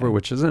little over,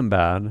 which isn't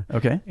bad.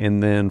 Okay,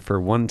 and then for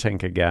one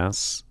tank of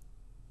gas,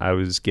 I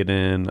was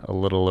getting a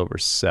little over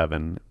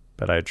 7,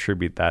 but I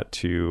attribute that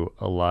to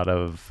a lot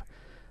of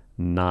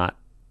not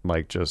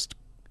like just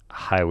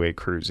highway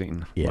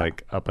cruising,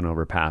 like up and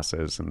over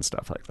passes and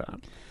stuff like that.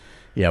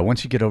 Yeah,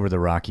 once you get over the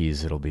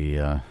Rockies, it'll be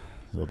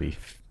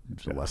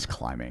less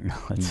climbing.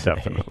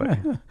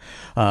 Definitely.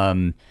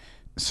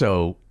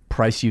 So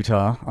Price,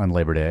 Utah on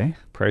Labor Day.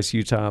 Price,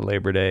 Utah,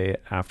 Labor Day.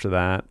 After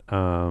that,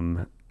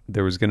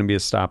 there was going to be a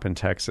stop in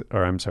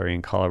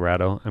in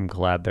Colorado. I'm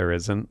glad there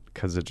isn't,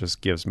 because it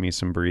just gives me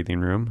some breathing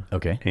room.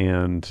 Okay.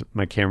 And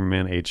my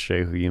cameraman,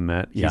 HJ, who you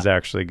met, he's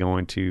actually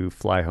going to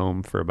fly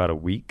home for about a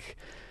week.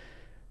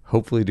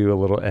 Hopefully do a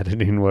little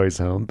editing while he's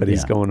home, but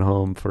he's going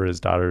home for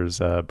his daughter's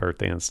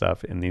birthday and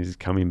stuff, and he's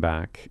coming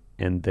back,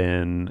 and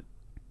then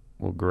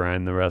we'll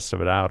grind the rest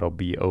of it out. I'll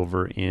be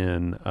over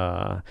in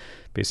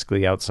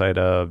basically outside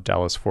of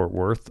Dallas-Fort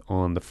Worth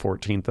on the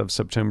 14th of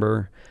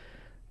September.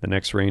 The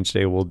next range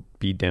day will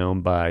be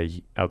down by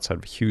outside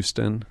of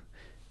Houston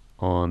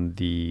on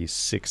the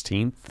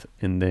 16th,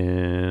 and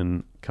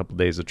then a couple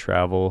days of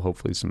travel,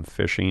 hopefully some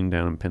fishing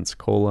down in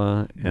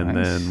Pensacola, and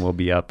then we'll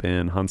be up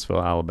in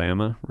Huntsville,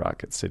 Alabama,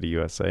 Rocket City,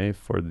 USA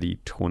for the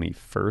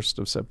 21st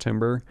of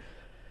September,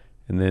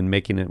 and then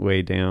making it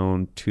way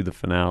down to the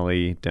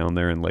finale down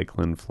there in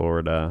Lakeland,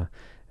 Florida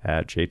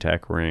at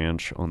JTAC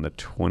Ranch on the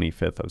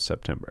 25th of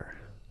September.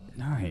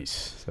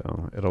 Nice.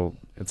 So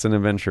it's an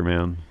adventure,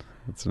 man.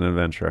 It's an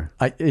adventure.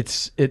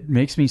 It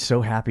makes me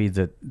so happy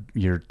that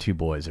your two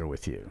boys are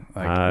with you.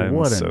 Like,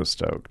 I'm so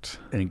stoked.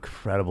 An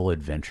incredible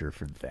adventure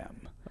for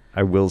them.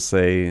 I will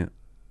say,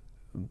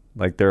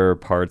 like, there are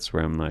parts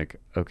where I'm like,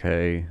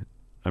 okay,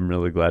 I'm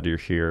really glad you're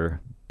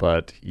here,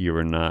 but you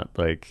are not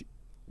like,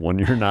 when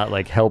you're not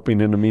like helping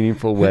in a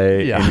meaningful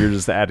way, and you're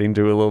just adding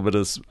to a little bit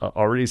of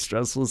already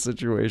stressful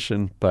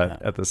situation.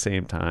 But at the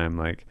same time,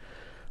 like,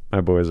 my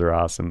boys are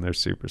awesome. They're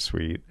super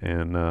sweet,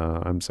 and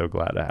I'm so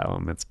glad to have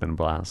them. It's been a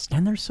blast.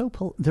 And they're so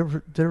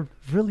they're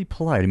really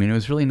polite. I mean, it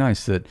was really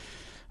nice that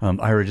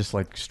Ira just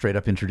like straight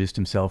up introduced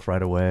himself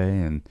right away,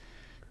 and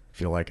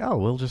feel like, oh,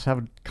 we'll just have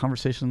a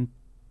conversation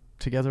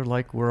together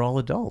like we're all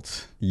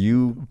adults.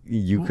 You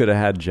could have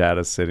had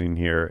Jada sitting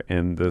here,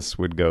 and this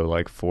would go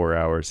like 4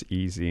 hours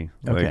easy.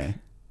 Okay. Like,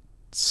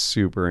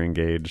 super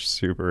engaged,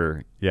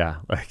 super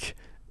like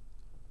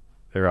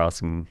they're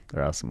awesome.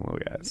 They're awesome little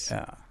guys.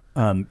 Yeah.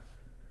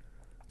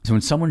 So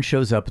when someone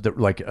shows up,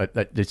 like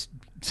they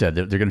said,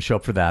 they're going to show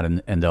up for that,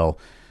 and they'll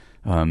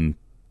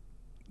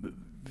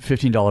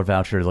 $15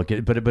 voucher. Look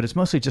at, but it's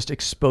mostly just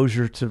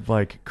exposure to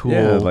like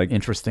cool, like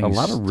interesting, a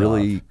lot stuff. of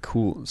really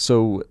cool.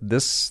 So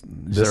this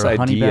there a idea,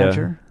 honey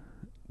badger?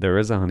 There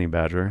is a honey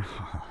badger,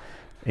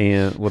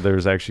 and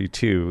there's actually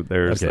two.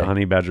 There's the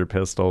honey badger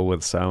pistol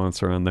with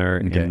silencer on there,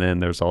 and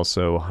then there's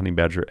also honey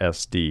badger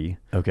SD.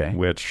 Okay,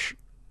 which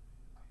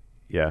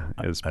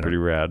is pretty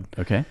rad.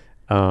 Okay.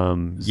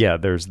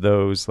 There's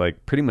those,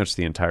 like pretty much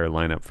the entire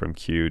lineup from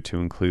Q,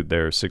 to include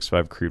their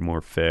 6.5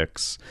 Creedmoor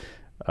fix,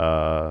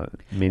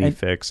 mini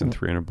fix and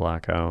 300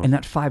 blackout. And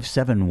that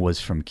 5.7 was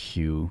from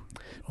Q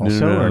No, also,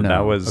 no, no, or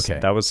no?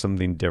 that was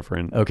something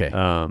different. Okay.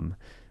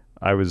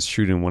 I was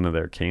shooting one of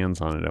their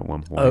cans on it at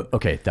one point.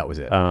 Okay, that was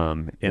it.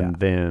 And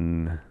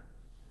then,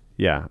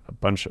 yeah,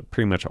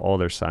 pretty much all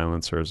their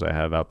silencers I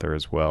have out there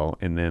as well.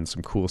 And then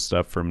some cool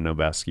stuff from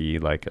Noveski,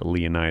 like a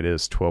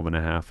Leonidas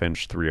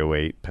 12.5-inch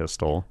 308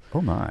 pistol.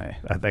 Oh my.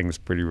 That thing's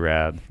pretty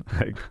rad.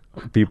 Like,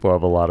 people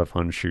have a lot of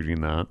fun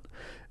shooting that.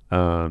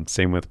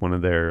 Same with one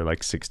of their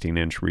like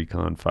 16-inch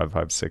Recon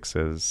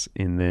 5.56s.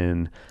 And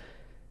then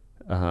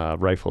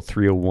rifle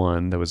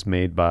 301 that was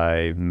made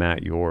by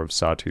Matt Yore of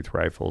Sawtooth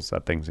Rifles.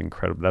 That thing's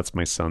incredible. That's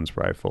my son's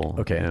rifle.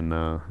 Okay. And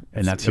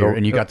that's here,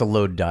 and you got the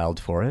load dialed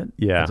for it.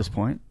 Yeah. At this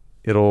point.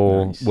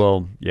 Nice.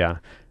 Well, yeah.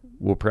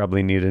 We'll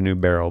probably need a new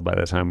barrel by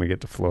the time we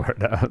get to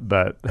Florida,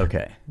 but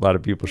okay, a lot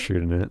of people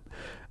shooting it.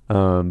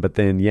 But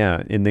then,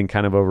 yeah, and then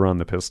kind of over on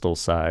the pistol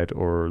side,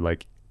 or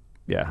like,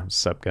 yeah,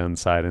 subgun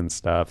side and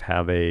stuff,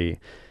 have a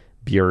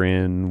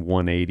BRN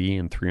 180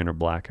 and 300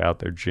 blackout.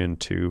 Their Gen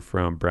 2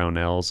 from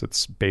Brownells.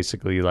 It's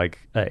basically like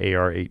a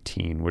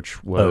AR-18,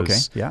 which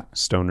was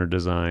Stoner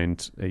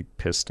designed a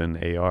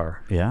piston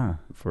AR. Yeah.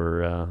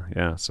 For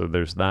so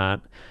there's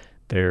that.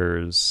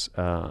 There's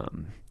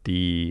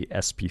the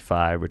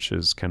SP5, which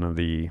is kind of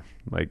the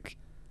like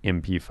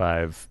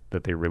MP5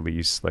 that they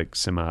release, like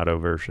semi-auto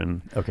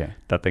version. Okay.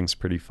 That thing's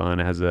pretty fun.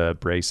 It has a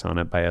brace on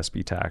it by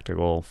SB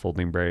Tactical,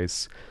 folding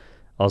brace.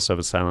 Also have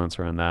a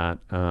silencer on that.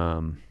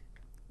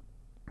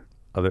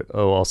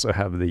 Also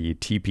have the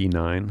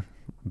TP9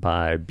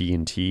 by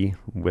B&T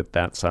with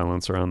that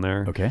silencer on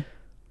there. Okay.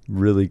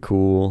 Really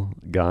cool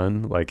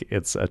gun. Like,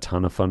 it's a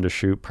ton of fun to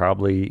shoot.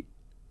 Probably,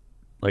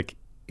 like,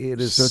 it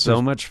is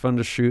so much fun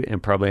to shoot,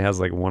 and probably has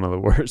like one of the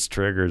worst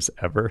triggers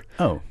ever.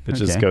 Oh, it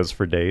just goes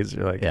for days.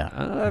 You're like,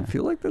 I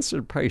feel like this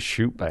should probably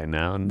shoot by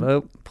now, and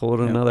pull it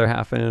another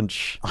half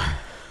inch.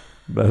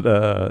 But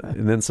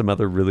and then some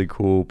other really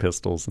cool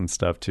pistols and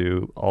stuff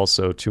too.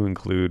 Also, to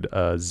include,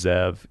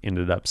 Zev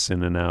ended up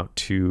sending out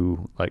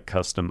 2 like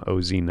custom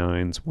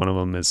OZ9s. One of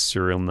them is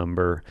serial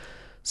number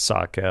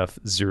SOCF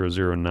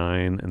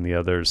 009, and the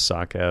other is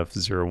SOCF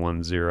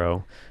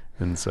 010.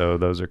 And so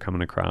those are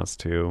coming across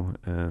too.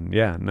 And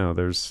yeah, no,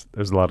 there's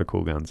a lot of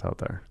cool guns out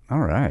there.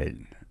 All right.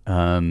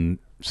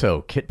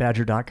 So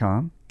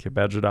kitbadger.com.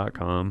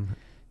 Kitbadger.com.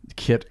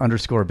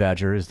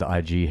 Kit_badger is the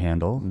IG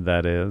handle.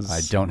 That is.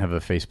 I don't have a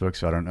Facebook,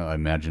 so I don't know. I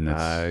imagine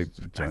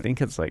it's. I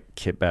think it's like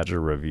Kit Badger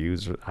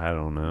Reviews. I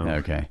don't know.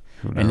 Okay.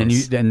 And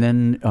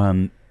then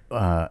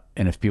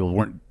and if people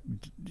weren't,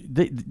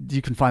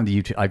 you can find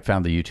the YouTube. I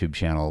found the YouTube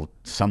channel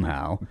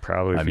somehow.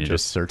 Probably if you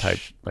just search type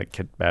like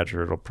Kit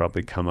Badger, it'll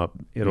probably come up.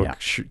 It'll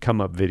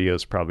come up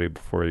videos probably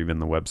before even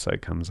the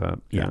website comes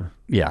up. Yeah.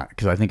 Yeah.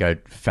 Because I think I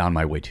found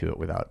my way to it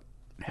without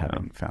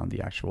having found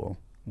the actual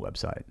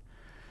website.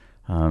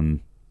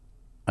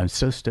 I'm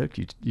so stoked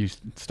you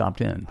stopped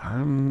in.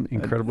 I'm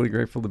incredibly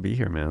grateful to be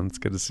here, man. It's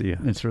good to see you.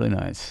 It's really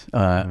nice.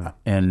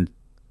 And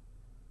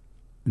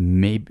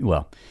maybe,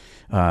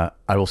 I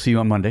will see you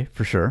on Monday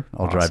for sure.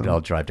 I'll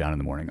drive down in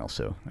the morning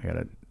also. I got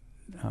to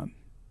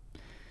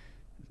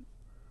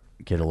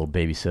get a little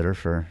babysitter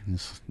for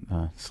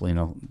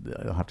Selena.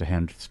 I'll have to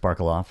hand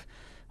Sparkle off.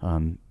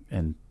 And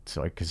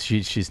so, because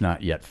she's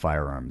not yet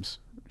firearms.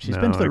 She's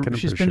been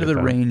to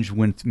the range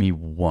with me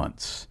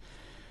once.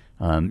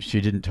 She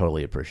didn't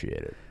totally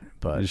appreciate it,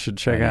 but you should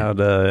check out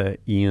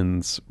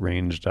Ian's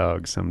range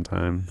dog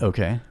sometime.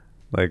 Okay,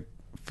 like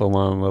full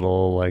on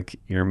little like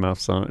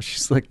earmuffs on it.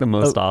 She's like the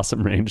most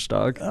awesome range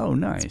dog. Oh,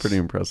 nice! It's pretty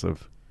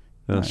impressive.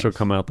 Nice. She'll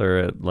come out there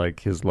at like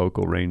his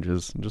local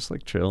ranges and just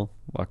like chill,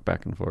 walk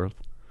back and forth.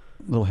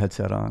 Little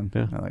headset on.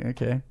 Yeah, I'm like,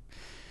 okay,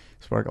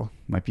 Sparkle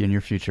might be in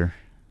your future.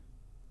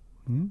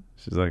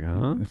 She's like,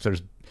 huh?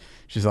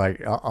 She's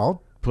like,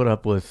 I'll put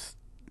up with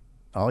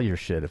all your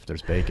shit if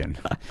there's bacon.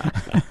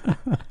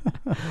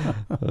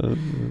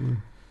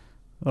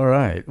 All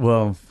right.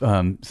 Well,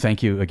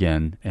 thank you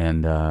again,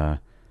 and I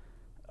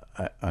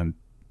just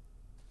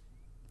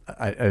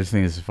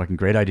think this is a fucking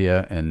great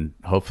idea, and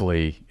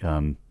hopefully,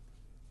 all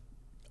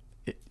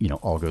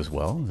goes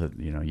well. That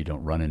you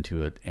don't run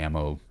into an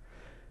ammo.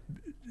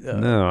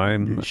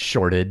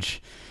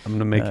 Shortage. I'm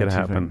gonna make it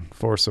happen.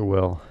 Force of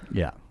will.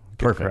 Yeah.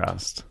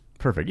 Perfect.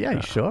 Perfect. Yeah,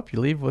 you show up, you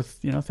leave with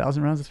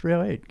 1,000 rounds of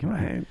 308. Come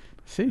on.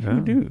 See,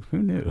 who knew?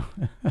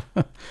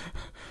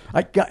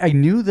 I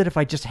knew that if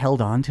I just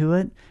held on to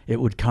it, it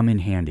would come in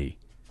handy,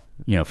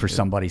 for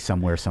somebody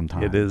somewhere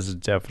sometime. It is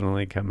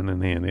definitely coming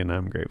in handy, and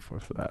I'm grateful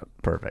for that.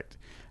 Perfect.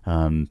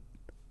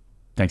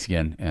 Thanks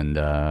again, and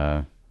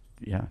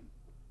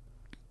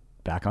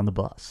back on the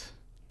bus.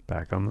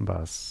 Back on the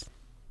bus.